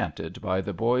duly chanted by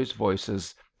the boys'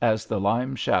 voices as the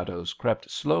lime shadows crept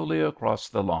slowly across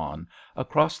the lawn,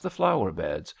 across the flower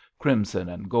beds, crimson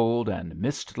and gold and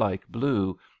mist‐like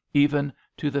blue, even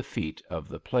to the feet of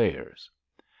the players.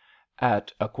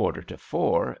 At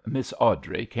 3:45 Miss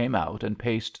Awdrey came out and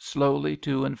paced slowly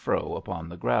to and fro upon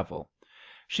the gravel.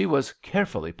 She was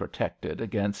carefully protected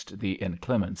against the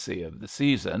inclemency of the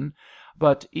season,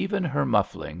 but even her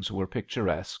mufflings were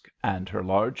picturesque, and her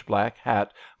large black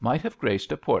hat might have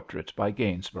graced a portrait by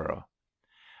Gainsborough.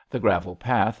 The gravel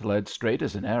path led straight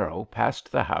as an arrow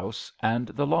past the house and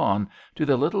the lawn to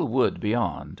the little wood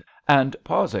beyond, and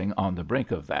pausing on the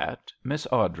brink of that, Miss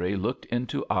Awdrey looked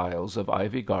into aisles of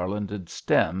ivy garlanded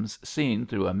stems seen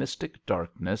through a mystic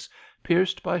darkness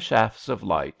pierced by shafts of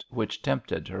light which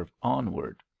tempted her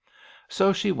onward.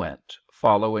 So she went,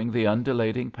 following the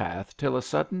undulating path till a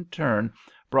sudden turn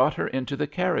brought her into the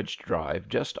carriage drive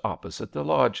just opposite the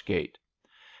lodge gate.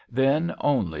 Then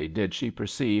only did she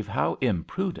perceive how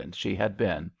imprudent she had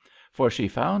been, for she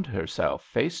found herself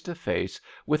face to face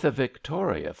with a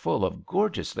victoria full of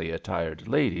gorgeously attired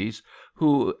ladies,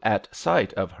 who, at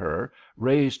sight of her,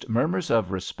 raised murmurs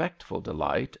of respectful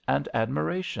delight and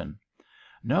admiration.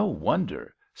 No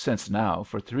wonder, since now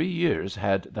for 3 years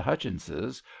had the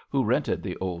Hutchinses, who rented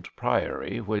the old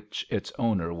priory which its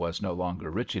owner was no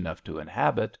longer rich enough to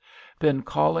inhabit, been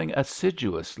calling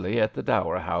assiduously at the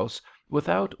dower house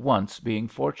without once being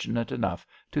fortunate enough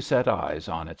to set eyes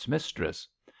on its mistress.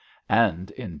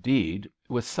 And, indeed,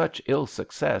 with such ill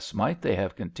success might they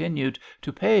have continued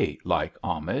to pay like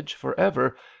homage for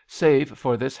ever, save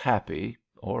for this happy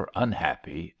or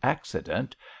unhappy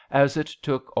accident, as it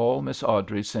took all Miss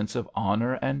Awdrey's sense of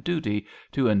honour and duty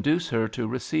to induce her to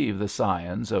receive the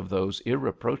scions of those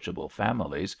irreproachable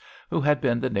families who had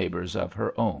been the neighbours of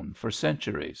her own for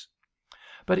centuries.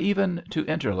 But even to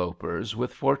interlopers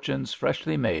with fortunes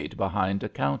freshly made behind a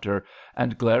counter,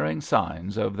 and glaring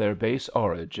signs of their base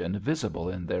origin visible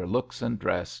in their looks and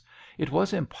dress, it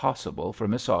was impossible for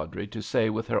Miss Awdrey to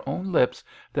say with her own lips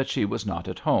that she was not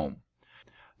at home.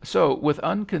 So, with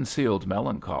unconcealed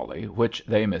melancholy, which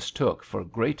they mistook for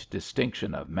great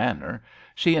distinction of manner,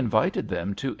 she invited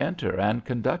them to enter and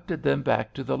conducted them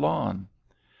back to the lawn.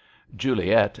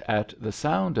 Juliet, at the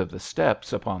sound of the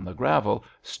steps upon the gravel,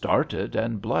 started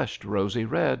and blushed rosy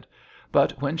red,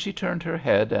 but when she turned her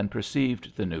head and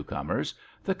perceived the newcomers,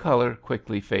 the colour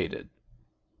quickly faded.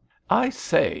 "I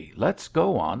say, let's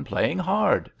go on playing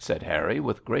hard," said Harry,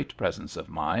 with great presence of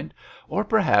mind, "or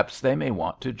perhaps they may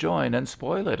want to join and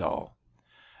spoil it all."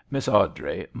 Miss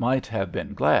Awdrey might have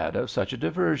been glad of such a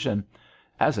diversion.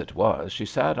 As it was, she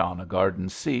sat on a garden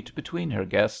seat between her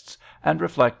guests, and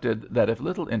reflected that if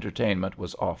little entertainment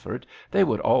was offered they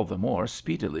would all the more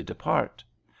speedily depart.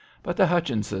 But the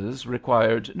Hutchinses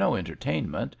required no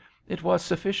entertainment. It was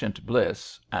sufficient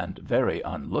bliss, and very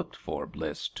unlooked for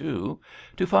bliss too,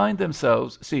 to find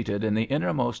themselves seated in the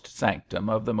innermost sanctum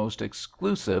of the most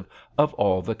exclusive of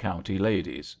all the county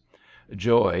ladies.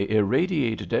 Joy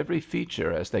irradiated every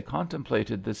feature as they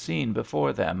contemplated the scene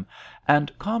before them,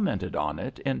 and commented on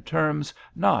it in terms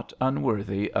not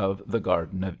unworthy of the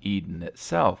Garden of Eden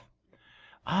itself.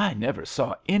 "I never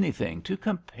saw anything to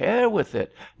compare with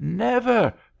it,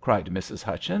 never!" cried Mrs.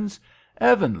 Hutchins.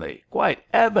 "'Eavenly, quite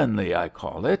 'eavenly, I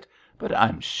call it. But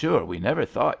I'm sure we never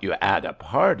thought you 'ad a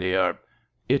party, or—"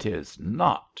 "It is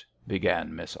not,"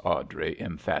 began Miss Awdrey,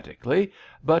 emphatically,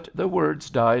 but the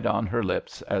words died on her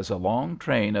lips as a long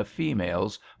train of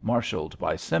females, marshalled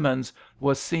by Simmons,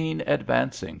 was seen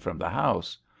advancing from the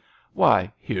house.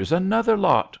 "Why, here's another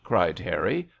lot!" cried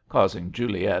Harry, causing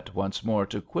Juliet once more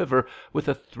to quiver with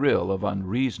a thrill of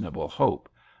unreasonable hope.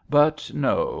 But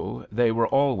no, they were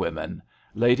all women,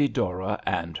 Lady Dora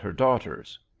and her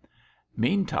daughters.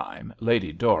 Meantime,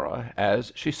 Lady Dora,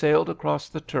 as she sailed across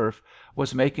the turf,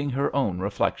 was making her own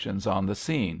reflections on the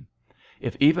scene.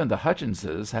 If even the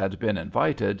Hutchinses had been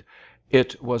invited,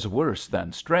 it was worse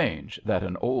than strange that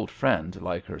an old friend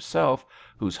like herself,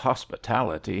 whose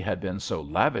hospitality had been so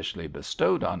lavishly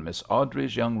bestowed on Miss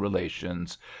Awdrey's young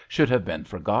relations, should have been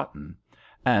forgotten,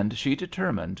 and she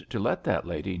determined to let that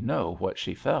lady know what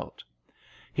she felt.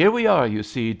 "Here we are, you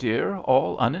see, dear,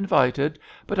 all uninvited,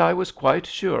 but I was quite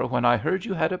sure when I heard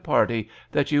you had a party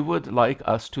that you would like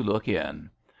us to look in.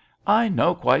 'I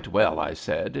know quite well,' I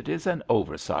said, 'it is an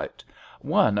oversight.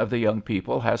 One of the young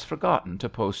people has forgotten to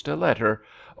post a letter,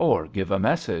 or give a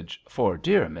message, for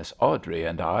dear Miss Awdrey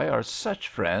and I are such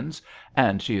friends,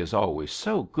 and she is always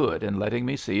so good in letting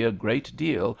me see a great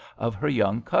deal of her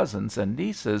young cousins and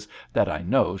nieces that I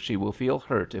know she will feel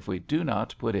hurt if we do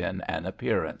not put in an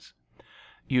appearance.'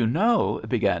 'You know,'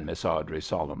 began Miss Awdrey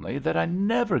solemnly, 'that I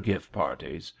never give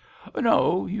parties.'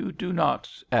 "No, you do not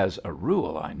as a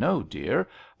rule, I know, dear.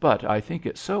 But I think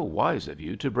it so wise of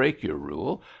you to break your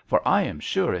rule, for I am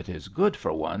sure it is good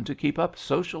for one to keep up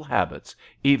social habits,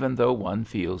 even though one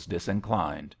feels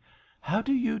disinclined. How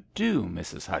do you do,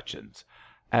 Mrs. Hutchins?"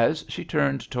 As she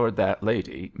turned toward that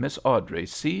lady, Miss Awdrey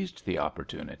seized the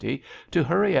opportunity to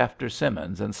hurry after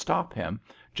Simmins and stop him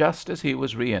just as he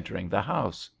was re‐entering the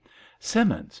house.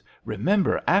 "Simmins,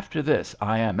 remember after this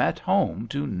I am at home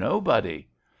to nobody."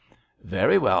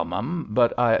 "Very well, mum,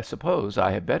 but I suppose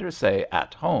I had better say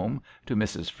at home to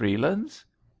Mrs. Freelands?"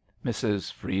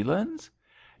 "Mrs. Freelands?"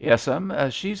 "Yes'm,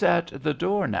 she's at the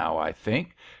door now, I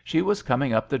think. She was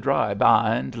coming up the drive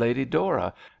be'ind Lady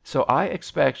Dora, so I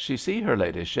expect she see her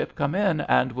ladyship come in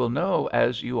and will know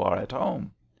as you are at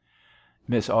home."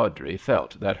 Miss Awdrey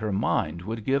felt that her mind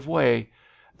would give way.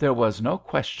 There was no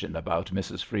question about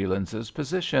Mrs. Freelands's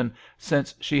position,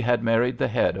 since she had married the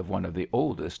head of one of the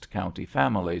oldest county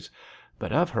families,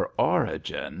 but of her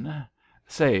origin,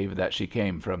 save that she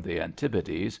came from the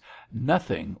Antipodes,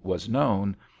 nothing was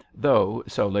known, though,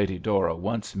 so Lady Dora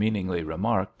once meaningly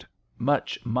remarked,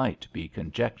 much might be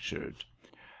conjectured.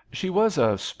 She was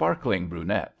a sparkling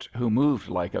brunette who moved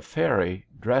like a fairy,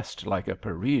 dressed like a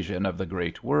Parisian of the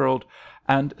great world,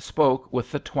 and spoke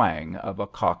with the twang of a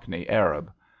Cockney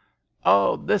Arab.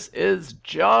 "Oh, this is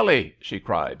jolly!" she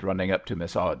cried, running up to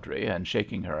Miss Awdrey and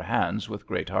shaking her hands with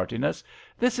great heartiness.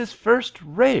 "This is first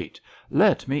rate.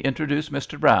 Let me introduce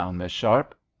Mr. Brown, Miss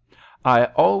Sharp. I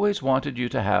always wanted you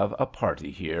to have a party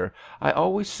here. I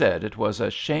always said it was a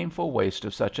shameful waste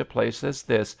of such a place as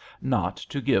this not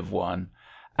to give one.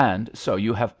 And so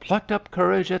you have plucked up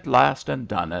courage at last and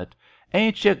done it.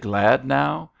 Ain't you glad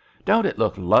now? Don't it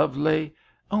look lovely?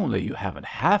 Only you haven't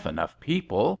half enough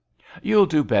people. You'll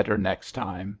do better next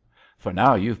time. For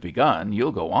now you've begun,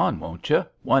 you'll go on, won't you?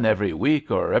 One every week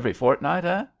or every fortnight,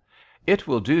 eh? It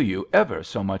will do you ever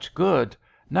so much good.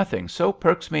 Nothing so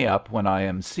perks me up when I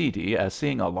am seedy as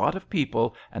seeing a lot of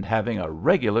people and having a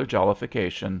regular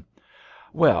jollification.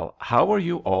 Well, how are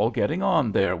you all getting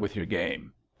on there with your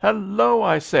game? Hello,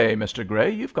 I say, Mr.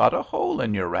 Grey, you've got a hole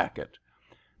in your racket."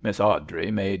 Miss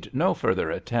Awdrey made no further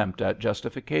attempt at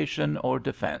justification or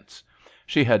defence.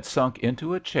 She had sunk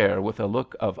into a chair with a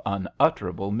look of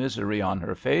unutterable misery on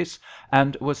her face,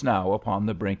 and was now upon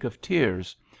the brink of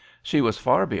tears. She was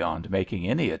far beyond making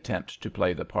any attempt to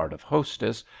play the part of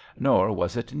hostess, nor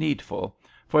was it needful,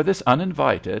 for this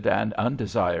uninvited and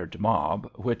undesired mob,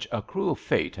 which a cruel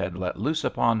fate had let loose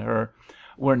upon her,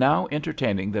 were now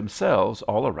entertaining themselves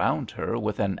all around her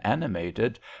with an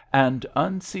animated and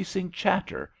unceasing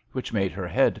chatter which made her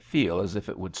head feel as if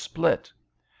it would split.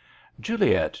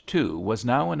 Juliet, too, was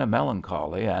now in a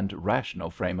melancholy and rational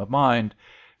frame of mind.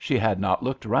 She had not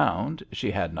looked round,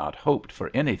 she had not hoped for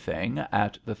anything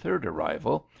at the third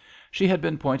arrival. She had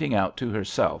been pointing out to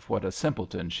herself what a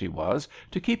simpleton she was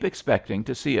to keep expecting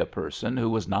to see a person who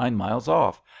was 9 miles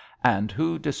off, and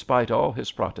who, despite all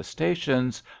his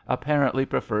protestations, apparently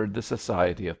preferred the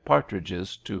society of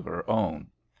partridges to her own.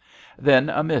 Then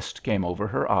a mist came over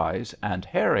her eyes, and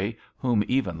Harry, whom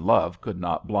even love could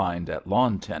not blind at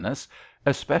lawn tennis,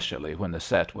 especially when the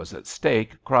set was at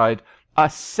stake, cried, "I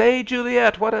say,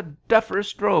 Juliet, what a duffer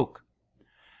stroke!"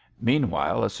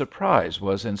 Meanwhile a surprise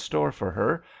was in store for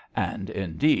her, and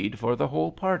indeed for the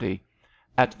whole party.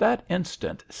 At that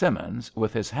instant Simmins,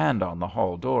 with his hand on the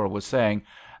hall door, was saying,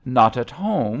 "Not at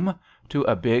home," to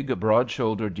a big,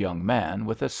 broad‐shouldered young man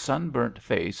with a sunburnt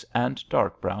face and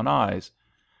dark brown eyes.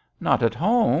 "Not at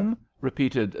home?"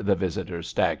 repeated the visitor,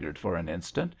 staggered for an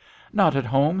instant. "Not at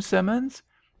home, Simmins?"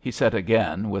 he said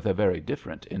again with a very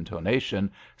different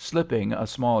intonation, slipping a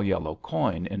small yellow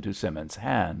coin into Simmins'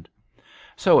 hand.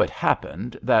 So it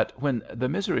happened that when the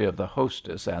misery of the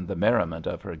hostess and the merriment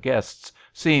of her guests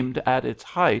seemed at its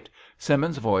height,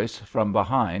 Simmins' voice from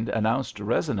behind announced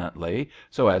resonantly,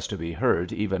 so as to be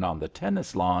heard even on the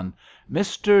tennis lawn,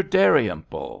 "Mr.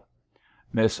 Dalrymple."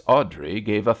 Miss Awdrey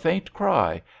gave a faint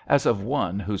cry, as of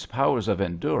one whose powers of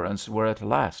endurance were at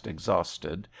last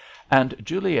exhausted, and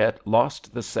Juliet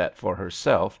lost the set for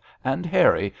herself and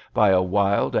Harry by a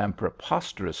wild and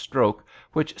preposterous stroke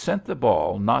which sent the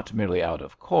ball not merely out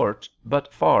of court,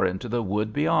 but far into the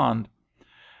wood beyond.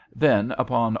 Then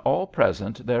upon all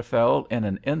present there fell in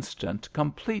an instant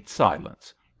complete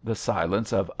silence, the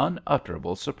silence of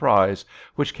unutterable surprise,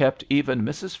 which kept even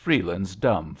Mrs. Freelands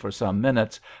dumb for some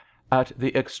minutes, at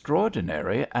the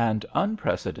extraordinary and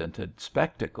unprecedented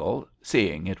spectacle,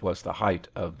 seeing it was the height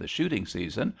of the shooting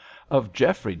season, of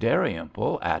Geoffrey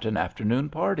Dalrymple at an afternoon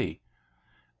party.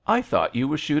 "I thought you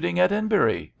were shooting at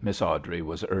Enbury," Miss Awdrey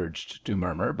was urged to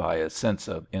murmur by a sense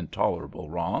of intolerable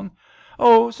wrong.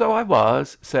 "Oh, so I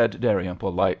was," said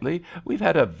Dalrymple, lightly. "We've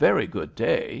had a very good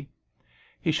day."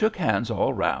 He shook hands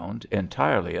all round,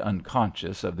 entirely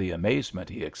unconscious of the amazement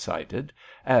he excited,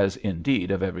 as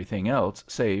indeed of everything else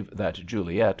save that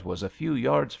Juliet was a few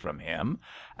yards from him,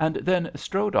 and then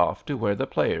strode off to where the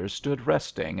players stood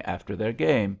resting after their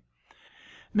game.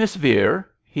 "Miss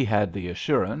Vere," he had the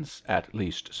assurance, at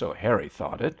least so Harry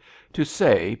thought it, to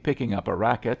say, picking up a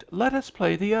racquet, "let us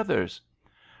play the others."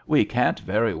 "We can't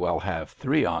very well have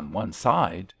three on one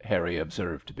side," Harry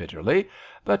observed bitterly,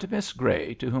 but Miss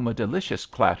Grey, to whom a delicious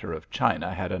clatter of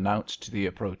china had announced the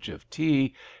approach of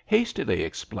tea, hastily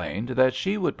explained that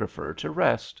she would prefer to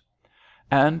rest.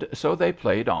 And so they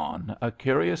played on, a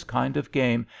curious kind of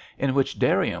game in which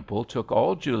Dalrymple took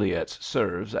all Juliet's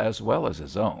serves as well as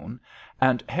his own,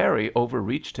 and Harry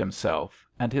overreached himself,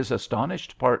 and his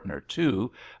astonished partner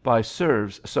too, by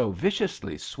serves so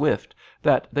viciously swift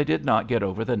that they did not get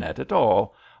over the net at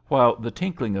all, while the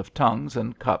tinkling of tongues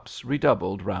and cups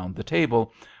redoubled round the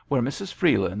table, where Mrs.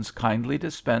 Freelands kindly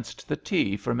dispensed the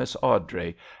tea for Miss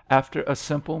Awdrey, after a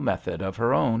simple method of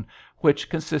her own, which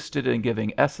consisted in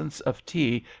giving essence of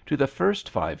tea to the first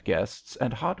 5 guests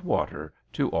and hot water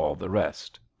to all the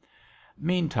rest.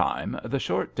 Meantime the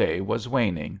short day was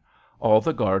waning. All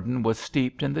the garden was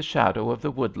steeped in the shadow of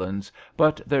the woodlands,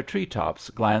 but their tree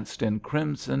tops glanced in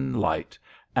crimson light,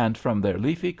 and from their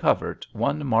leafy covert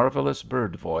one marvellous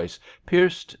bird voice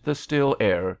pierced the still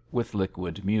air with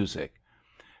liquid music.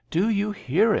 "Do you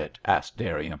hear it?" asked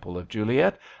Dalrymple of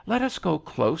Juliet. "Let us go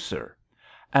closer."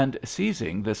 And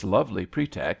seizing this lovely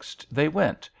pretext they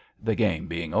went, the game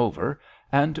being over,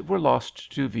 and were lost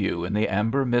to view in the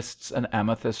amber mists and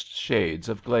amethyst shades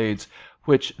of glades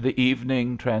which the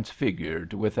evening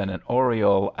transfigured with an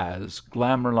aureole as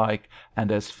glamour like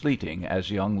and as fleeting as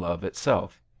young love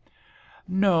itself.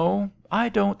 "No, I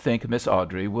don't think Miss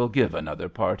Awdrey will give another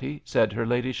party," said her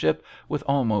ladyship, with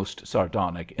almost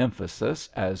sardonic emphasis,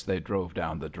 as they drove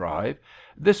down the drive.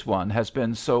 "This one has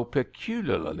been so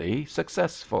peculiarly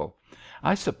successful.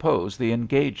 I suppose the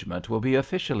engagement will be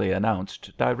officially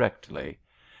announced directly.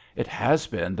 It has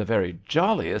been the very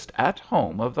jolliest at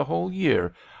home of the whole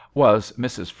year," was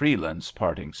Mrs. Freeland's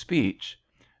parting speech.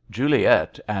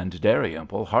 Juliet and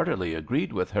Dalrymple heartily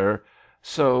agreed with her.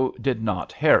 So did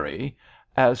not Harry.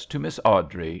 As to Miss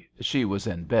Awdrey, she was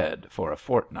in bed for a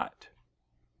fortnight.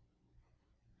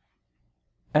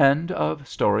 End of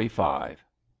Project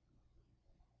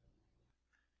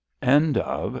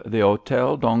Gutenberg's The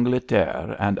Hôtel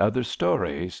d'Angleterre and Other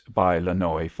Stories by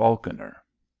Lanoe Falconer